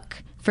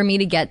took for me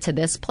to get to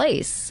this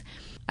place.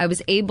 I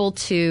was able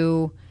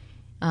to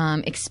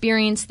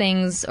experience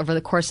things over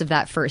the course of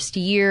that first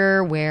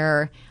year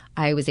where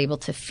I was able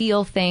to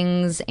feel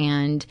things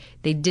and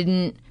they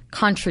didn't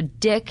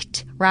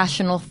contradict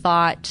rational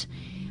thought.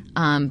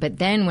 But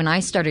then when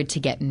I started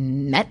to get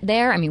met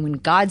there, I mean, when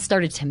God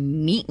started to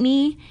meet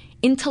me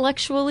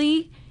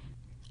intellectually,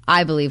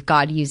 I believe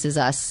God uses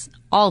us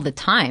all the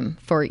time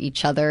for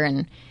each other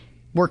and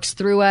works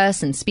through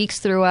us and speaks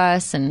through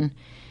us and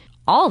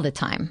all the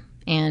time.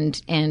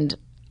 And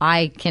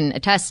I can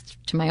attest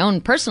to my own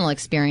personal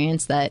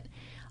experience that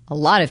a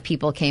lot of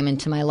people came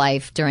into my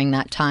life during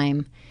that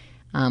time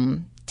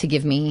to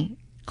give me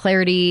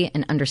clarity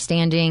and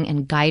understanding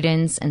and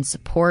guidance and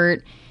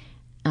support.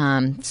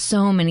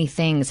 So many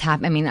things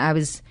happened. I mean, I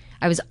was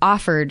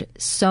offered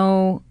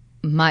so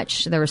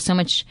much. There was so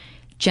much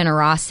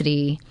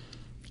generosity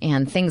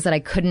and things that I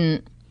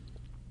couldn't.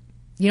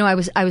 I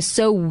was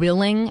so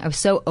willing. I was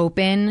so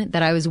open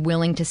that I was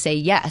willing to say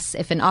yes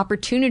if an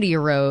opportunity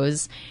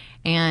arose.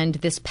 And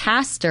this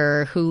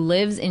pastor who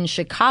lives in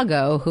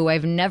Chicago, who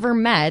I've never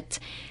met,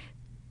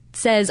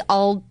 says,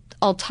 I'll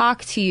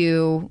talk to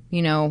you,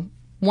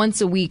 once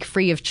a week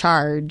free of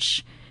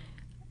charge,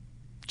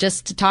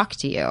 just to talk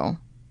to you.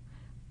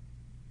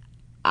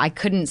 I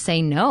couldn't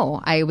say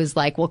no. I was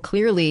like, well,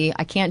 clearly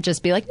I can't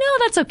just be like, no,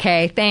 that's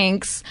okay,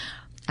 thanks.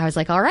 I was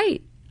like, all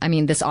right. I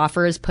mean, this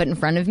offer is put in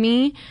front of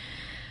me.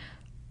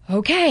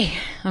 Okay,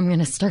 I'm going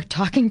to start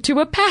talking to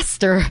a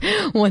pastor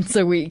once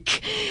a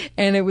week.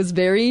 And it was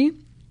very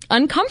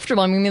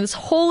uncomfortable. I mean, this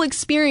whole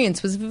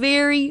experience was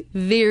very,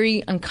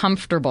 very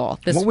uncomfortable.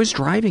 What was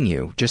driving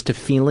you? Just a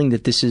feeling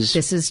that this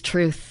is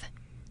truth.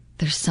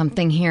 There's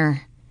something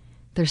here.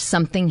 There's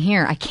something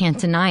here. I can't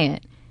deny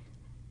it.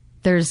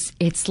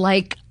 It's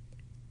like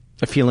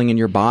a feeling in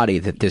your body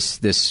that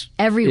this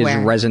everywhere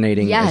is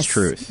resonating as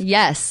truth.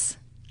 Yes.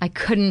 I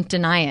couldn't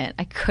deny it.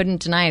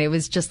 It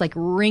was just like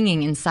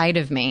ringing inside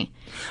of me.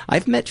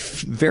 I've met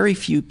very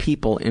few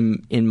people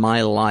in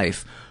my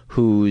life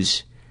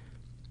whose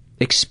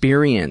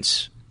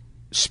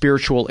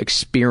spiritual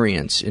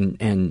experience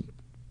and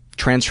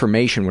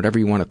transformation, whatever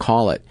you want to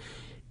call it,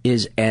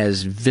 is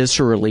as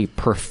viscerally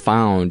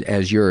profound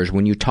as yours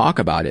when you talk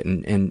about it.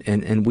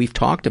 And we've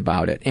talked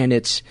about it. And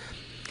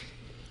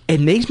it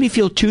makes me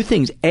feel two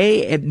things. A,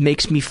 it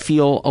makes me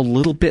feel a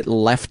little bit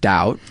left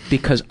out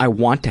because I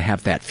want to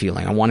have that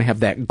feeling. I want to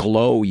have that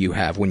glow you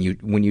have when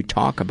you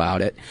talk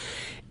about it.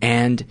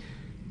 And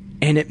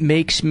it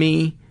makes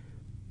me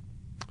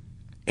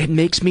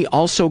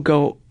also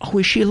go, oh,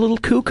 is she a little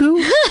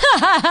cuckoo?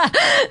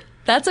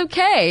 That's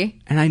okay.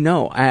 And I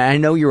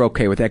know you're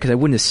okay with that because I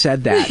wouldn't have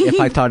said that if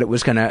I thought it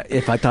was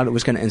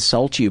gonna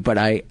insult you. But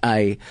I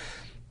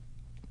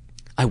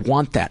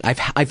want that.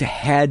 I've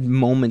had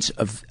moments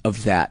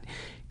of that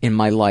in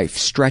my life,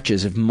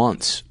 stretches of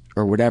months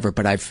or whatever.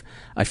 But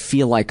I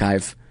feel like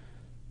I've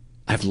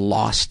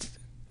lost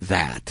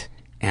that,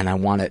 and I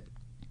want it,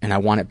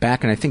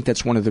 back. And I think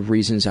that's one of the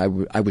reasons I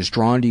was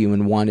drawn to you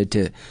and wanted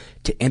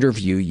to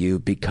interview you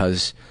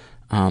because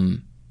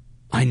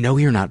I know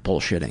you're not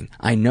bullshitting.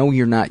 I know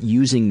you're not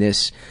using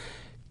this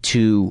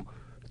to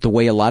the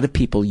way a lot of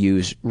people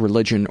use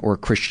religion or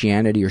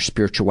Christianity or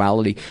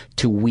spirituality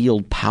to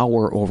wield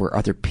power over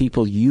other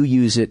people. You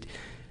use it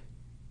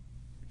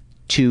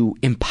to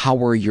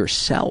empower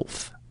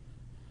yourself.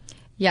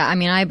 Yeah, I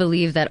mean, I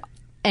believe that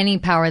any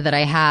power that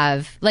I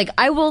have, like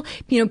I will,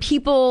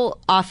 people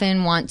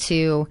often want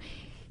to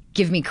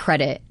give me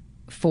credit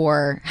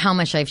for how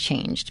much I've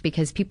changed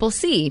because people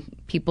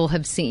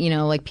have seen,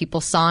 like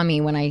people saw me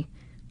when I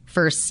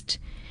first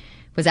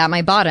was at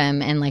my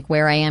bottom and like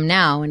where I am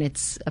now. And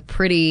it's a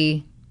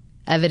pretty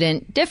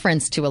evident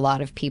difference to a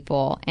lot of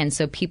people. And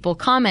so people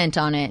comment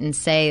on it and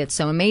say, it's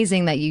so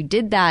amazing that you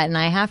did that. And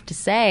I have to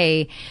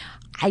say,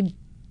 I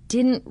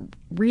didn't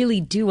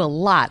really do a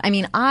lot. I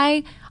mean,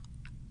 I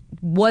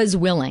was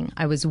willing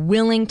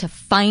to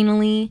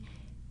finally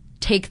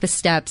take the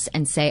steps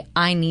and say,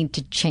 I need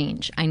to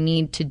change. I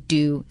need to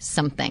do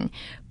something.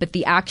 But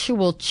the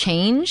actual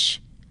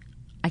change,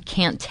 I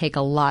can't take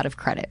a lot of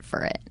credit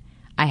for it.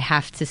 I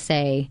have to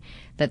say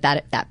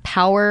that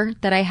power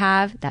that I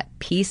have, that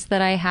peace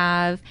that I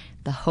have,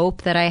 the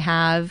hope that I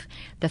have,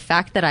 the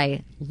fact that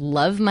I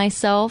love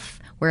myself,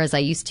 whereas I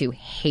used to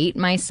hate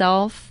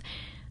myself,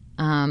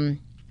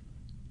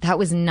 that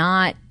was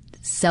not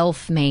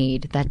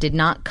self-made. That did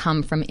not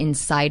come from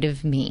inside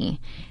of me.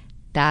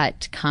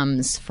 That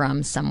comes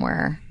from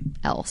somewhere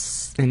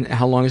else. And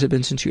how long has it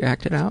been since you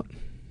acted out?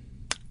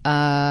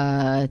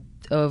 Over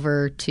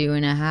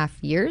 2.5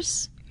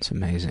 years. It's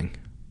amazing.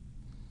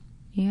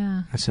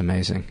 Yeah. That's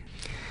amazing.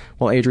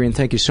 Well, Adrienne,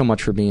 thank you so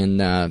much for being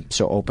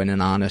so open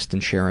and honest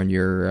and sharing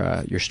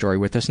your story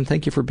with us, and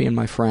thank you for being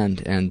my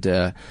friend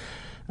and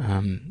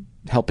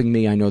helping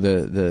me. I know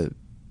the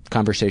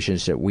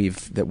conversations that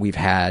we've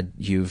had,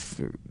 you've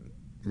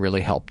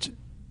really helped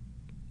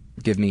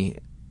give me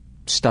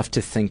stuff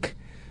to think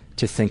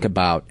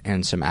about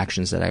and some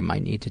actions that I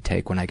might need to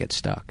take when I get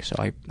stuck. So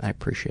I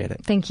appreciate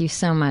it. Thank you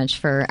so much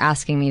for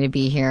asking me to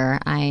be here.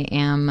 I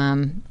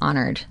am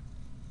honored.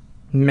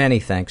 Many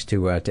thanks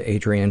to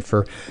Adrienne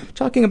for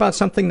talking about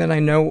something that I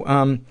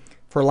know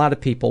for a lot of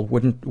people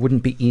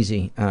wouldn't be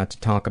easy to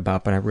talk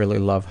about, but I really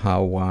love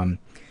how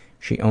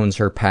she owns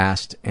her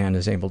past and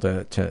is able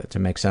to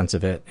make sense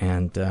of it,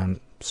 and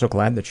so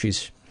glad that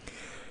she's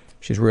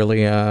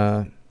really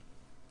learned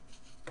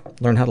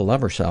how to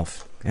love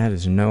herself. That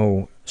is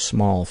no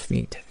small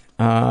feat.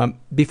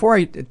 Before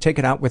I take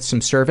it out with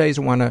some surveys,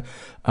 I want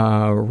to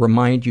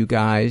remind you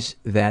guys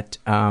that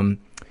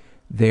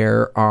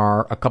there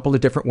are a couple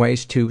of different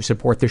ways to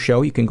support the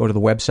show. You can go to the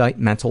website,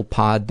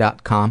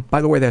 mentalpod.com.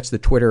 By the way, that's the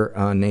Twitter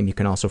name. You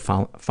can also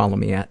follow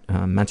me at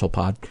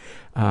mentalpod.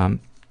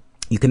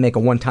 You can make a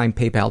one-time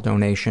PayPal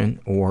donation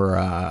or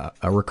a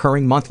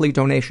recurring monthly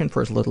donation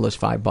for as little as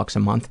 $5 a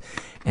month.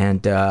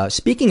 And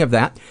speaking of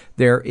that,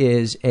 there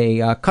is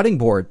a cutting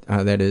board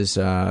that is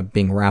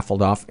being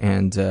raffled off,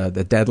 and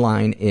the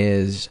deadline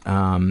is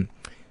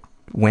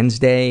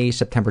Wednesday,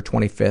 September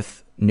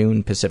 25th,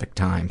 noon Pacific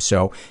time.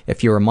 So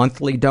if you're a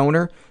monthly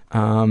donor,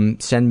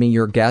 send me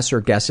your guess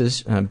or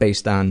guesses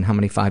based on how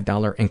many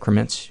 $5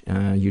 increments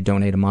you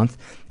donate a month.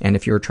 And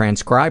if you're a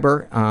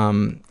transcriber,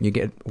 you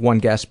get one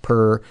guess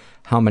per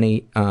how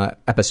many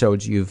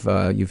episodes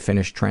you've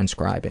finished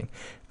transcribing.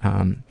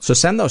 So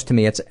send those to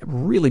me. It's a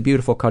really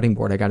beautiful cutting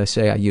board. I got to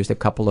say, I used a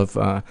couple of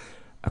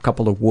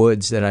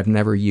woods that I've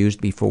never used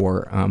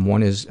before.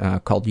 One is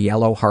called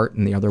Yellow Heart,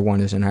 and the other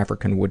one is an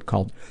African wood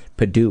called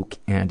Padouk.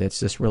 And it's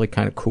this really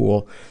kind of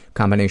cool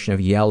combination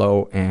of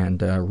yellow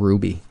and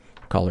ruby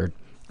colored.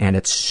 And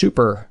it's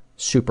super,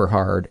 super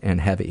hard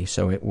and heavy,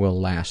 so it will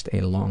last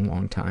a long,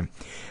 long time.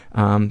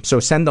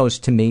 So send those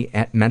to me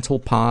at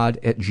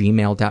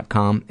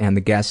mentalpod@gmail.com, and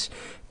the guess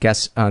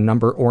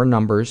number or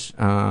numbers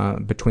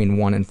between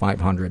 1 and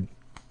 500.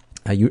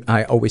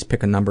 I always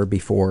pick a number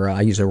before.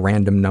 I use a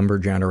random number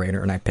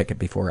generator, and I pick it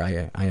before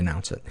I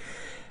announce it.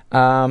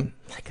 I'm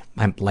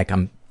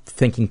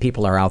thinking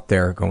people are out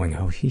there going,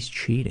 "Oh, he's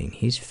cheating.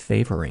 He's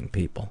favoring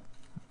people."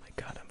 Oh my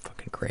God, I'm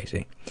fucking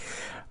crazy.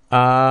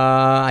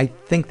 I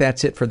think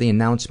that's it for the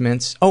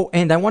announcements. Oh,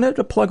 and I wanted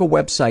to plug a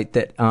website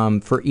that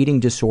for eating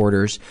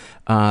disorders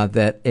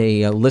that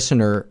a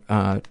listener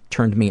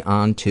turned me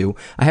on to.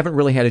 I haven't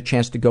really had a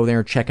chance to go there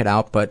and check it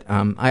out, but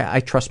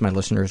I trust my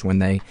listeners when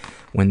they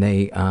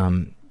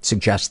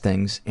suggest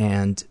things.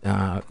 And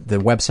the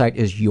website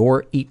is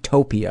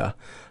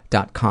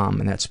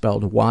youreatopia.com, and that's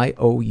spelled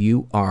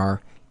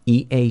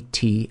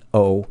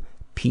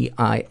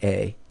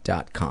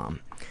youreatopia.com.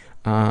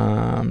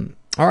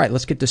 All right,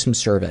 let's get to some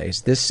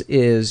surveys. This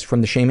is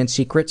from the Shame and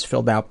Secrets,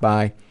 filled out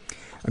by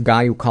a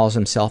guy who calls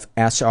himself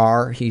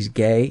SR. He's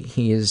gay.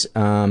 He is he's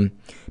in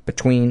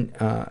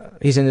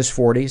his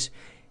 40s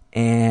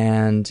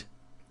and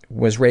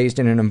was raised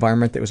in an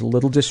environment that was a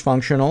little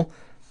dysfunctional.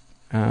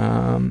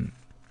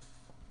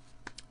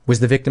 Was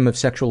the victim of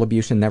sexual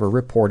abuse and never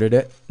reported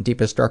it.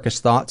 Deepest,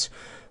 darkest thoughts.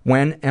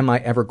 When am I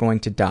ever going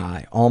to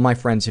die? All my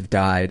friends have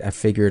died. I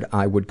figured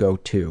I would go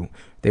too.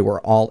 They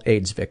were all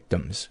AIDS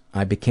victims.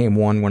 I became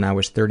one when I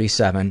was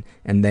 37,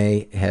 and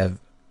they had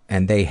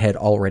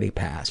already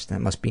passed.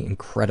 That must be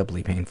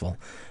incredibly painful.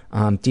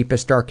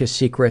 Deepest, darkest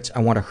secrets. I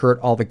want to hurt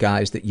all the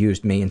guys that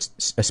used me, and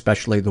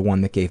especially the one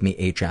that gave me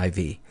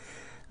HIV.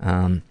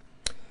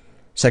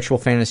 Sexual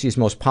fantasies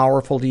most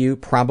powerful to you?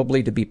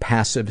 Probably to be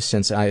passive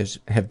since I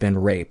have been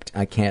raped.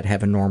 I can't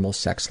have a normal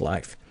sex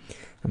life.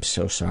 I'm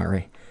so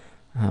sorry.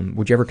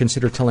 Would you ever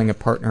consider telling a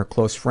partner or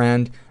close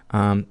friend?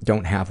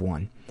 Don't have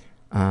one.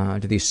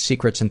 Do these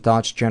secrets and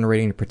thoughts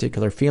generate any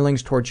particular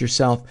feelings towards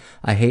yourself?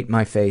 I hate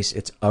my face.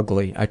 It's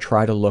ugly. I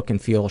try to look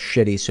and feel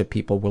shitty so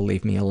people will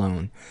leave me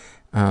alone.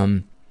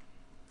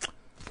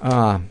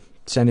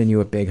 Sending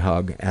you a big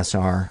hug,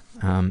 SR.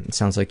 It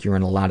sounds like you're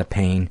in a lot of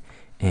pain,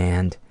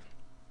 and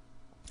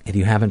if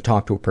you haven't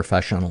talked to a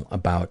professional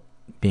about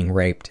being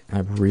raped, I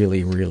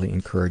really, really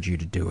encourage you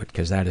to do it,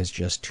 because that is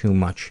just too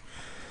much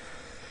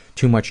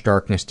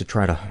darkness to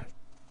try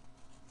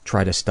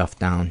to stuff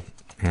down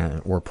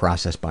or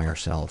process by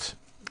ourselves.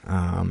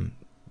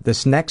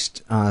 This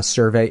next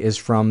survey is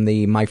from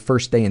the My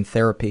First Day in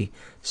Therapy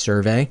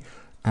survey,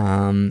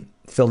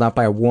 filled out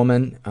by a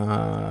woman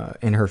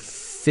in her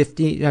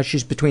 50.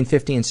 She's between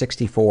 50 and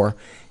 64.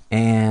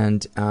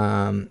 And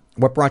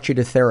what brought you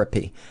to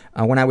therapy?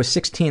 When I was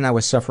 16, I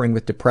was suffering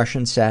with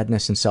depression,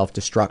 sadness, and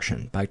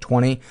self-destruction. By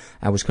 20,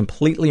 I was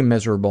completely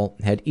miserable,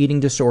 had eating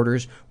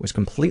disorders, was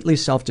completely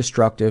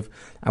self-destructive.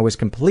 I was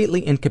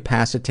completely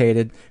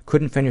incapacitated,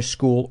 couldn't finish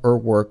school or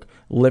work,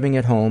 living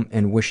at home,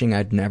 and wishing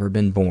I'd never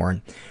been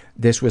born.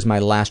 This was my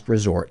last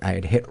resort. I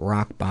had hit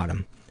rock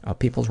bottom.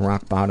 People's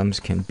rock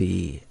bottoms can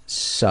be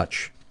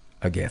such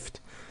a gift.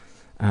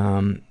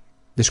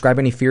 Describe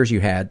any fears you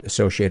had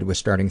associated with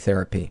starting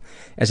therapy.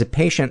 As a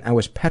patient, I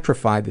was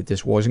petrified that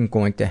this wasn't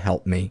going to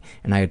help me,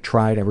 and I had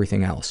tried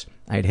everything else.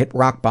 I had hit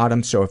rock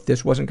bottom, so if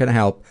this wasn't going to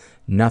help,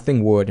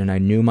 nothing would, and I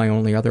knew my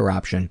only other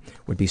option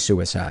would be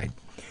suicide.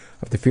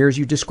 Of the fears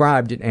you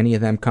described, did any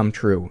of them come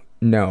true?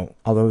 No.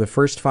 Although the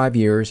first 5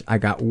 years, I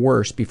got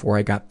worse before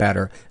I got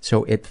better,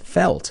 so it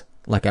felt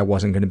like I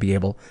wasn't going to be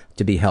able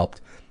to be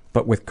helped.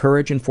 But with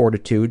courage and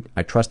fortitude,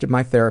 I trusted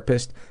my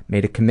therapist,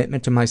 made a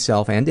commitment to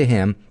myself and to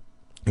him,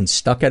 and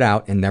stuck it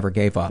out and never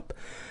gave up.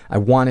 I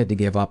wanted to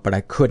give up, but I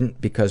couldn't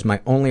because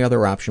my only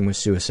other option was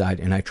suicide,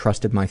 and I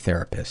trusted my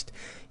therapist.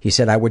 He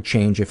said I would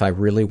change if I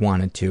really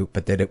wanted to,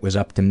 but that it was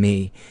up to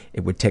me.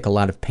 It would take a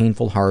lot of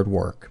painful, hard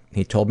work.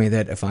 He told me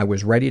that if I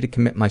was ready to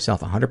commit myself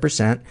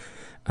 100%,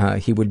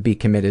 he would be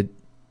committed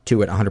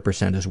to it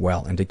 100% as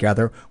well, and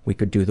together we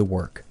could do the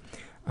work.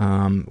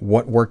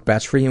 What worked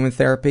best for you in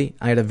therapy?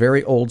 I had a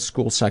very old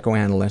school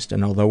psychoanalyst,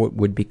 and although it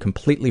would be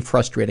completely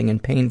frustrating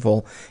and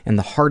painful and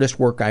the hardest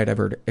work I had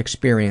ever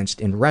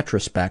experienced, in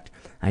retrospect,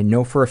 I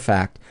know for a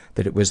fact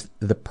that it was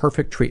the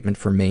perfect treatment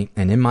for me,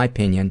 and in my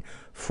opinion,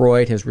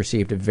 Freud has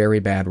received a very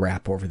bad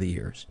rap over the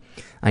years.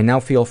 I now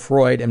feel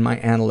Freud and my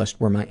analyst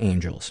were my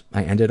angels.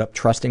 I ended up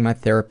trusting my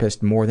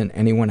therapist more than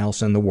anyone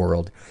else in the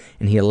world,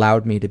 and he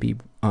allowed me to be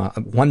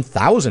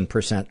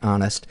 1,000%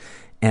 honest.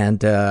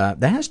 And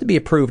that has to be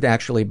approved,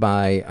 actually,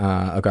 by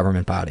a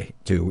government body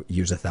to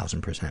use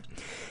 1,000%.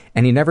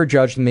 And he never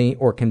judged me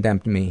or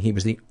condemned me. He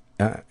was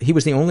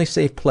the only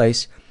safe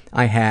place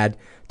I had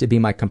to be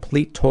my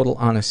complete, total,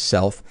 honest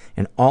self.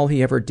 And all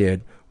he ever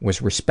did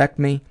was respect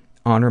me,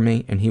 honor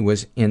me, and he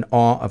was in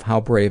awe of how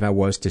brave I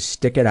was to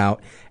stick it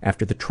out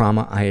after the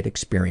trauma I had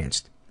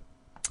experienced.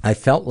 I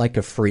felt like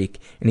a freak,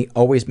 and he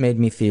always made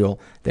me feel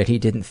that he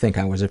didn't think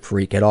I was a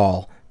freak at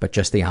all, but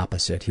just the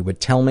opposite. He would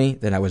tell me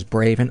that I was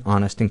brave and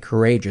honest and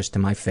courageous to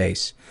my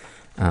face.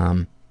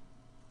 And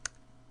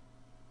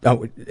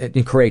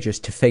courageous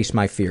to face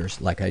my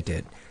fears like I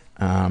did.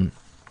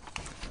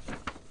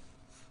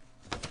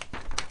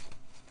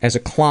 As a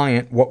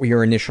client, what were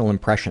your initial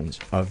impressions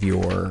of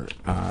your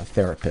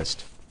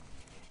therapist?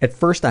 At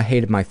first, I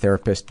hated my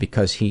therapist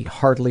because he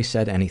hardly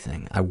said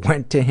anything. I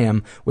went to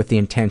him with the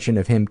intention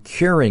of him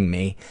curing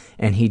me,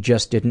 and he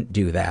just didn't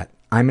do that.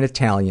 I'm an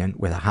Italian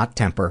with a hot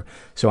temper,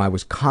 so I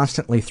was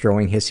constantly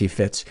throwing hissy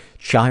fits,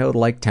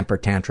 childlike temper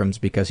tantrums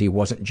because he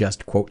wasn't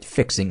just, quote,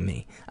 fixing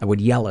me. I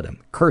would yell at him,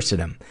 curse at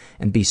him,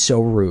 and be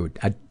so rude.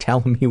 I'd tell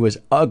him he was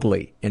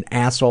ugly, an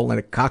asshole, and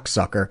a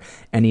cocksucker,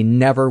 and he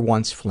never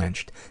once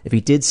flinched. If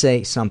he did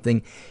say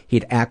something,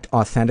 he'd act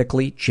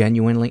authentically,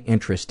 genuinely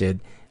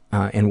interested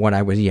in what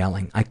I was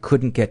yelling. I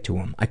couldn't get to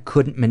him. I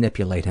couldn't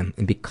manipulate him,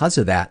 and because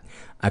of that,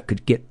 I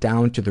could get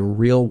down to the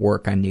real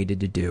work I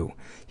needed to do.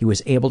 He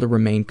was able to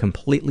remain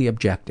completely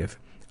objective.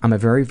 I'm a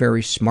very,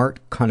 very smart,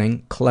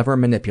 cunning, clever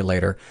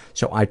manipulator,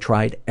 so I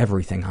tried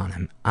everything on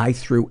him. I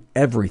threw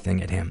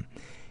everything at him.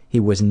 He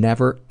was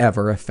never,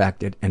 ever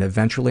affected, and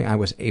eventually I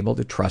was able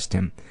to trust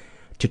him,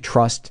 to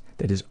trust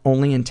that his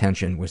only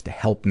intention was to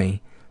help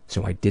me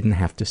so I didn't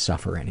have to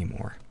suffer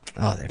anymore.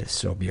 Oh, that is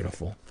so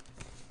beautiful.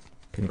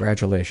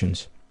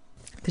 Congratulations.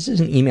 This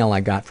is an email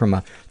I got from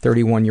a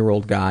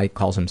 31-year-old guy,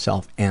 calls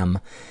himself M,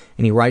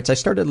 and he writes, I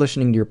started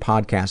listening to your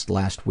podcast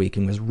last week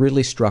and was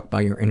really struck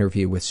by your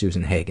interview with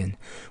Susan Hagen.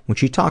 When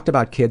she talked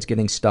about kids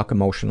getting stuck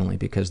emotionally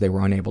because they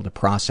were unable to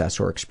process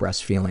or express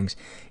feelings,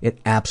 it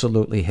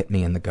absolutely hit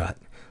me in the gut.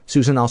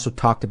 Susan also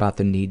talked about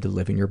the need to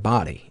live in your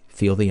body,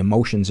 feel the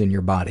emotions in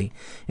your body,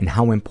 and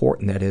how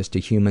important that is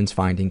to humans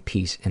finding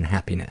peace and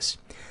happiness.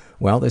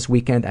 Well, this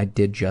weekend I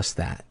did just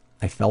that.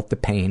 I felt the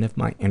pain of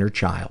my inner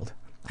child.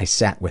 I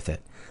sat with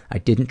it. I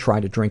didn't try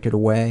to drink it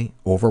away,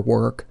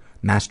 overwork,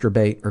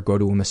 masturbate, or go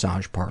to a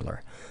massage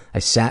parlor. I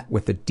sat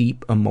with a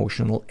deep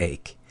emotional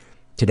ache.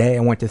 Today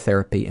I went to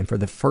therapy, and for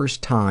the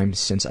first time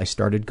since I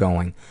started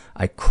going,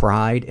 I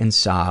cried and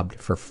sobbed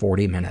for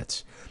 40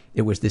 minutes.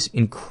 It was this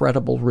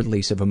incredible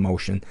release of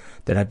emotion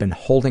that I've been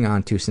holding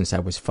on to since I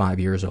was 5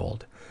 years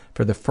old.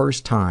 For the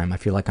first time, I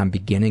feel like I'm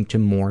beginning to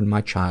mourn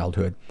my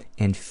childhood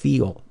and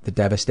feel the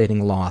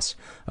devastating loss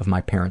of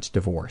my parents'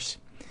 divorce.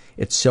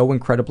 It's so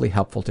incredibly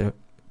helpful to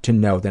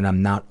know that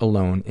I'm not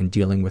alone in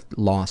dealing with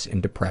loss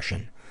and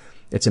depression.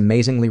 It's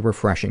amazingly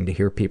refreshing to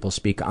hear people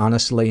speak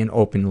honestly and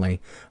openly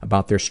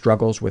about their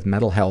struggles with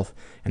mental health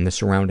and the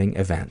surrounding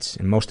events.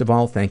 And most of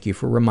all, thank you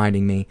for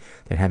reminding me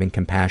that having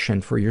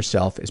compassion for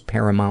yourself is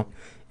paramount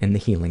in the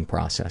healing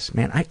process.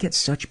 Man, I get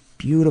such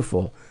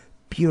beautiful,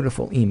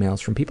 beautiful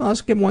emails from people. I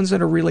also get ones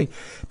that are really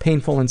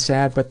painful and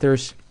sad, but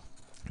there's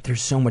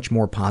so much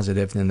more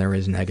positive than there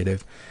is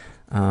negative.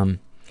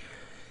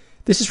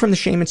 This is from the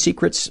Shame and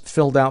Secrets,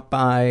 filled out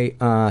by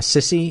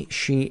Sissy.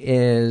 She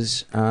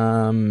is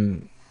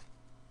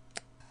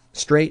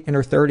straight, in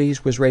her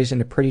 30s, was raised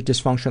in a pretty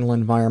dysfunctional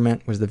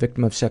environment, was the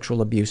victim of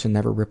sexual abuse and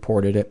never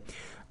reported it.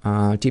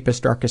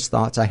 Deepest, darkest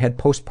thoughts. I had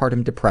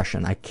postpartum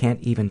depression. I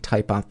can't even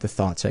type out the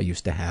thoughts I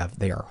used to have.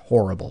 They are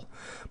horrible.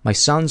 My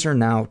sons are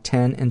now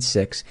 10 and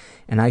 6,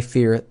 and I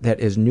fear that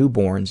as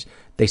newborns,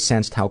 they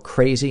sensed how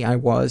crazy I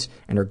was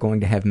and are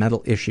going to have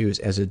mental issues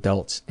as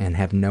adults and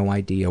have no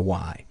idea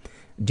why.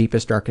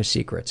 Deepest, darkest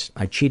secrets.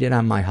 I cheated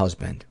on my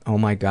husband. Oh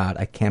my God,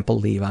 I can't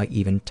believe I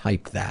even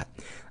typed that.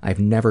 I've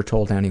never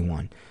told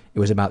anyone. It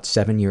was about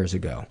 7 years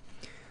ago.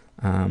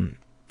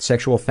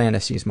 Sexual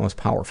fantasies most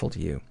powerful to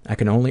you. I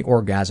can only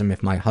orgasm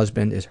if my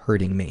husband is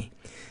hurting me.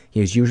 He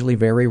is usually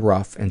very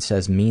rough and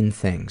says mean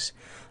things.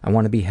 I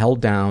want to be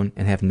held down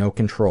and have no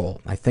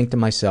control. I think to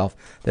myself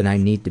that I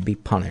need to be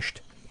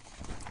punished.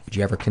 Did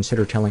you ever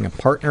consider telling a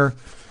partner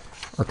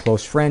or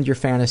close friend your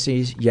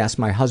fantasies? Yes,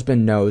 my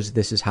husband knows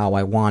this is how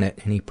I want it,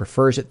 and he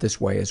prefers it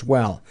this way as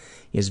well.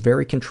 He is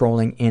very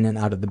controlling in and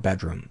out of the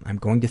bedroom. I'm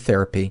going to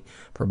therapy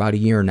for about a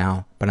year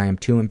now, but I am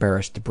too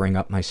embarrassed to bring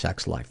up my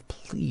sex life.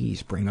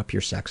 Please bring up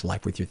your sex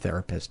life with your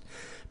therapist.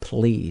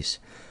 Please.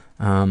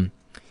 Do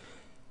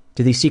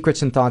these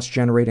secrets and thoughts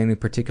generate any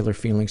particular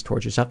feelings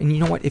towards yourself? And you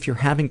know what? If you're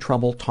having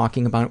trouble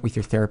talking about it with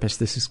your therapist,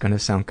 this is going to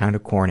sound kind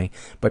of corny,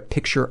 but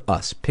picture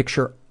us.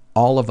 Picture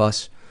all of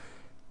us,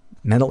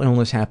 mental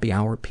illness happy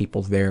hour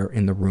people there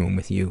in the room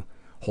with you,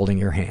 holding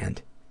your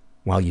hand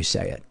while you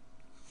say it.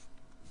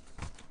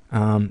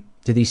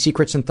 Do these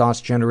secrets and thoughts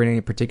generate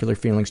any particular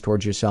feelings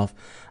towards yourself?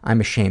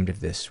 I'm ashamed of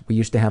this. We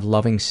used to have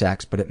loving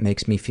sex, but it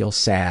makes me feel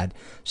sad.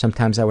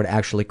 Sometimes I would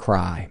actually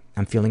cry.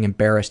 I'm feeling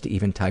embarrassed to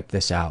even type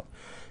this out.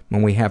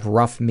 When we have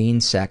rough,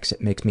 mean sex,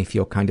 it makes me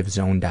feel kind of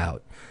zoned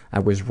out. I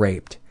was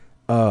raped.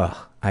 Ugh,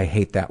 I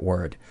hate that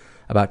word.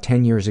 About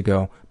 10 years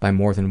ago, by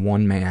more than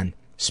one man.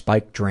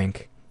 Spiked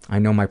drink. I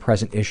know my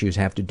present issues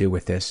have to do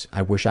with this.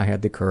 I wish I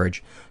had the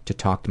courage to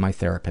talk to my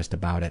therapist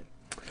about it.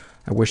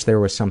 I wish there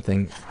was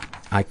something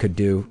I could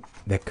do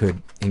that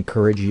could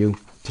encourage you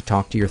to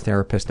talk to your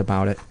therapist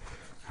about it.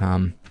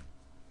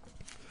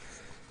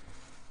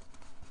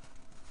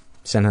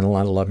 Sending a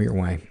lot of love your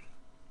way.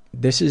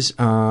 This is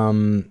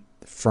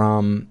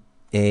from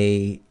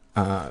a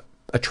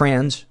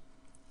trans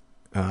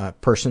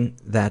person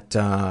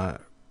that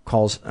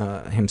calls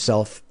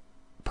himself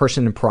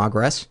Person in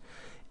Progress.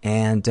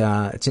 And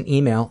it's an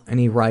email, and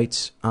he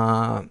writes,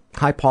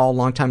 Hi Paul,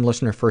 long-time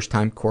listener,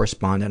 first-time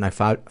correspondent. I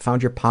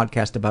found your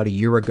podcast about a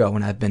year ago,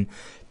 and I've been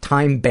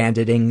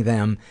time-banditing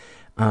them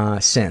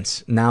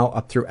since, now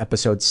up through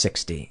episode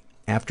 60.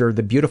 After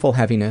the beautiful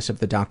heaviness of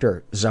the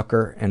Dr.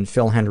 Zucker and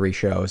Phil Henry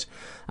shows,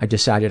 I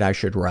decided I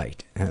should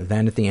write. And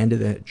then at the end of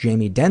the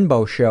Jamie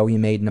Denbo show, you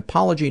made an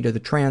apology to the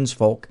trans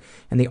folk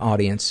and the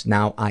audience.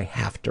 Now I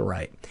have to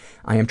write.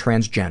 I am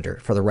transgender.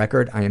 For the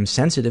record, I am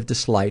sensitive to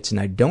slights, and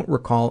I don't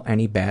recall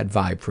any bad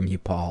vibe from you,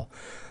 Paul.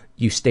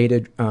 You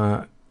stated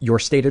your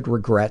stated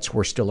regrets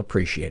were still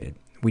appreciated.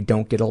 We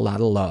don't get a lot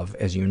of love,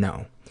 as you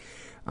know.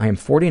 I am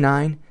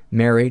 49,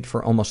 married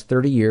for almost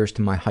 30 years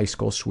to my high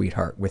school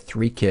sweetheart with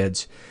 3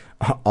 kids,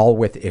 all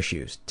with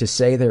issues. To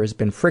say there has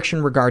been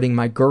friction regarding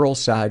my girl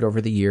side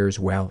over the years,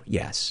 well,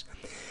 yes.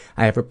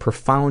 I have a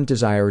profound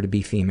desire to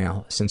be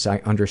female since I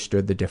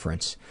understood the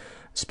difference,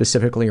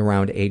 specifically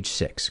around age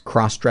 6.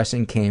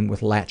 Cross-dressing came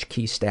with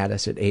latchkey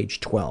status at age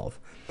 12.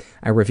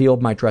 I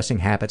revealed my dressing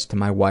habits to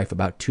my wife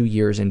about 2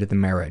 years into the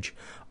marriage.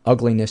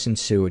 Ugliness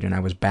ensued, and I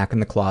was back in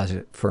the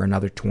closet for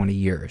another 20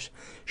 years.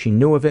 She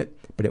knew of it,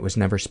 but it was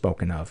never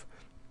spoken of.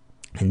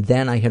 And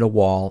then I hit a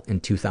wall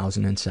in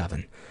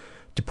 2007.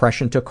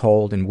 Depression took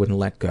hold and wouldn't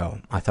let go.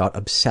 I thought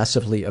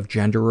obsessively of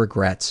gender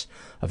regrets,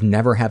 of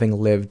never having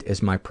lived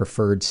as my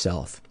preferred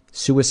self.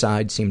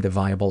 Suicide seemed a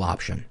viable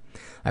option.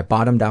 I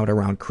bottomed out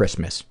around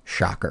Christmas,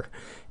 shocker,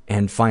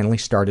 and finally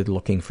started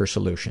looking for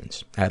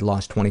solutions. I had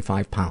lost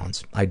 25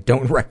 pounds. I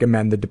don't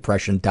recommend the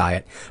depression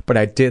diet, but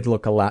I did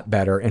look a lot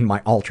better in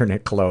my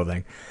alternate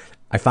clothing.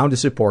 I found a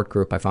support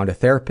group. I found a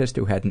therapist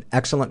who had an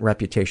excellent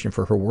reputation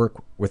for her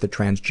work with the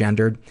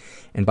transgendered,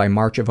 and by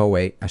March of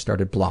 2008, I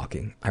started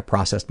blogging. I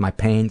processed my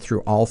pain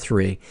through all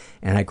 3,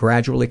 and I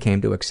gradually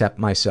came to accept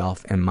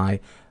myself and my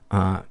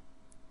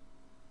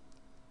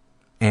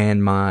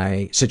and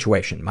my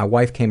situation. My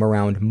wife came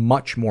around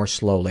much more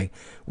slowly,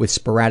 with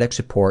sporadic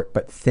support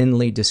but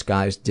thinly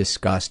disguised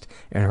disgust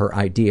at her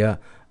idea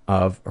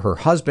of her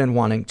husband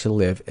wanting to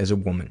live as a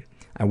woman.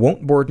 I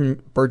won't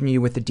burden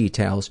you with the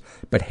details,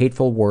 but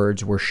hateful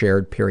words were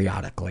shared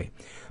periodically.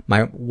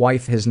 My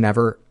wife has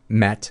never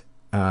met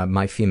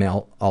my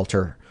female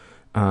alter,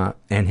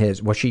 and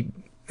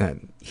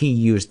he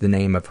used the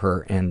name of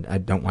her, and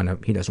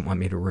he doesn't want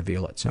me to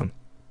reveal it, so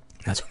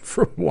that's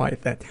for why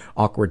that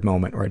awkward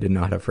moment where I didn't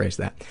know how to phrase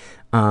that.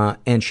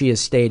 And she has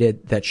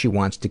stated that she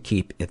wants to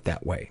keep it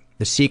that way.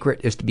 The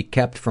secret is to be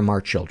kept from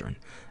our children.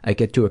 I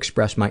get to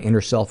express my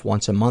inner self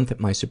once a month at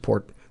my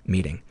support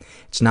meeting.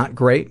 It's not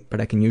great,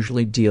 but I can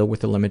usually deal with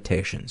the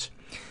limitations.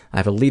 I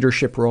have a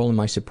leadership role in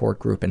my support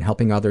group, and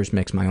helping others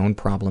makes my own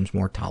problems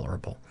more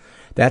tolerable.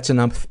 That's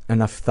enough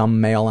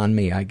thumbnail on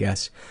me, I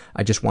guess.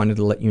 I just wanted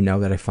to let you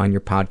know that I find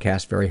your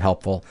podcast very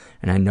helpful,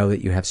 and I know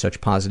that you have such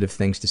positive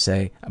things to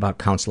say about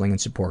counseling and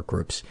support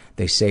groups.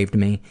 They saved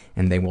me,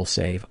 and they will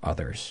save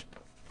others.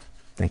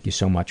 Thank you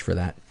so much for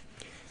that.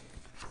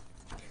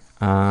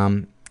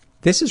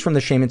 This is from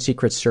the Shame and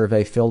Secrets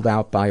survey filled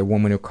out by a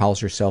woman who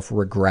calls herself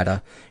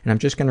Regretta, and I'm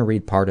just going to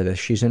read part of this.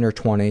 She's in her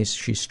 20s,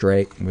 she's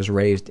straight, was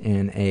raised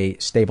in a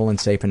stable and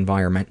safe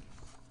environment.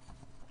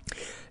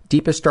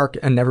 Deepest dark,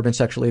 and never been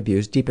sexually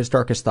abused. Deepest,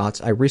 darkest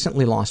thoughts. I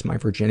recently lost my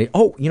virginity.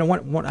 Oh, you know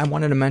what I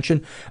wanted to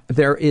mention?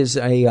 There is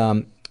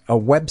a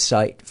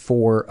website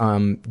for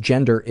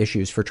gender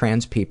issues for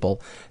trans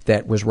people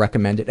that was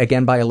recommended,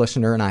 again by a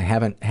listener, and I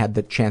haven't had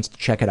the chance to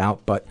check it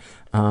out, but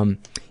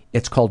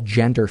it's called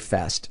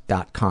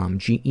genderfest.com,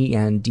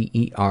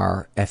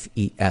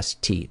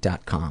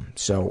 genderfest.com.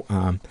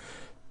 So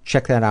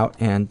check that out,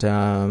 and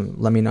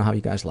let me know how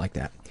you guys like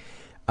that.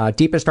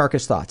 Deepest,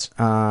 darkest thoughts.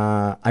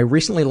 I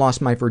recently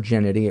lost my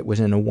virginity. It was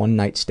in a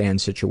one-night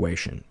stand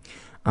situation.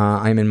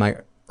 I'm in my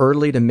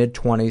early to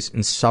mid-20s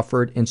and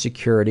suffered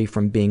insecurity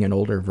from being an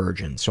older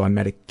virgin. So I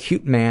met a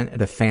cute man at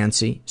a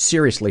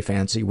seriously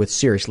fancy, with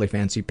seriously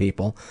fancy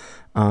people.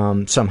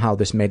 Somehow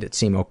this made it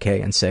seem okay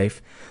and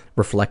safe,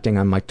 reflecting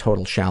on my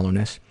total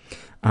shallowness.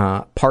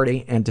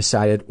 Party and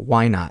decided,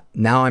 why not?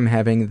 Now I'm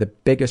having the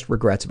biggest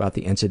regrets about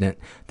the incident,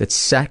 that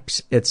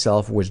sex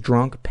itself was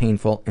drunk,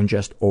 painful, and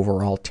just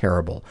overall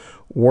terrible.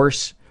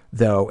 Worse,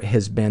 though,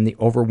 has been the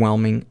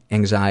overwhelming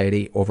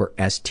anxiety over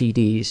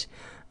STDs.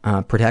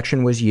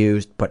 Protection was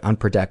used, but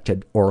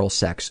unprotected oral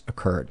sex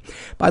occurred.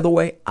 By the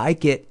way, I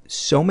get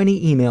so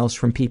many emails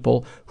from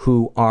people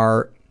who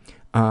are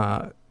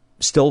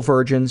still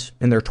virgins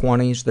in their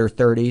 20s, their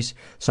 30s,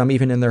 some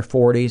even in their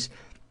 40s,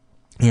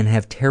 and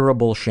have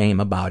terrible shame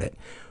about it.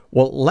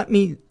 Well, let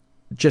me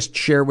just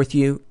share with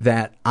you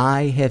that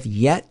I have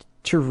yet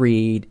to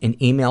read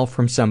an email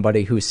from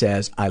somebody who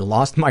says, I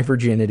lost my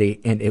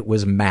virginity and it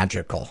was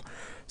magical.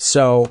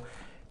 So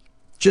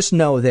just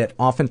know that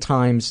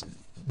oftentimes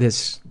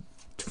this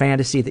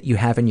fantasy that you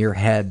have in your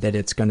head that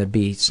it's going to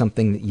be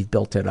something that you've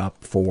built it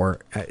up for,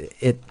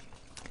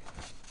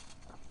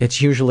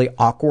 it's usually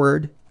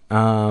awkward,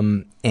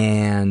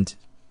 and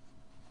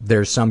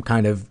there's some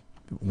kind of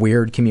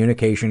weird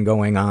communication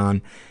going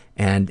on,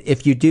 and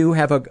if you do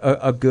have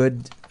a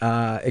good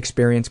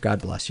experience,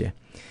 God bless you.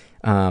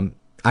 I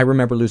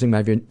remember losing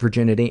my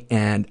virginity,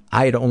 and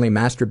I had only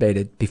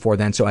masturbated before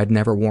then, so I'd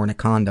never worn a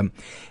condom,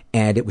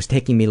 and it was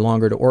taking me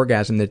longer to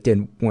orgasm than it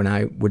did when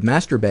I would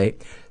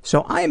masturbate,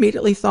 so I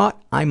immediately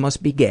thought I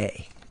must be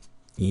gay.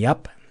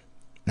 Yep,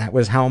 that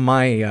was how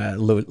my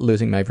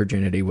losing my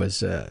virginity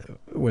was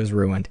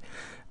ruined.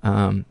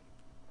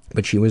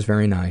 But she was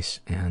very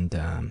nice, and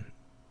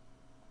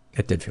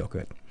it did feel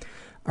good.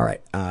 All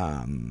right.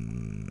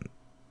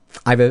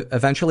 I've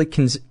eventually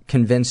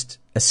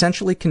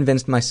essentially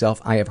convinced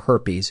myself I have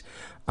herpes,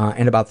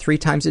 and about 3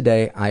 times a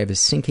day I have a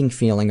sinking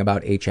feeling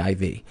about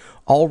HIV,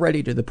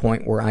 already to the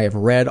point where I have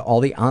read all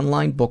the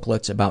online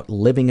booklets about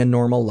living a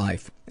normal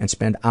life and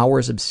spend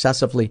hours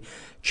obsessively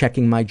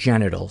checking my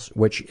genitals,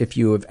 which, if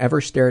you have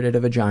ever stared at a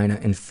vagina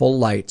in full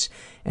lights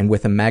and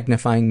with a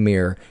magnifying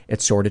mirror,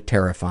 it's sort of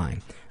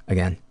terrifying.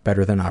 Again,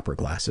 better than opera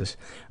glasses.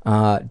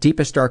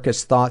 Deepest,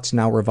 darkest thoughts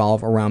now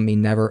revolve around me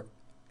never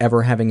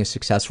ever having a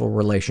successful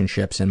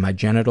relationships and my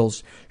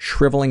genitals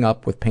shriveling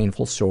up with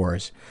painful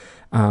sores.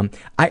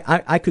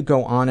 I could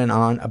go on and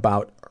on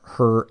about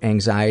her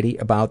anxiety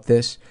about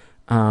this,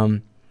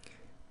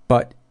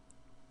 but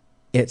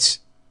it's,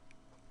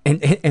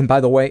 and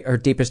by the way, her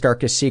deepest,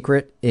 darkest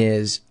secret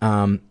is,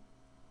 other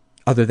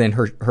than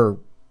her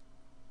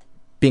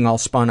being all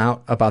spun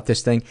out about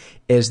this thing,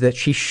 is that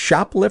she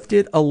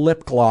shoplifted a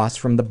lip gloss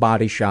from the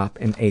Body Shop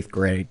in 8th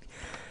grade.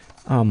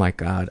 Oh my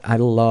God. I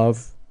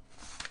love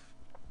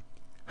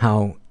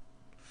how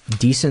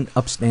decent,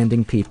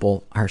 upstanding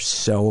people are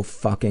so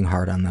fucking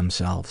hard on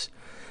themselves.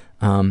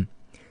 I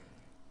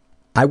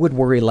would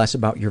worry less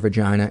about your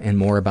vagina and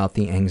more about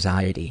the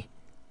anxiety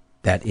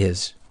that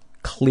is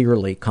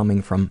clearly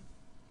coming from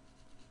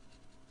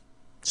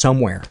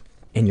somewhere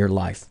in your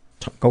life.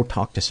 Go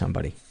talk to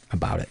somebody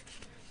about it.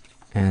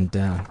 And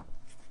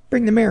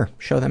bring the mirror.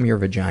 Show them your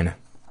vagina.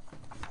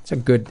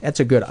 That's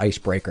a good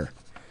icebreaker.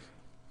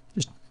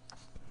 Just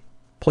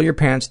pull your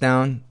pants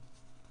down,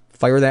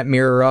 fire that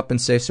mirror up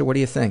and say, so what do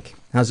you think?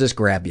 How's this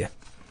grab you?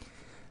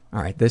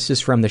 All right, this is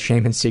from the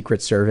Shame and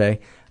Secret survey,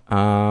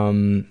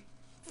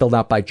 filled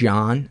out by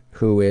John,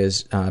 who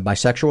is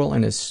bisexual,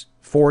 in his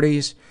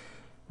 40s,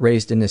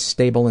 raised in a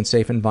stable and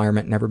safe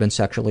environment, never been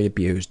sexually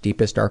abused.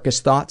 Deepest,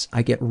 darkest thoughts,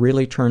 I get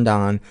really turned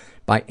on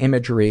by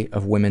imagery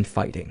of women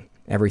fighting.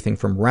 Everything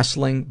from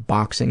wrestling,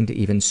 boxing, to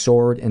even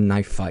sword and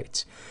knife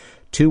fights.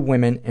 Two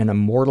women in a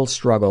mortal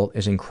struggle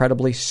is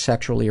incredibly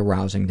sexually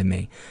arousing to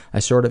me. I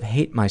sort of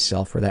hate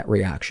myself for that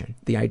reaction.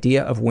 The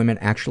idea of women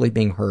actually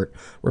being hurt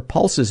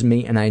repulses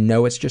me, and I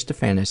know it's just a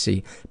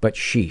fantasy, but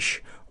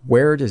sheesh,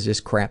 where does this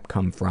crap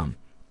come from?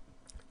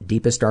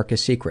 Deepest,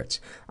 darkest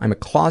secrets. I'm a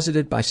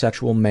closeted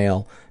bisexual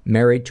male,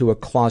 married to a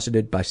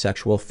closeted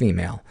bisexual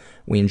female.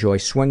 We enjoy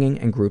swinging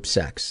and group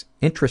sex.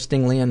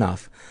 Interestingly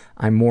enough,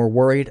 I'm more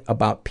worried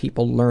about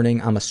people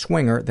learning I'm a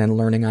swinger than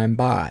learning I'm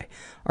bi.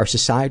 Our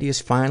society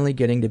is finally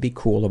getting to be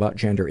cool about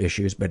gender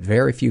issues, but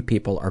very few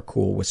people are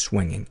cool with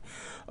swinging.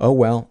 Oh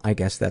well, I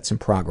guess that's in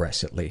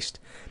progress at least.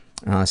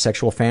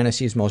 Sexual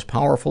fantasies most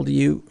powerful to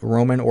you,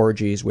 Roman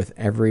orgies with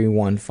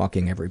everyone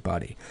fucking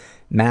everybody.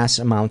 Mass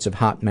amounts of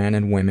hot men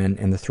and women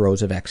in the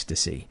throes of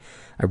ecstasy.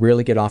 I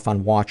really get off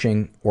on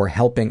watching or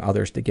helping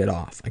others to get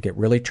off. I get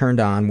really turned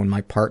on when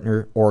my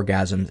partner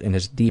orgasms, and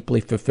is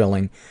deeply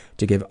fulfilling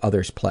to give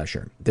others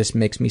pleasure. This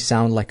makes me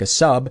sound like a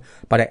sub,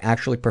 but I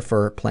actually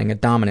prefer playing a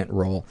dominant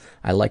role.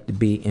 I like to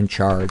be in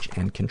charge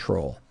and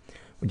control.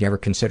 Would you ever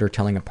consider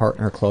telling a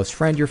partner or close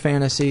friend your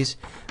fantasies?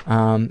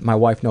 My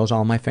wife knows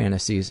all my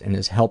fantasies and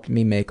has helped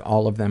me make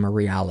all of them a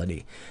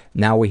reality.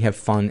 Now we have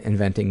fun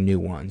inventing new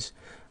ones.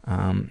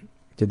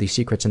 Do these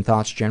secrets and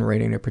thoughts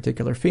generate any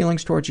particular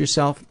feelings towards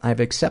yourself? I have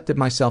accepted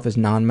myself as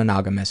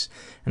non-monogamous,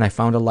 and I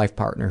found a life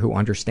partner who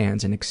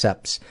understands and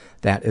accepts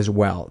that as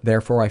well.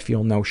 Therefore, I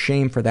feel no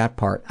shame for that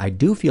part. I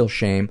do feel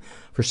shame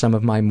for some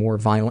of my more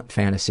violent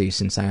fantasies,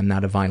 since I am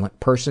not a violent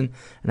person,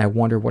 and I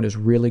wonder what is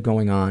really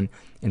going on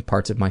in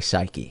parts of my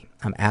psyche.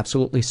 I'm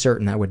absolutely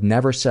certain I would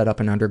never set up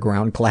an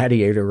underground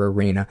gladiator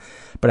arena,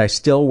 but I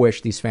still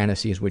wish these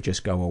fantasies would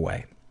just go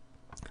away.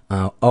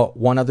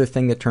 One other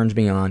thing that turns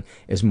me on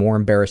is more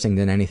embarrassing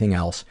than anything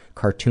else,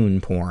 cartoon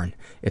porn.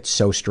 It's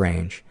so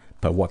strange,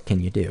 but what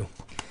can you do?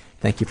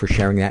 Thank you for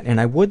sharing that.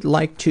 And I would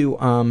like to,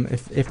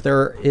 if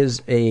there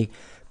is a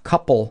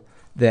couple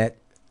that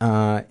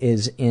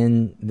is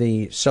in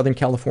the Southern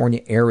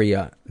California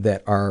area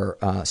that are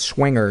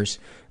swingers,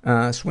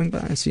 swing by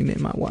and see me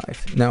and my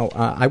wife. No,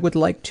 I would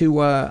like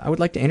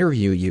to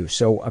interview you.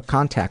 So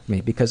contact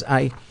me, because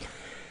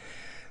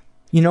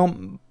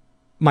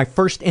my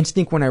first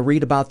instinct when I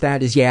read about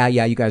that is, yeah,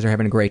 you guys are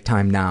having a great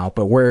time now,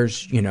 but where are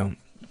you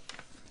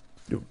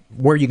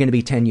going to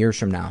be 10 years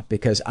from now?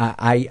 Because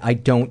I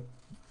don't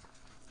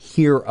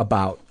hear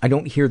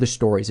the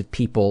stories of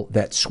people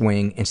that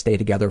swing and stay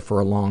together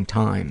for a long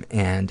time.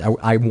 And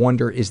I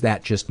wonder, is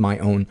that just my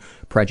own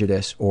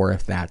prejudice, or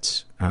if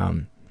that's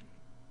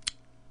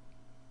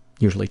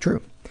usually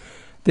true.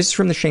 This is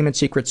from the Shame and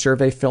Secret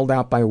survey, filled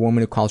out by a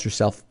woman who calls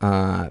herself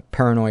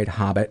Paranoid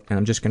Hobbit, and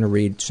I'm just going to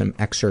read some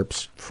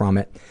excerpts from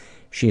it.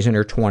 She's in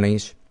her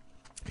 20s.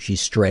 She's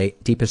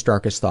straight. Deepest,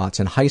 darkest thoughts.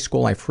 In high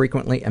school, I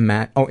frequently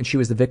and she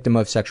was the victim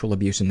of sexual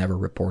abuse and never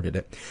reported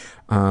it.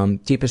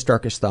 Deepest,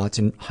 darkest thoughts.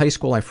 In high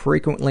school, I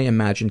frequently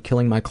imagined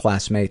killing my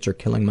classmates or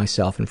killing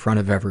myself in front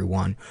of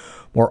everyone.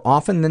 More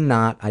often than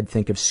not, I'd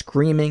think of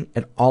screaming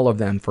at all of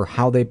them for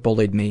how they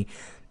bullied me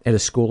at a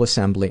school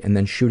assembly, and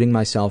then shooting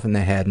myself in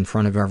the head in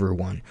front of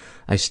everyone.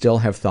 I still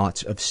have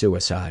thoughts of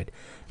suicide.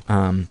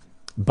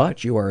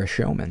 But you are a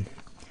showman.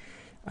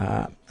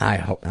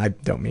 I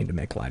don't mean to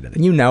make light of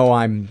it.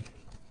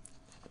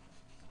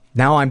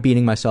 I'm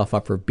beating myself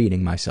up for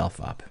beating myself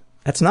up.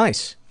 That's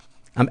nice.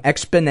 I'm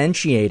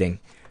exponentiating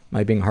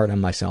my being hard on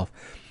myself.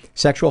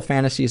 Sexual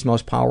fantasy is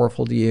most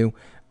powerful to you.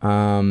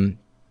 I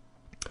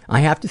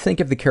have to think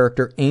of the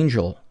character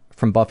Angel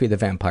from Buffy the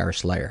Vampire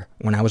Slayer.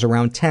 When I was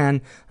around 10,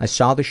 I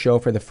saw the show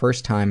for the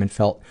first time and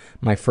felt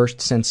my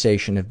first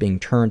sensation of being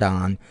turned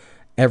on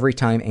every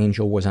time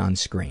Angel was on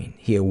screen.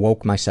 He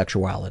awoke my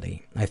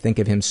sexuality. I think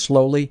of him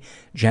slowly,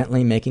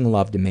 gently making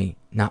love to me,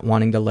 not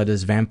wanting to let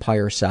his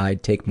vampire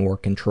side take more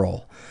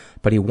control.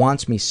 But he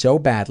wants me so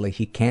badly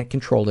he can't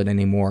control it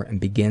anymore and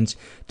begins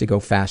to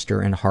go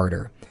faster and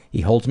harder.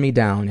 He holds me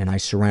down and I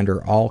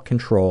surrender all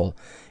control,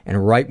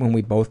 and right when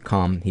we both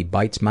come, he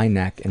bites my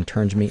neck and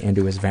turns me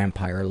into his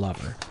vampire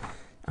lover.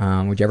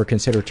 Would you ever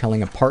consider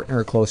telling a partner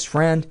or close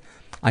friend?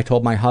 I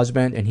told my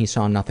husband, and he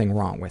saw nothing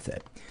wrong with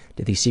it.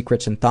 Do these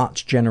secrets and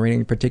thoughts generate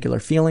any particular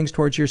feelings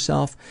towards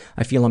yourself?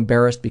 I feel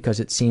embarrassed because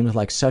it seems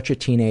like such a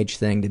teenage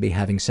thing to be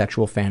having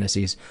sexual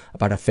fantasies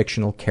about a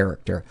fictional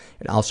character.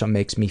 It also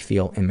makes me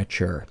feel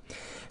immature.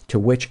 To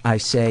which I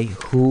say,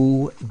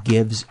 who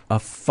gives a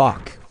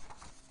fuck?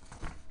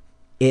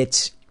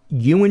 It's,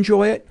 you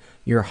enjoy it,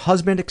 your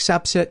husband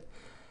accepts it.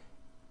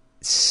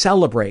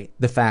 Celebrate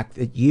the fact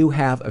that you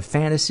have a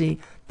fantasy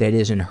that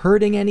isn't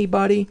hurting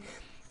anybody.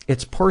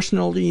 It's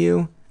personal to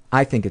you.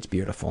 I think it's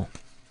beautiful.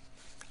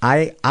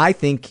 I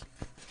think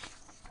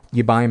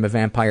You buy him a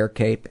vampire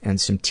cape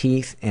and some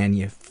teeth, and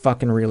you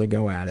fucking really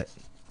go at it.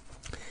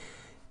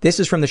 This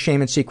is from the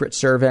Shame and Secret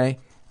survey.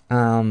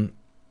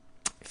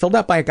 Filled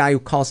out by a guy who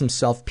calls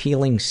himself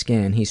Peeling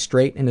Skin. He's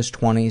straight, in his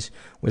 20s,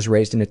 was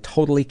raised in a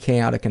totally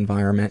chaotic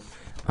environment,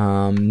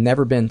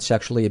 never been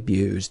sexually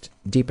abused.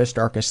 Deepest,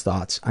 darkest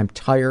thoughts. I'm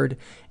tired,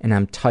 and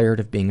I'm tired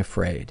of being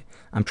afraid.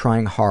 I'm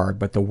trying hard,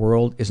 but the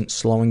world isn't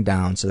slowing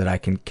down so that I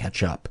can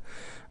catch up.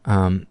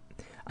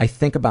 I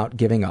think about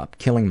giving up,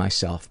 killing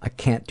myself. I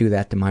can't do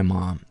that to my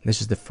mom. This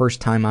is the first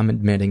time I'm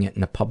admitting it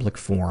in a public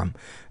forum.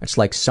 It's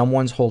like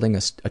someone's holding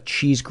a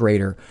cheese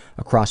grater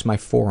across my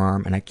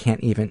forearm, and I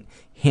can't even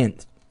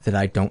hint that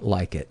I don't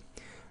like it.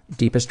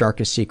 Deepest,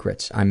 darkest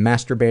secrets. I'm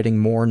masturbating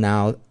more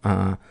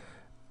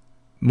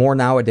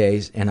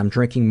nowadays, and I'm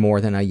drinking more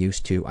than I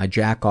used to. I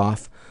jack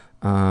off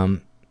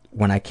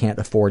when I can't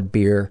afford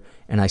beer,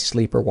 and I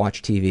sleep or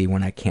watch TV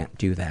when I can't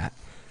do that.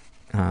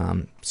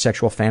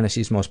 Sexual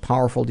fantasies most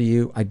powerful to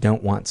you. I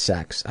don't want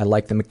sex. I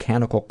like the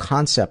mechanical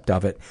concept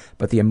of it,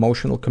 but the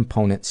emotional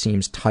component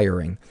seems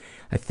tiring.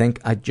 I think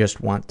I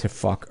just want to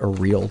fuck a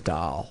real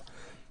doll.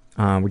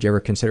 Would you ever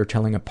consider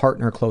telling a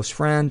partner or close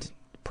friend?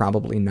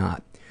 Probably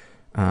not.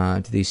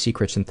 Do these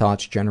secrets and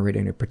thoughts generate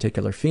any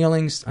particular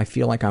feelings? I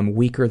feel like I'm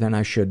weaker than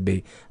I should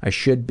be. I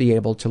should be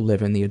able to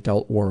live in the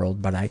adult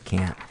world, but I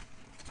can't.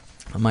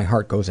 My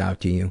heart goes out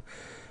to you.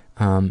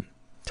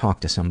 Talk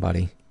to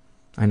somebody.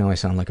 I know I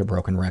sound like a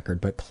broken record,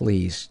 but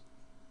please,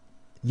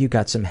 you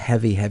got some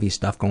heavy, heavy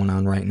stuff going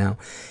on right now.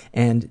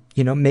 And,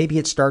 you know, maybe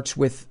it starts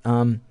with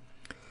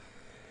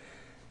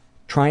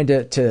trying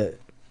to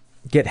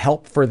get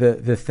help for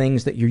the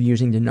things that you're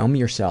using to numb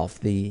yourself.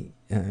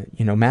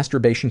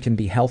 Masturbation can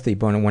be healthy,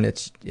 but when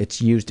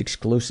it's used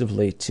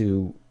exclusively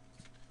to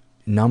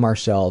numb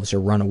ourselves or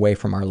run away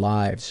from our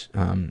lives,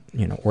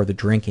 or the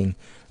drinking,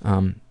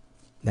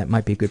 that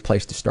might be a good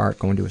place to start,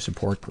 going to a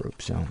support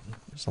group. So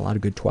there's a lot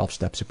of good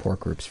 12-step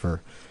support groups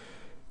for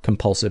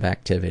compulsive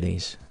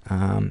activities.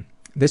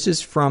 This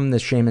is from the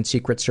Shame and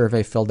Secret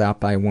survey filled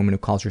out by a woman who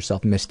calls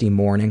herself Misty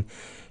Morning.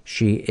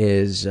 She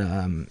is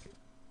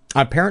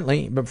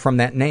apparently, but from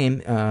that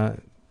name,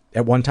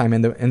 at one time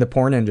in the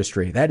porn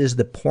industry. That is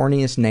the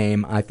porniest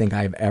name I think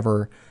I've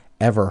ever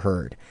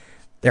heard.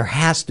 There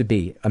has to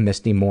be a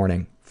Misty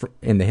Morning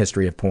in the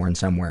history of porn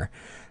somewhere.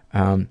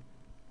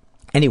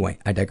 Anyway,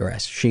 I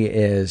digress. She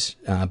is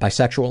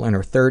bisexual, in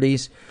her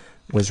 30s,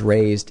 was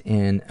raised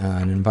in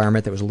an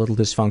environment that was a little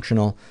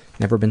dysfunctional,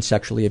 never been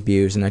sexually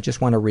abused, and I just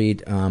want to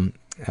read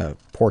a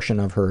portion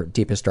of her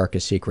deepest,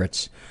 darkest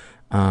secrets.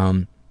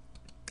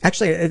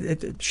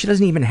 Actually, she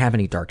doesn't even have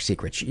any dark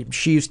secrets.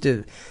 She used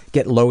to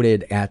get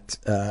loaded at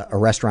a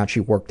restaurant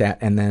she worked at,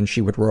 and then she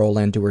would roll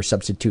into her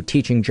substitute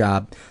teaching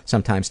job,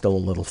 sometimes still a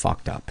little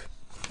fucked up.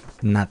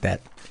 Not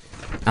that.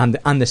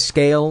 On the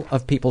scale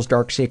of people's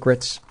dark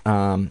secrets,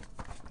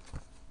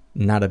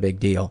 not a big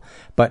deal.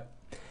 But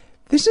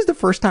this is the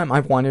first time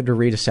I've wanted to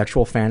read a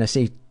sexual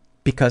fantasy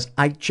because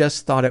I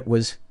just thought it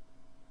was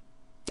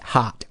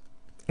hot.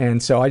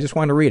 And so I just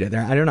wanted to read it.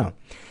 I don't know.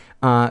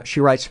 She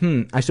writes,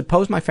 I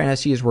suppose my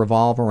fantasies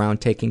revolve around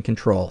taking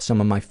control.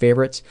 Some of my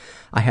favorites: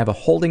 I have a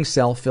holding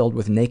cell filled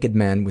with naked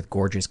men with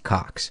gorgeous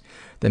cocks.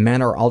 The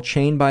men are all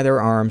chained by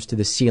their arms to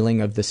the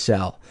ceiling of the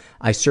cell.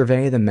 I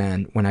survey the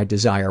men when I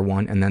desire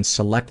one and then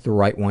select the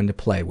right one to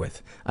play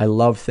with. I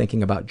love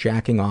thinking about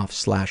jacking off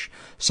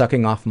 /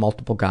 sucking off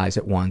multiple guys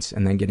at once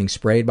and then getting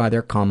sprayed by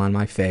their cum on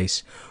my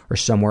face or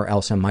somewhere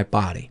else on my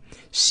body.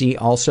 See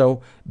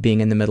also being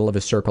in the middle of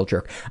a circle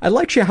jerk. I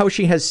like how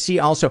she has see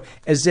also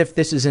as if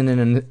this is in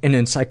an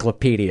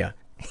encyclopedia.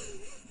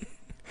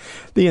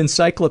 The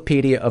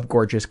Encyclopedia of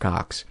Gorgeous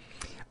Cocks.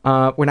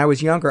 When I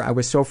was younger, I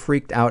was so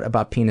freaked out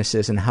about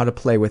penises and how to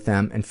play with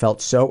them and felt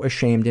so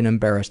ashamed and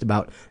embarrassed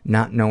about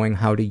not knowing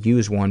how to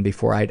use one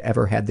before I'd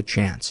ever had the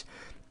chance.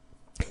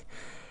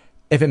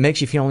 If it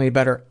makes you feel any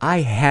better,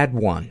 I had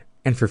one,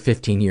 and for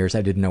 15 years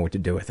I didn't know what to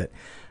do with it.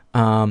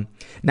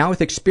 Now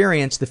with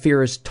experience, the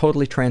fear is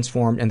totally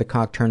transformed and the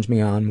cock turns me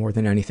on more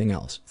than anything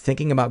else.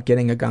 Thinking about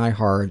getting a guy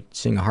hard,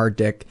 seeing a hard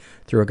dick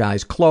through a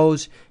guy's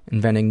clothes,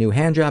 inventing new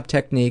handjob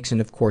techniques,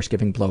 and of course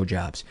giving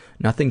blowjobs.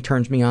 Nothing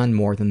turns me on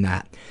more than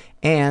that.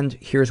 And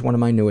here's one of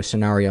my newest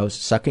scenarios: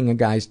 sucking a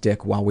guy's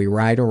dick while we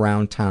ride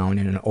around town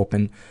in an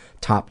open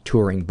top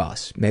touring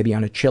bus, maybe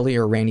on a chilly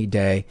or rainy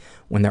day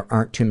when there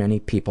aren't too many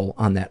people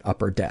on that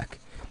upper deck.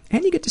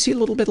 And you get to see a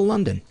little bit of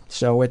London,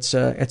 so it's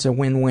a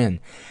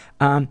win-win.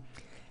 I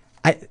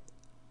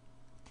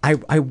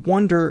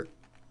wonder,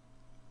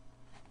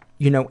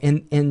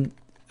 in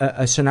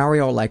a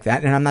scenario like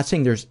that, and I'm not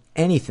saying there's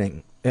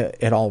anything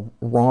at all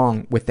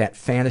wrong with that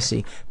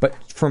fantasy, but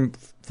from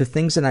the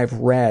things that I've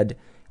read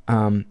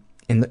in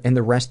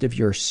the rest of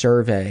your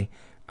survey,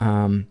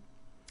 I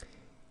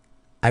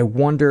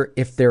wonder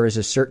if there is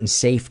a certain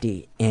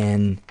safety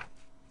in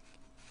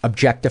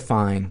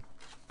objectifying,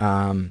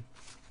 kind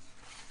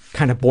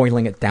of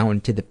boiling it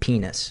down to the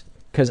penis.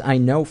 Because I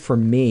know for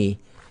me,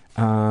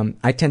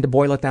 I tend to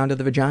boil it down to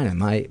the vagina.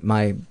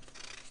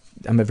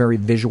 I'm a very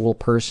visual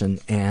person,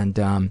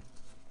 and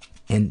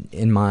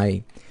in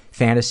my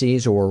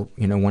fantasies or,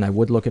 when I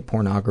would look at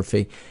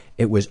pornography,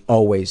 it was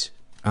always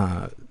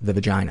the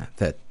vagina.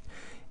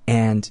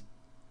 And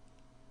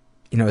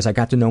as I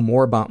got to know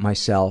more about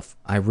myself,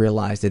 I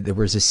realized that there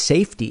was a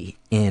safety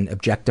in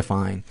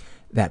objectifying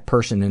that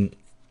person. And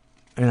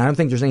I don't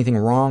think there's anything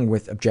wrong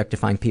with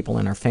objectifying people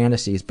in our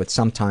fantasies, but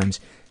sometimes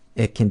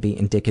it can be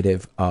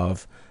indicative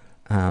of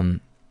a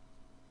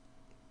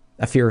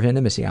fear of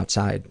intimacy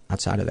outside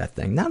of that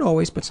thing. Not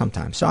always, but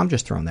sometimes. So I'm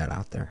just throwing that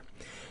out there.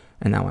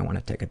 And now I want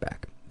to take it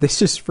back.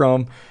 This is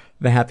from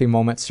the Happy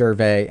Moment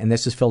survey, and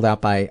this is filled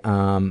out by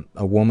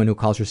a woman who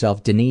calls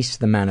herself Denise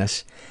the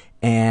Menace.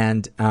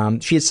 And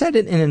she had said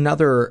it in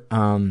another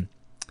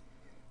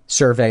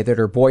survey that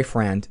her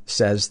boyfriend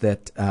says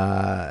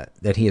that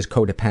he is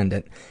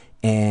codependent.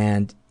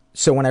 And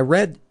so when I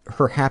read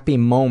her happy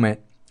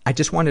moment, I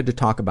just wanted to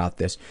talk about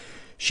this.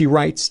 She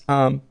writes,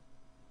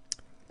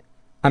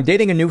 I'm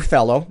dating a new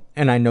fellow,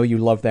 and I know you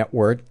love that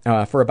word,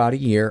 for about a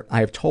year.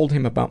 I have told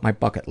him about my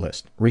bucket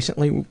list.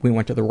 Recently, we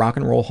went to the Rock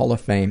and Roll Hall of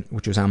Fame,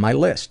 which was on my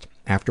list.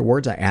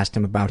 Afterwards, I asked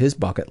him about his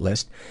bucket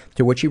list,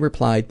 to which he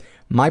replied,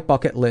 my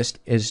bucket list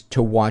is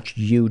to watch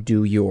you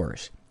do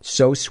yours.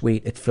 So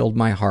sweet, it filled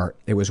my heart.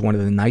 It was one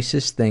of the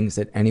nicest things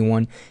that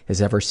anyone has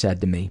ever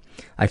said to me.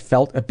 I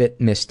felt a bit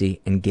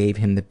misty and gave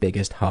him the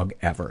biggest hug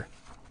ever.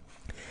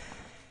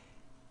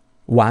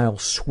 While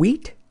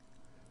sweet,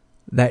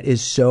 that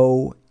is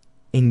so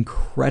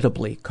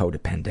incredibly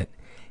codependent.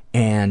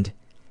 And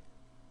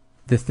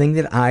the thing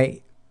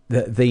that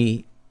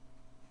the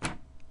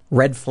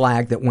red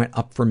flag that went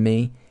up for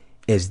me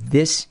is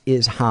this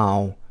is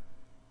how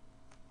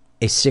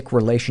a sick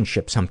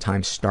relationship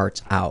sometimes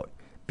starts out,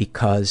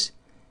 because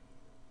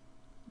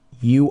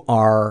you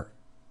are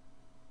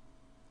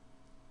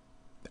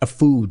a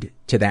food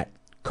to that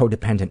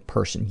codependent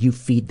person. You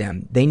feed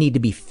them. They need to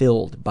be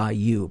filled by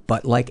you.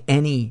 But like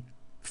any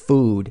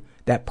food,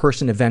 that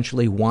person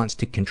eventually wants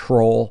to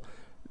control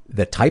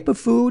the type of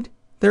food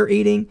they're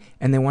eating,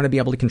 and they want to be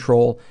able to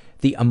control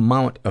the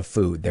amount of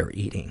food they're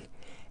eating.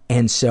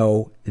 And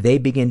so they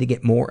begin to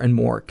get more and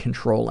more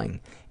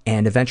controlling.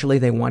 And eventually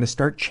they want to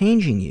start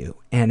changing you.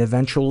 And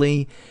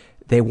eventually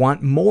they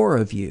want more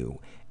of you.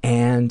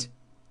 And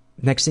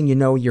next thing you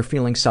know, you're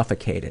feeling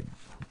suffocated.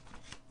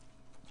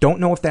 Don't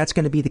know if that's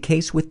going to be the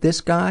case with this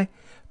guy,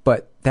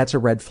 but that's a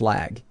red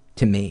flag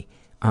to me.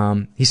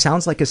 He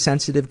sounds like a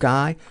sensitive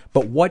guy,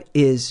 but what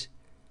is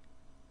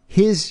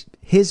his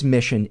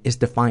mission is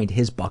to find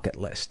his bucket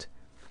list.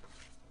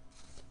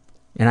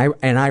 And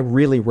I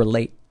really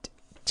relate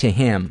to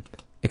him,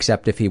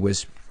 except if he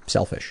was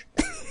selfish.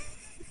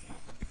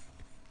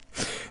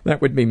 That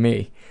would be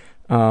me.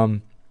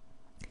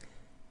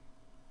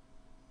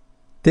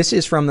 This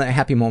is from the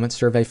Happy Moments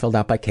survey filled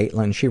out by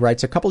Caitlin. She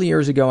writes, a couple of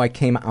years ago, I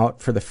came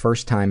out for the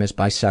first time as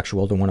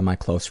bisexual to one of my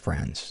close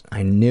friends.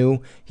 I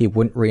knew he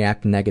wouldn't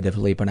react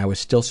negatively, but I was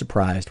still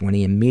surprised when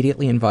he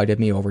immediately invited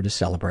me over to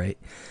celebrate.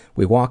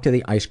 We walked to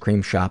the ice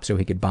cream shop so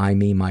he could buy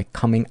me my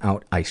coming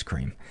out ice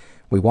cream.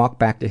 We walked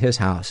back to his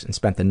house and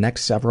spent the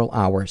next several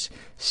hours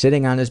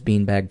sitting on his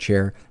beanbag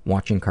chair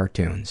watching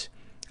cartoons.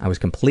 I was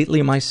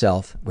completely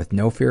myself with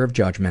no fear of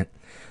judgment.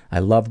 I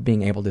loved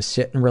being able to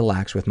sit and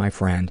relax with my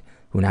friend,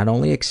 who not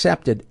only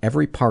accepted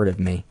every part of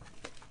me,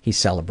 he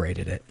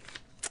celebrated it.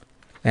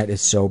 That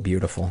is so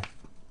beautiful.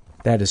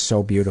 That is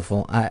so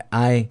beautiful.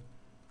 I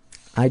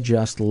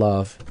just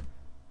love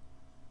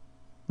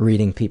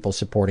reading people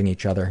supporting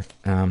each other,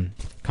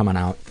 coming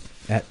out.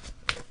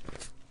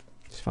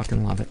 Just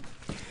fucking love it.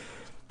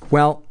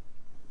 Well,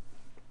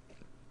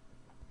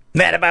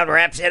 that about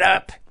wraps it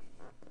up.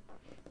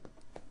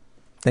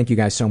 Thank you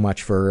guys so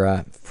much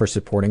for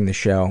supporting the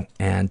show.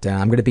 And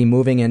I'm going to be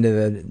moving into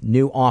the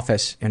new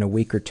office in a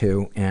week or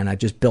two. And I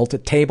just built a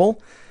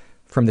table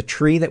from the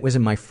tree that was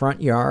in my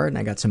front yard. And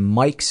I got some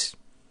mics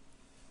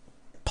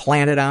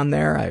planted on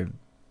there. I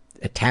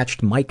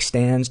attached mic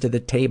stands to the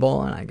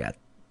table. And I got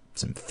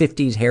some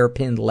 50s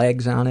hairpin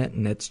legs on it.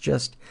 And it's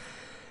just,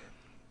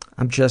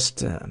 I'm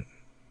just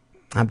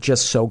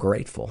so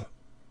grateful.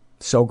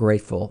 So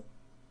grateful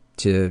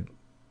to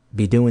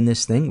be doing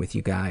this thing with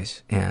you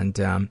guys.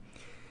 And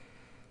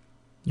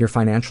your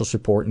financial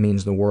support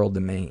means the world to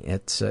me.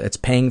 It's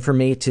paying for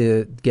me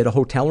to get a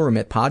hotel room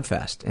at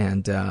Podfest.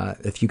 And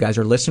if you guys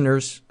are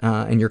listeners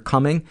and you're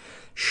coming,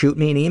 shoot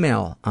me an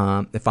email.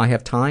 If I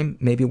have time,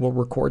 maybe we'll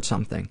record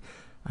something.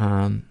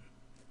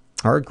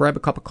 Or grab a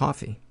cup of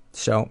coffee.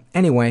 So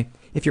anyway,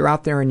 if you're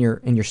out there and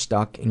you're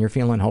stuck and you're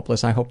feeling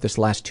hopeless, I hope this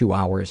last 2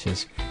 hours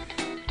has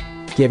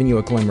given you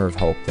a glimmer of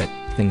hope that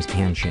things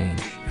can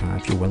change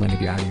if you're willing to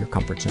get out of your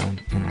comfort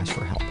zone and ask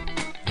for help.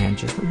 And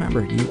just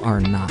remember, you are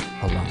not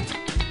alone.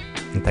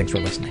 And thanks for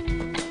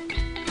listening.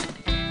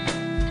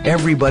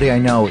 Everybody I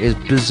know is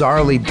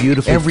bizarrely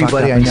beautifully fucked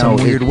up in some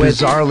weird way.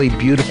 Bizarrely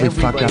beautifully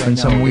fucked up in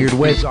some weird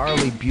way.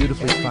 Bizarrely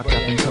beautifully fucked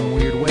up in some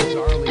weird way.